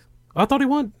MVPs. I thought he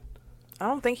won. I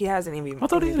don't think he has any MVP. I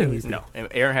thought he did. No, and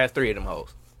Aaron has 3 of them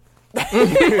hoes.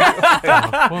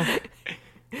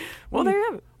 Well, there you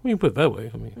have it. We can put it that way.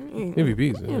 I mean,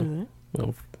 MVPs. Yeah.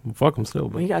 Well, fuck him still,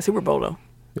 but He got a Super Bowl, though.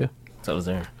 yeah. So was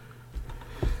there.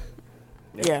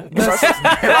 Yeah.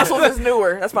 Russell's is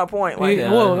newer. That's my point. Like,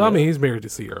 Well, I mean, he's married to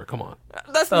Sierra. Come on.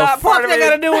 that's not part of that it.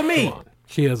 got to do with me? Come on.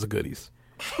 She has the goodies.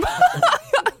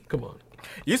 Come on.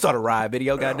 You saw the ride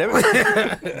video,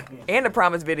 goddammit. And the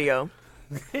promise video.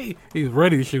 He's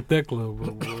ready to shoot that club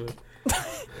up, boy.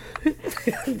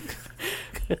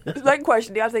 Second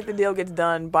question: do y'all think the deal gets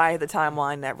done by the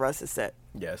timeline that Russ has set?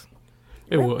 Yes.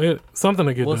 It will. Something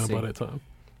to get We'll done see. by that time.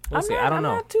 We'll see. I don't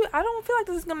know. I don't feel like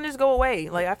this is gonna just go away.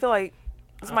 Like, I feel like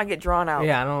this might get drawn out.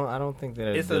 Yeah, I don't think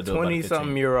that It's they'll a do it by the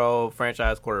 20-something 15th. year old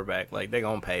franchise quarterback. Like, they're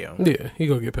going to pay him. Yeah, he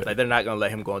gonna get paid. Like, they're not going to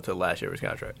let him go into the last year of his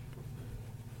contract.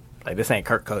 Like, this ain't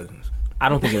Kirk Cousins. I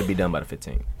don't think it'll be done by the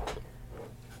 15th.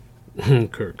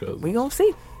 Kirk Cousins. We gonna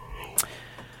see.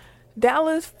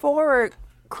 Dallas forward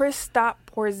Kristaps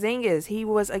Porzingis. He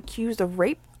was accused of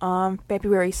rape on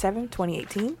February 7,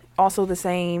 2018. Also the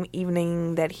same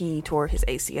evening that he tore his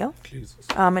ACL. Jesus.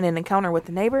 In an encounter with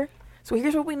the neighbor. So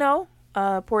here's what we know.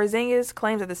 Porzingis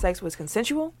claims that the sex was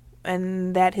consensual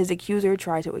and that his accuser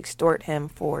tried to extort him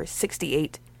for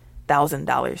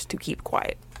 $68,000 to keep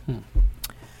quiet.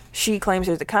 She claims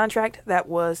there's a contract that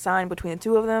was signed between the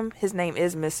two of them. His name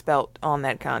is misspelt on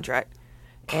that contract.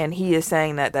 And he is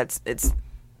saying that that's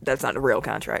not a real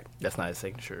contract. That's not his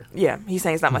signature. Yeah, he's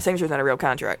saying it's not my signature, it's not a real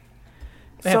contract.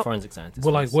 They have forensic scientists.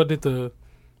 Well, like, what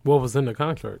was in the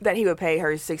contract? That he would pay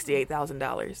her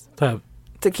 $68,000 Have,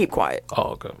 to keep quiet. oh,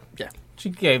 okay. Yeah. She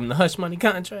gave him the hush money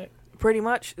contract. Pretty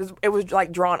much. It was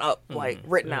like drawn up, like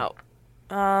written out.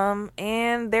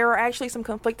 And there are actually some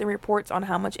conflicting reports on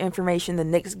how much information the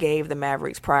Knicks gave the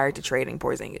Mavericks prior to trading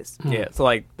Porzingis. Yeah, so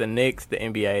like the Knicks, the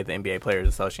NBA Players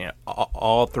Association,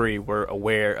 all 3 were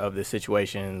aware of the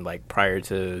situation like prior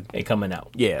to They coming out.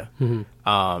 yeah.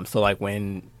 So like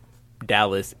when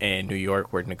Dallas and New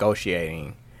York were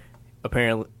negotiating,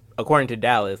 apparently, according to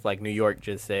Dallas, like New York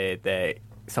just said that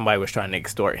somebody was trying to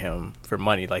extort him for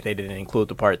money. Like they didn't include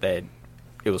the part that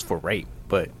it was for rape,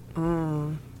 but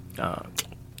New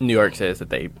York says that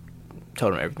they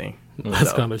told him everything.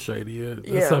 That's kind of shady. Yeah.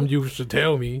 That's something you should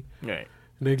tell me. Right.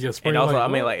 They just and also, like,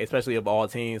 I mean, like, especially of all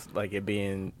teams, like it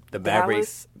being the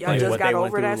Mavericks, Y'all like, just what got they went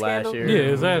over through that last scandal? year.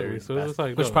 Yeah, exactly. So it's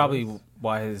like, Which no, probably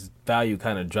why his value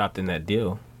kind of dropped in that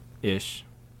deal, ish.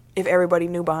 If everybody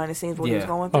knew behind the scenes what he was Yeah.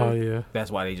 going through. Oh yeah. That's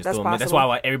why they just That's threw him in. That's possible.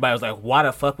 why everybody was like, why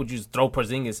the fuck would you just throw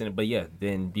Porzingis in it? But yeah,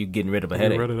 then you getting rid of a Get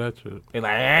headache. rid of that shit. They're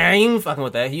like, I ain't fucking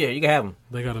with that. Yeah, you can have him.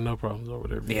 They got enough problems over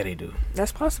there. Yeah, they do.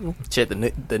 That's possible. Shit,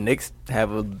 the Knicks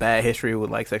have a bad history with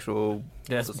like sexual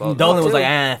assault. Dolan was too.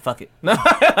 like, fuck it. No,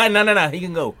 no, he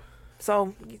can go.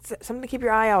 So, it's something to keep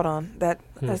your eye out on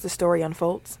as the story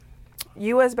unfolds.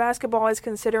 U.S. basketball is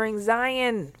considering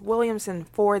Zion Williamson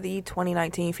for the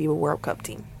 2019 FIBA World Cup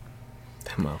team.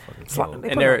 That motherfucker. They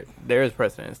And put there is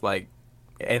precedence. Like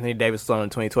Anthony Davis was on the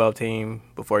 2012 team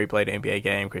before he played the NBA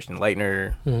game. Christian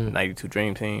Laettner, 92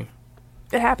 Dream Team.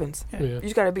 It happens. Yeah. You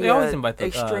just got to be They always an invite the,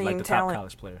 extreme like the top talent.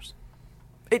 college players.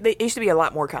 It used to be a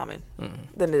lot more common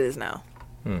than it is now.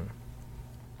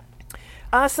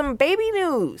 Some baby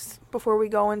news before we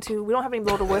go into. We don't have any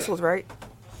blow the whistles, right?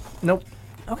 Nope.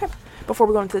 Okay. Before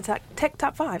we go into the tech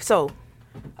top 5. So,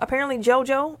 apparently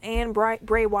JoJo and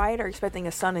Bray Wyatt are expecting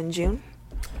a son in June.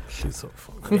 She's so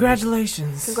fucking.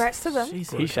 Congratulations. Congrats to them.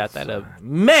 He shot that up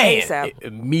Man. ASAP.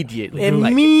 immediately.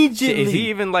 Immediately. Like, is he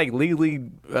even like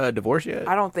legally divorced yet?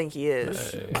 I don't think he is.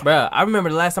 Bruh, I remember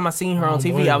the last time I seen her on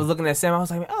TV, boy. I was looking at Sam. I was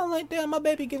like, oh, like, damn, my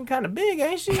baby getting kind of big,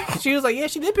 ain't she? She was like, yeah,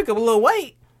 she did pick up a little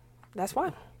weight. That's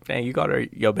why. Dang, you got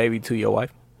your baby to your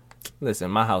wife? Listen,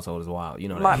 my household is wild. You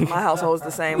know My that. household's the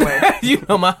same way. You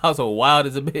know my household wild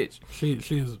as a bitch. She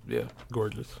is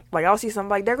gorgeous. Like, I'll see something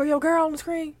like, there go your girl on the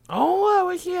screen. Oh,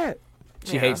 where's she at?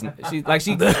 She hates. She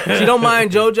don't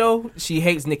mind JoJo. She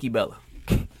hates Nikki Bella.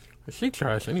 She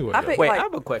trash anyway. I though. think- Wait, like- I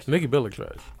have a question Nikki Bella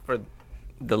trash. for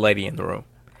the lady in the room.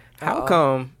 How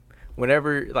come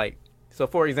whenever, like, so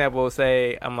for example,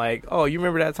 say I'm like, oh, you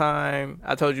remember that time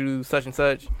I told you such and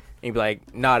such? And you'd be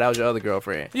like, nah, that was your other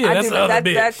girlfriend. Yeah, that's the other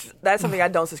bitch. That's something I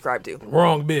don't subscribe to.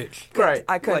 Wrong bitch. Right.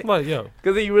 I could. Like, yo,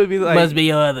 Because then you really be like, Must be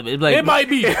your other bitch. Like, it might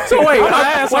be. So wait, I'm an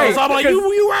asshole, wait, so I'm like,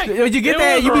 you right. You get It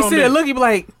that? was You be wrong sitting there bitch. looking, you be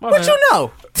like, My what bad. you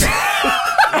know?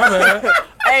 My bad.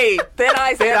 Hey, thin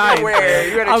ice everywhere.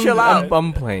 You better chill out.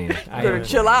 I'm playing. You better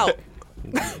chill out.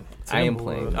 I am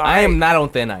playing. All I am right. not on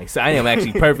thin ice. I am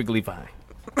actually perfectly fine.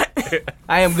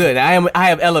 I am good. I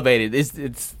have elevated.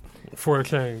 It's For a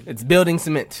change. it's building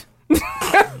cement.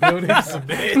 Building some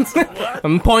beds.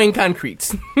 I'm pouring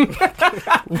concrete.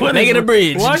 Making a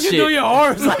bridge. Why'd and you shit. do your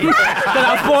arms like that? Because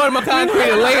I was pouring my concrete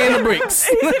and laying the bricks.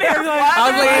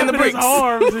 I was laying the bricks.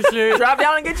 arms and shit. Drop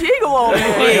down and get your eagle on.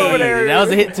 Hey, Over there. that was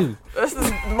a hit too. That's the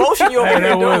motion you over Hey, here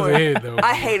that was doing. a hit though.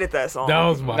 I hated that song. That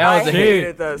was my That was I a hated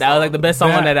shit. that song. That was like the best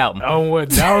song on that album. Oh, what?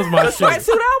 That was my The shit. Sweatsuit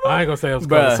album? I ain't gonna say it was Bruh.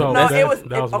 called a song. No, that, it was,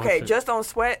 that was my okay. shit. Just on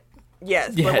Sweat,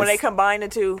 yes. Yes. But when they combined the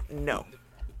two, no.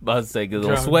 I was saying, because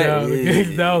on Drop Sweat. down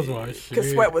again. That was my shit.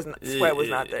 Because Sweat was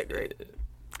not that great.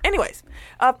 Anyways,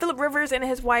 Philip Rivers and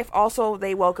his wife also,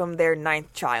 they welcomed their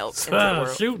 9th child into the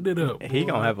world. Shooting it up. he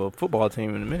gonna have a football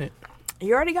team in a minute.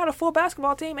 He already got a full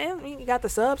basketball team, and he got the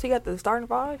subs. He got the starting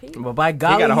 5. But by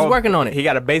golly, he's working on it. He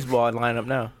got a baseball lineup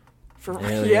now.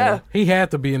 Hell Yeah. He had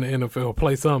to be in the NFL,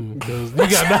 play something, because he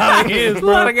got 9 years, bro.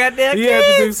 A lot of goddamn He had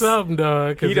to do kids. something,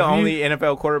 dog. 'cause He the if only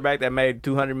NFL quarterback that made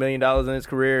 $200 million in his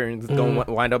career and is gonna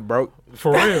wind up broke.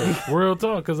 For real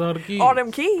talk, because all the kids. All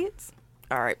them kids.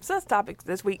 All right, so that's topics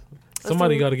this week.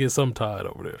 Somebody got to get some tied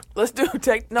over there. Let's do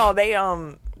No, they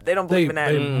don't believe in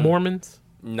that. They Mormons.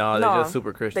 No, they're No, just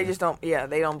super Christian. They just don't. Yeah,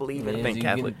 they don't believe in Yeah, it. think you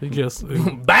Catholic. He just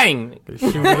Bang!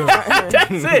 shoot it up.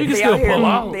 That's it. You can They still out here, pull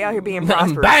out. they out here being I'm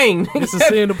prosperous. bang! It's a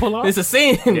sin to pull out. It's a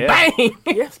sin. Yeah. Bang!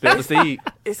 Yeah. Spill the seed.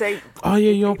 It say Oh yeah,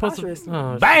 you don't put prosperous. some.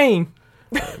 Oh, Bang!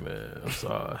 shit, man, I'm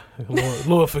sorry.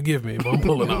 Lord, forgive me, but I'm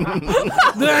pulling out.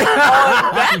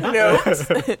 notes.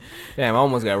 Damn, I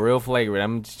almost got real flagrant.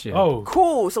 I'm just chill. Oh,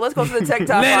 Cool. So let's go to the tech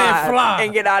top Let it 5 fly.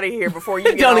 and get out of here before you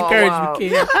get Don't all encourage wild. me,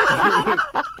 kid.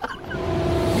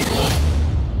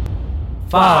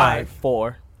 5,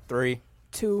 4, 3.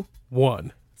 2.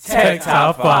 1. Tech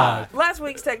Top 5. Last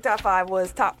week's tech top 5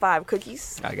 was top 5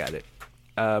 cookies. I got it.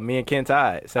 Me and Ken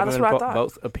tied. 7 that's what I thought.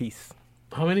 votes apiece.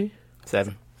 How many?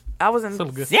 7. I was in.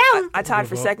 Something good. I tied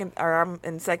for Good vote. second, or I'm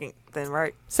in second then,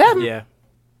 right? 7. Yeah.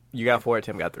 You got 4,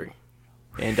 Tim got 3.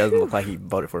 And it doesn't look like he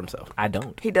voted for himself. I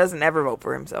don't. He doesn't ever vote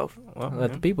for himself. Well,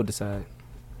 Let the people decide.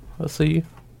 Let's see.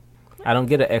 I don't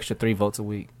get an extra 3 votes a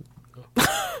week.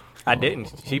 I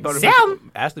didn't. She voted Sam. for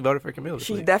Ashley voted for Camille. this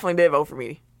She week. definitely did vote for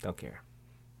me. Don't care.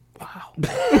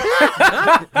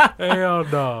 Hell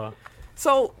no.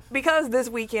 So, because this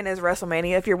weekend is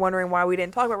WrestleMania, if you're wondering why we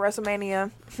didn't talk about WrestleMania,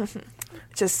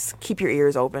 just keep your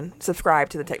ears open. Subscribe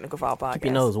to the Technical File Podcast. Keep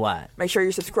your nose wide. Make sure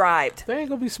you're subscribed. They ain't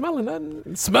gonna be smelling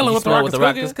nothing. Smelling what Smell the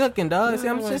rock is cooking. cooking, dog. See,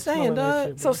 I'm just saying,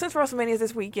 dog. So, since WrestleMania is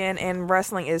this weekend and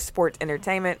wrestling is sports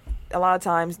entertainment, a lot of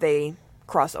times they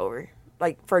cross over.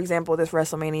 Like, for example, this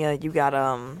WrestleMania, you got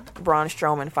Braun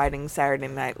Strowman fighting Saturday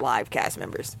Night Live cast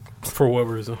members. For what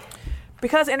reason?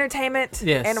 Because entertainment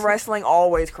Yes. and wrestling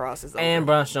always crosses over. And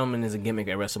Braun Strowman is a gimmick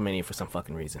at WrestleMania for some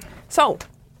fucking reason. So,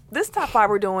 this top 5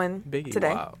 we're doing Biggie,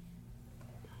 today wow.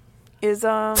 is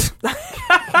My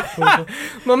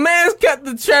man's cut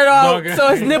the shirt off, Dog. so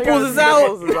his nipples is out.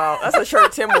 Nipples is out. That's a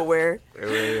shirt Tim will wear.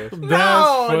 That's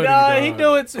No, funny, dog, he dog.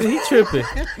 do it. He tripping.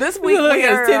 This week Look we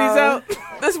at his titties out.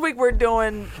 This week we're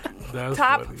doing That's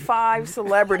top funny. 5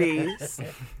 celebrities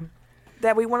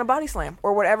that we want to body slam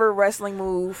or whatever wrestling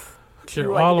move. Sure,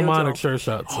 you like all to of do mine to are them. chair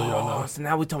shots, so y'all know. Oh, so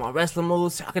now we talking about wrestling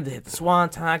moves. I could hit the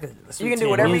swanton. I could hit the You can sweet do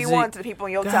whatever music. you want to the people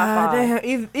in your top God 5.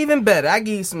 damn, even better. I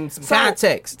give you some So-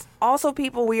 context. Also,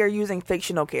 people, we are using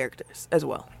fictional characters as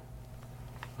well.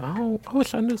 I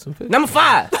wish I knew some fish. Number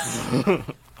 5. I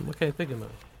can't think of none.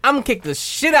 I'm gonna kick the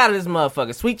shit out of this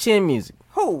motherfucker. Sweet chin music.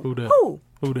 Who that? Who?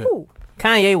 Who that? Who?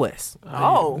 Kanye West.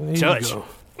 Oh. Here you Judge. go.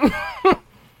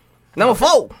 Number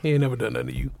 4. He ain't never done that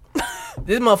to you.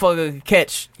 This motherfucker could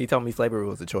catch He told me slavery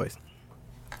was a choice.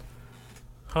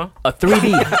 a 3D.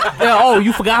 Yeah, oh,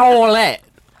 you forgot all that.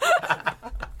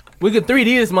 We could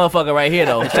 3D this motherfucker right here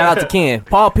though. Shout out to Ken.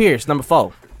 Paul Pierce, number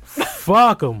 4.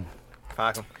 Fuck him.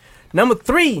 Fuck him. Number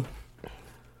 3,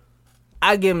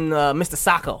 I give him Mr.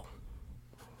 Sacco.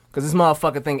 Cause this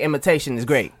motherfucker think imitation is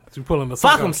great. You pulling the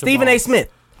Fuck him, Stephen A.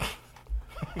 Smith.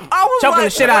 I was Choking like, the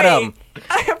shit out of him.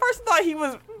 I at first thought he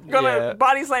was gonna Yeah.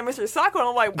 body slam Mr. Sacco, and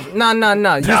I'm like, No.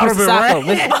 Use Mr.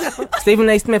 Sacco. Stephen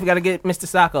A. Smith got to get Mr.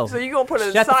 Sacco. so you gonna put a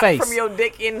Shut the sock face. from your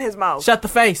dick in his mouth? Shut the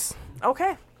face.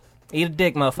 Okay. Eat a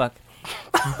dick, motherfucker.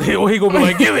 He gonna be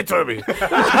like, give it to me. People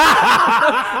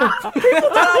thought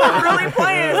I was really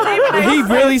playing. Stephen A. He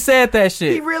really said that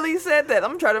He shit. really said that.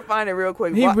 I'm trying to find it real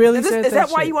quick. He really said Is that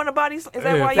that why shit. you want to body? Is that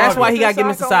Yeah, why? That's you why he gotta get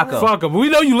Mr. Sacco. Fuck him. We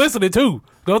know you listening too.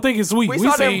 Don't think it's sweet. We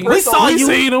saw them seen. Bristol- saw We you.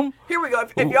 seen them. Here we go.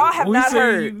 If y'all have not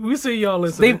heard, we see y'all They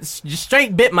listening. just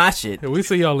straight bit my shit. Yeah, we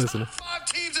see y'all listening. 5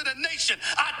 teams in the nation,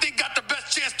 I think got the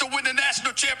best chance to win the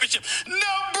national championship. Number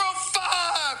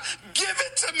 5, give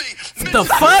it to me. The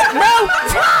fuck, bro?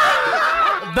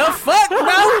 The fuck,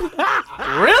 bro?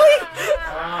 Really?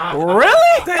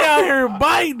 Really? They out here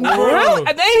biting, bro. Really?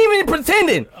 They ain't even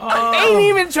pretending. They ain't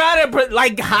even trying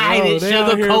to hide Bro, it, they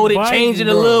out here sugarcoat it, biting, change it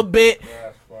a bro. little bit.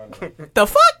 The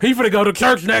fuck? He finna go to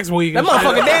church next week. That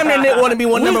motherfucker damn near want to be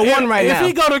number 1 right if now. If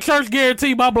he go to church,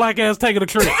 guarantee my black ass taking a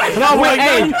trip. And I'm like,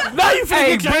 Hey, now you finna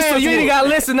Hey, get your Bristol, ass you ain't whooped. got to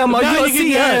listen no more. Now You'll you get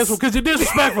see your ass us. whooped because you're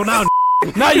disrespectful now.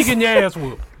 Now you getting your ass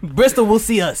whooped. Bristol will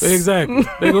see us. Exactly.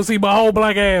 They gonna see my whole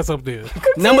black ass up there.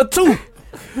 Number 2,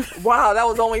 wow, that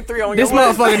was only 3 on this your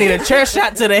list. motherfucker need a chair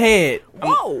shot to the head.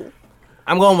 Whoa.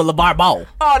 I'm going with LeVar Ball.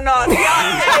 Oh no,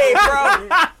 hey bro,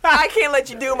 I can't let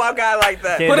you do my guy like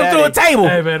that. Put him through a table.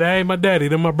 Hey man, that ain't my daddy.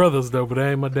 They're my brothers though, but that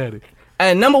ain't my daddy.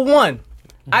 And number 1,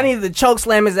 I needed to choke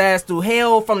slam his ass through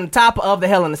hell from the top of the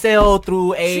Hell in a Cell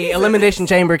through a Jesus. elimination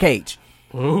chamber cage.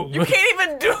 Ooh, You can't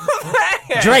even do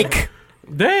that. Drake.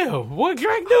 damn, what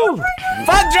Drake do?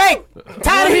 Fuck Drake.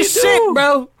 Tired of he his do? shit,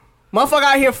 bro. Motherfucker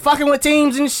out here fucking with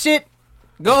teams and shit.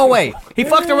 Go away. He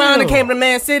fucked around and came to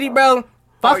Man City, bro.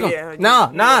 Fuck Oh, him. yeah.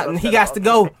 Nah. You He got to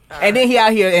go. And then he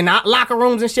out here in locker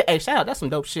rooms and shit. Hey, shout out. That's some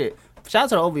dope shit. Shout out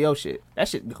to the OVO shit. That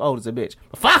shit old as a bitch.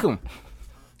 But fuck him.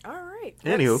 All right.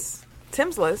 Anywho. that's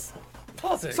Tim's list.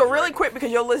 So really quick,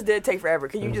 because your list did take forever,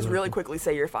 can you just really quickly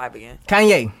say your 5 again?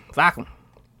 Kanye. Fuck him.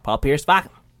 Paul Pierce. Fuck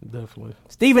him. Definitely.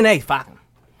 Stephen A. Fuck him.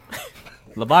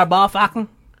 LeVar Ball. Fuck him.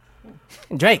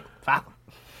 And Drake. Fuck him.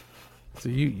 So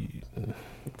you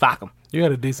Fuck him.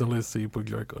 had a decent list, so you put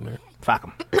Drake on there. Fuck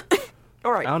him.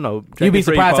 All right. I don't know. You'd be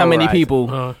surprised how many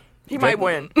people. He might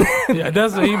win. Yeah,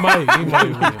 that's he might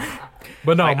win.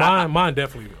 But no, mine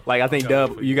definitely. Like I think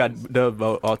Dub, you got Dub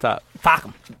vote all top. Fuck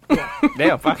him.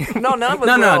 Damn, fuck. No, none of us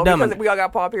No, will, dumb. because we all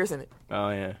got Paul Pierce in it. Oh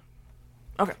yeah.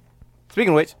 Okay. Speaking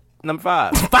of which, number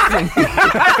 5, Fuck him.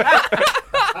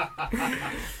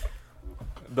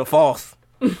 the false.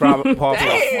 Paul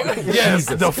Pierce. Yes,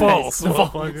 the false.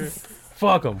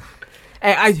 Fuck him.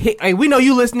 Hey, we know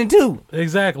you listening too.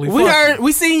 Exactly. We fuck heard, 'em.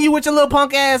 we seen you with your little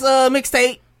punk ass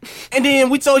mixtape, and then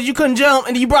we told you couldn't jump,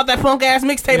 and then you brought that punk ass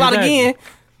mixtape out Exactly. again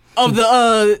of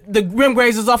the rim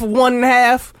grazers off of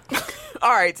 1.5. All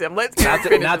right, Tim. Let's Now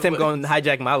finish his Tim list. going to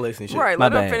hijack my list and shit. Right, My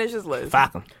let him bad. finish his list.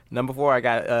 Fuck him. Number 4, I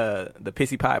got the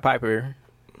Pissy Pie Piper.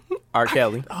 R.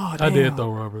 Kelly. Oh, I did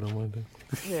throw Robert on Monday.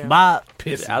 Yeah. Bob.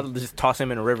 I'll just toss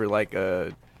him in the river like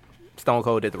Stone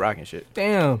Cold did the Rock and shit.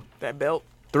 Damn. That belt.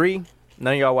 3.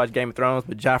 None of y'all watch Game of Thrones,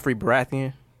 but Joffrey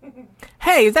Baratheon.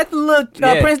 Hey, is that the little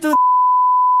Yeah. Prince dude?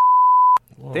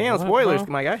 Damn, What, spoilers,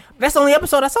 bro? my guy. That's the only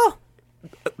episode I saw.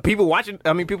 People watching,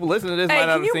 people listening to this Hey, might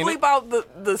not can have you seen bleep it.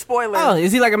 out the spoiler? Oh,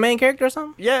 is he like a main character or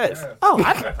something? Yes. Oh,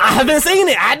 I haven't seen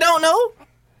it. I don't know.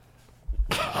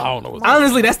 I don't know. What's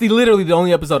Honestly, that's literally the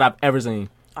only episode I've ever seen.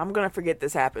 I'm gonna forget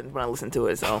this happened when I listen to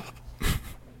it. So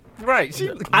Right. That's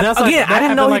like- I that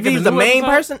didn't know happened if he in was the the new main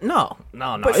episode? person. No.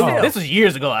 But still. This was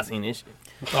years ago. I seen this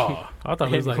shit. Oh, I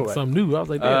thought it was like Anyway. something new. I was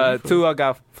like, damn. 2, I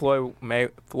got Floyd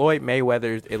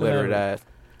Mayweather's illiterate ass.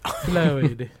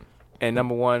 Floyd. And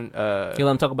number 1, You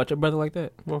let him talk about your brother like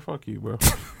that? Well, fuck you, bro.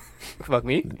 fuck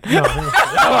me.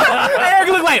 Eric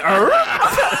look like, we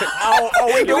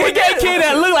you get that kid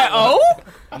that look like,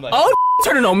 I'm like,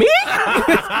 turning on me?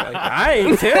 I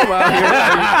ain't Tim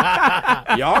out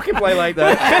here. Y'all can play like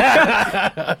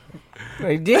that.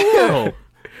 Like, damn.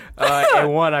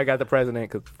 And 1, I got the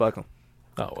president because fuck him.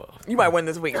 Oh, well. you might win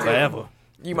this week. too. Whatever.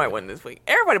 You might win this week.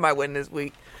 Everybody might win this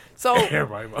week. So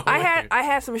Everybody might win. I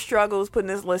had some struggles putting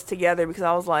this list together because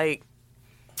I was like,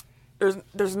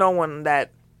 there's no one that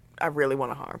I really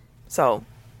want to harm. So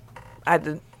I had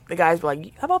to, the guys were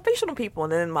like, how about fictional people?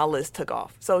 And then my list took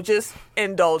off. So just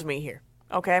indulge me here,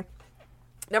 okay?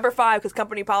 Number 5, because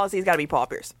company policy's got to be Paul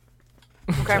Pierce.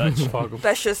 Okay, Fuck 'em.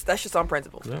 that's just on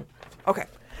principle. Yeah. Okay.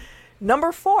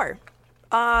 Number 4,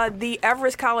 the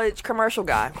Everest College commercial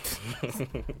guy.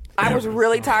 I was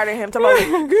really tired of him talking about,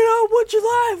 get out with your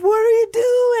life. What are you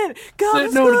doing? Go to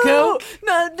Sitting on the school. couch.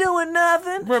 Not doing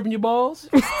nothing. Rubbing your balls.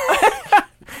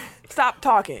 Stop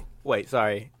talking. Wait,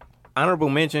 sorry. Honorable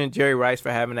mention, Jerry Rice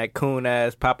for having that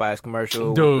coon-ass Popeyes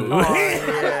commercial. Dude.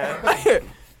 Yeah.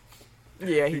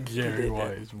 Yeah, he Jerry did that.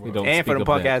 Wise, bro. We don't And for speak the of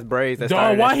that. punk-ass braids that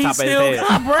Dog, started why at the he top of still his head.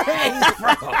 got braids,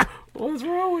 bro? What's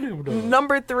wrong with him, dog?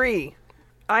 Number 3,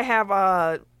 I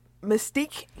have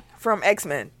Mystique from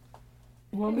X-Men.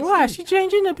 Why? She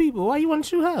changing the people. Why you want to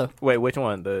shoot her? Wait, which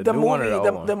one? The The new one or the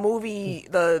old one? the movie,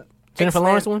 the Jennifer X-Men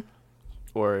Lawrence one?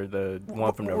 Or the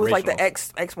one from the was original?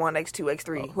 like the X1, X2,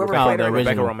 X3. Whoever Oh, played the her.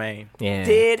 original. Rebecca Romaine. Yeah.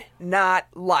 Did not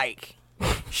like.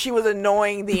 She was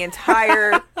annoying the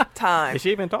entire time. Did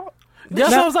she even talk?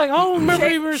 That's what I was like, I don't remember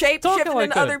even Shape talking shifting like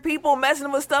into that. other people,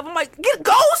 messing with stuff. I'm like,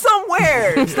 go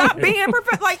somewhere. Stop being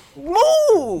perfect. Like,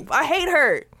 move. I hate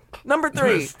her. Number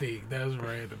 3. Mystique, that's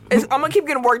random. I'm gonna keep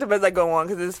getting worked up as I go on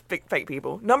because it's fake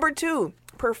people. Number 2,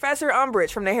 Professor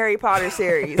Umbridge from the Harry Potter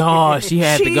series. Oh, she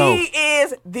had to go. She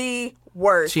is the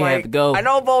worst. She had to go. I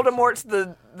know Voldemort's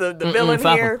the villain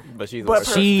fuck here, him. But she's the but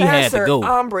worst. She had to Professor go.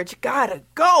 Umbridge gotta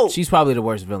go. She's probably the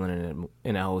worst villain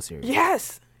in that whole series.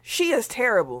 Yes, she is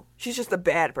terrible. She's just a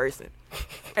bad person.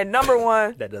 And number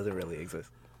 1, That doesn't really exist.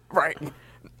 right.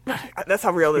 That's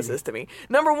how real this is to me.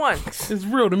 Number 1, It's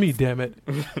real to me, damn it.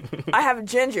 I have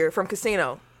Ginger from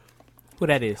Casino. Who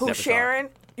that is? Who Sharon?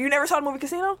 You never saw the movie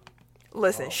Casino?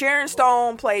 Listen, Sharon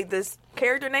Stone played this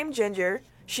character named Ginger.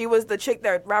 She was the chick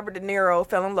that Robert De Niro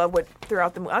fell in love with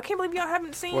throughout the movie. I can't believe y'all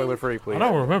haven't seen Spoiler free, please. I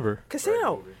don't remember.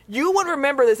 Casino. You would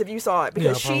remember this if you saw it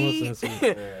because Yeah, I probably listened to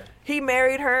it. he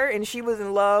married her and she was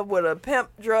in love with a pimp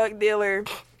drug dealer.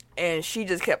 And she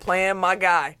just kept playing my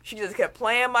guy. She just kept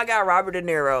playing my guy, Robert De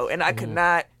Niro. And I could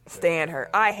not stand her.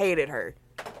 I hated her.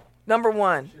 Number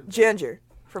 1, Ginger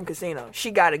from Casino.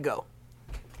 She got to go.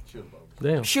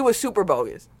 Damn. She was super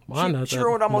bogus. Why not She that?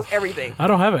 ruined almost everything. I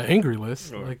don't have an angry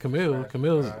list. Like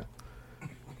Camille's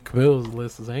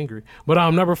list is angry. But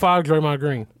number 5, Draymond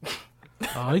Green.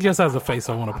 He just has a face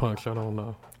I want to punch. I don't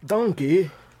know. Donkey.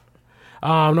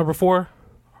 Number 4,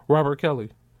 Robert Kelly.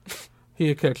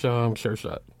 He'd catch shirt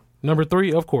shot. Number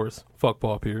 3, of course, fuck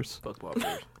Paul Pierce. Fuck Paul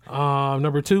Pierce.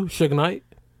 Number 2, Suge Knight.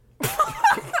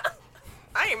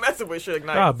 I ain't messing with Suge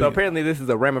Knight. God, So apparently this is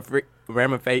a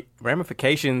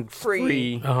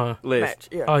ramification-free Uh-huh. list. Match.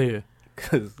 Yeah. Oh yeah.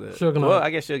 'Cause, Suge Knight. well, I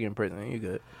guess Suge in prison. You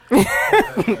good.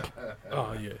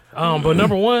 Oh yeah. But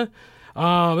number 1,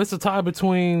 it's a tie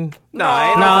between.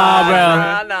 Nah,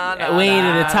 Nah. We ain't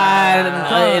in a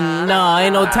tie. No,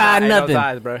 ain't no tie, Ain't nothing. no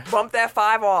ties, bro. Bump that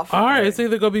 5 off. All right, it's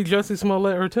either gonna be Jussie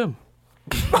Smollett or Tim.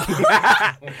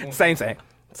 Same.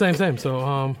 Same.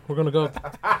 So we're gonna go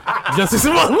Jussie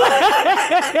Smollett.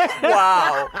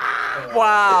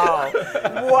 Wow.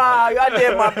 I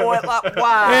did my boy.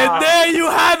 Wow. And there you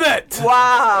have it.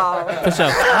 Wow. For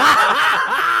sure.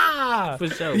 For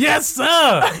sure. Yes,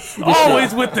 sir.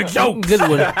 Always with the jokes. Good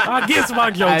one. I guess my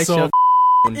jokes. So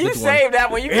You saved that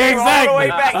one. You came all the exactly. way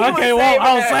back. You Okay, was well, saving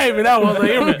I was that. saving that one. I was like,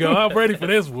 here we go. I'm ready for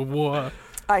this one, boy.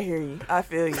 I hear you. I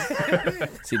feel you.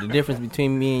 See, the difference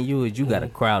between me and you is you got a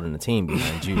crowd and a team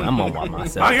behind you. I'm on by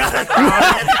myself. You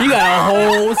got a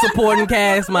whole supporting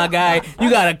cast, my guy. You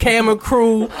got a camera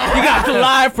crew. You got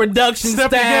live production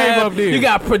Step your staff. game up there. You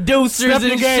got producers Step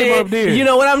your and game shit. up there. You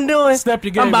know what I'm doing? Step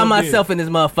your game I'm by up myself in this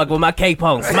motherfucker with my cape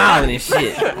on, smiling and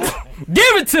shit.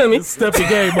 Give it to me. Step your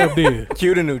game up there.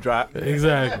 Cue the new drop.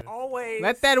 Exactly. Always.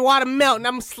 Let that water melt, and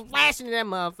I'm slashing that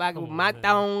motherfucker with my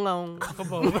thong on.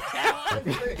 Come on.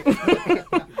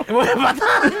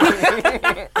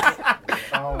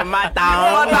 My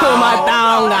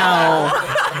thong on.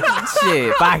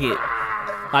 Shit, fuck it.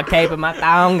 My cape and my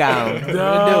thong on. We'll do it.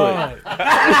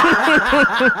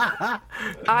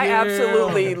 I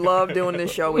absolutely love doing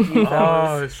this show with you,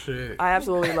 fellas. Oh, shit. I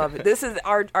absolutely love it. This is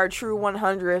our true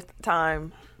 100th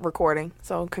time recording,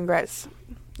 so congrats,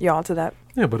 y'all, to that.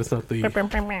 Yeah, but it's not the...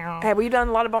 Hey, we've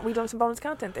done some bonus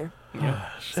content there.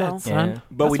 Shit, So- son.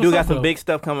 But we That's do what's got up, some though. big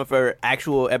stuff coming for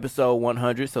actual episode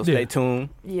 100, so stay Yeah. tuned.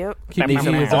 Yep. Keep Need your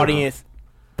some ears open. audience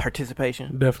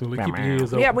participation. Definitely. Keep your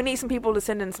ears open. Yeah, we need some people to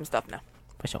send in some stuff now.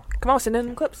 For sure. Come on, send in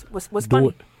them clips. What's Do funny?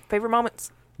 it. Favorite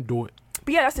moments? Do it.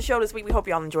 But yeah, that's the show this week. We hope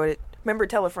y'all enjoyed it. Remember,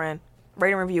 tell a friend.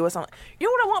 Rate and review us on. You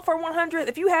know what I want for 100?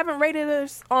 If you haven't rated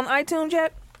us on iTunes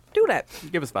yet, do that.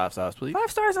 Give us 5 stars, please.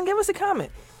 5 stars and give us a comment.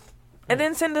 And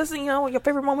then send us, your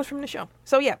favorite moments from the show.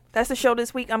 So yeah, that's the show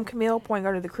this week. I'm Camille, point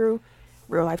guard of the crew.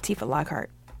 Real life Tifa Lockhart.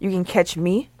 You can catch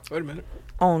me Wait a minute.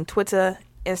 on Twitter,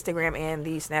 Instagram, and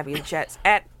the Snappy chats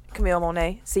at Camille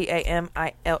Monet,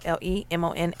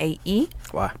 CAMILLEMONAE.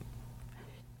 Why?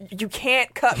 You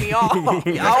can't cut me off.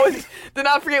 I always do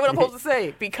not forget what I'm supposed to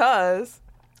say because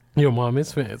Your mom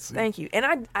is fancy. thank you.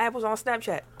 And I was on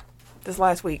Snapchat this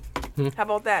last week. How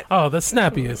about that? Oh, the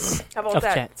snappiest. How about Tough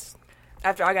that? chats.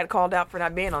 After I got called out for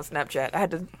not being on Snapchat, I had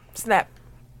to snap.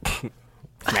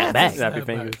 Snap back. Snap your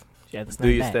fingers. She had to snap Do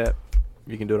your back. step.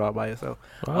 You can do it all by yourself.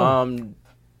 Oh.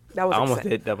 That was I almost upset.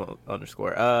 did double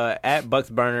underscore. At Bucks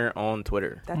Burner on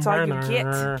Twitter. That's all you get.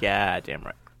 Burner. God damn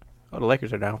right. Oh, the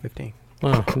Lakers are down 15.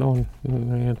 Oh, no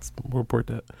one let's report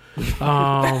that.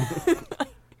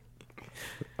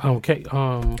 Okay.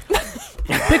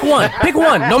 Pick one. Pick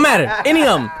one. No matter. Any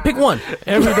of them. Pick one.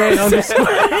 Everyday underscore.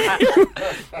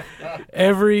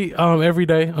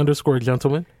 Everyday underscore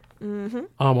gentleman. Mm-hmm.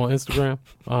 On Instagram.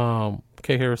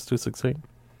 K Harris 216.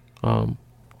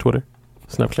 Twitter.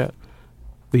 Snapchat.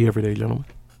 The Everyday Gentleman.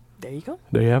 There you go.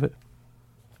 There you have it.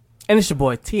 And it's your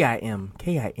boy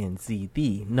TIMKINZ,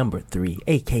 the number 3,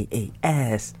 aka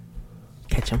Ass.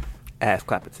 Catch him. Ass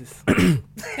clappers.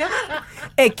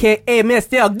 AKA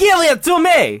Mr. Give it to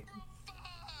me.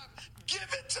 Give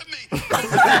it to me.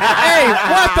 Hey,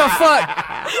 what the fuck?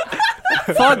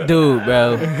 Fuck dude,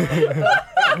 bro.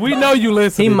 We know you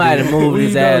listen. He might have moved We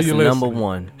his know ass you to listen. number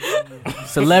 1.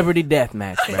 Celebrity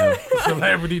deathmatch, bro.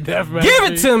 Celebrity deathmatch. Give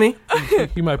it to me.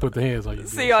 He might put the hands on you.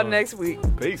 See y'all next week.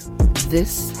 Peace.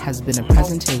 This has been a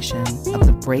presentation of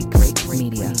the Break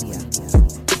Media.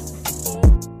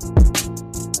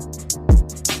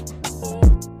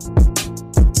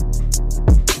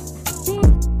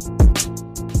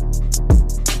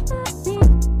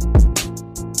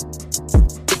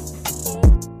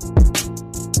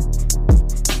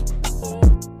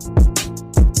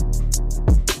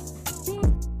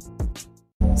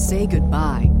 Say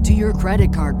goodbye to your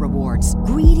credit card rewards.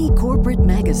 Greedy corporate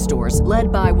mega stores,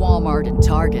 led by Walmart and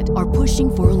Target, are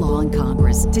pushing for a law in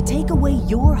Congress to take away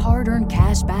your hard-earned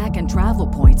cash back and travel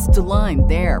points to line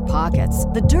their pockets.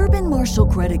 The Durbin-Marshall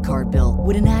credit card bill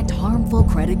would enact harmful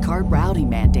credit card routing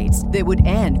mandates that would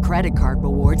end credit card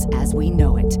rewards as we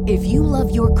know it. If you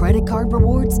love your credit card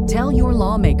rewards, tell your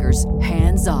lawmakers,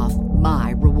 hands off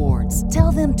my rewards.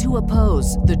 Tell them to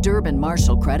oppose the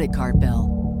Durbin-Marshall credit card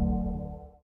bill.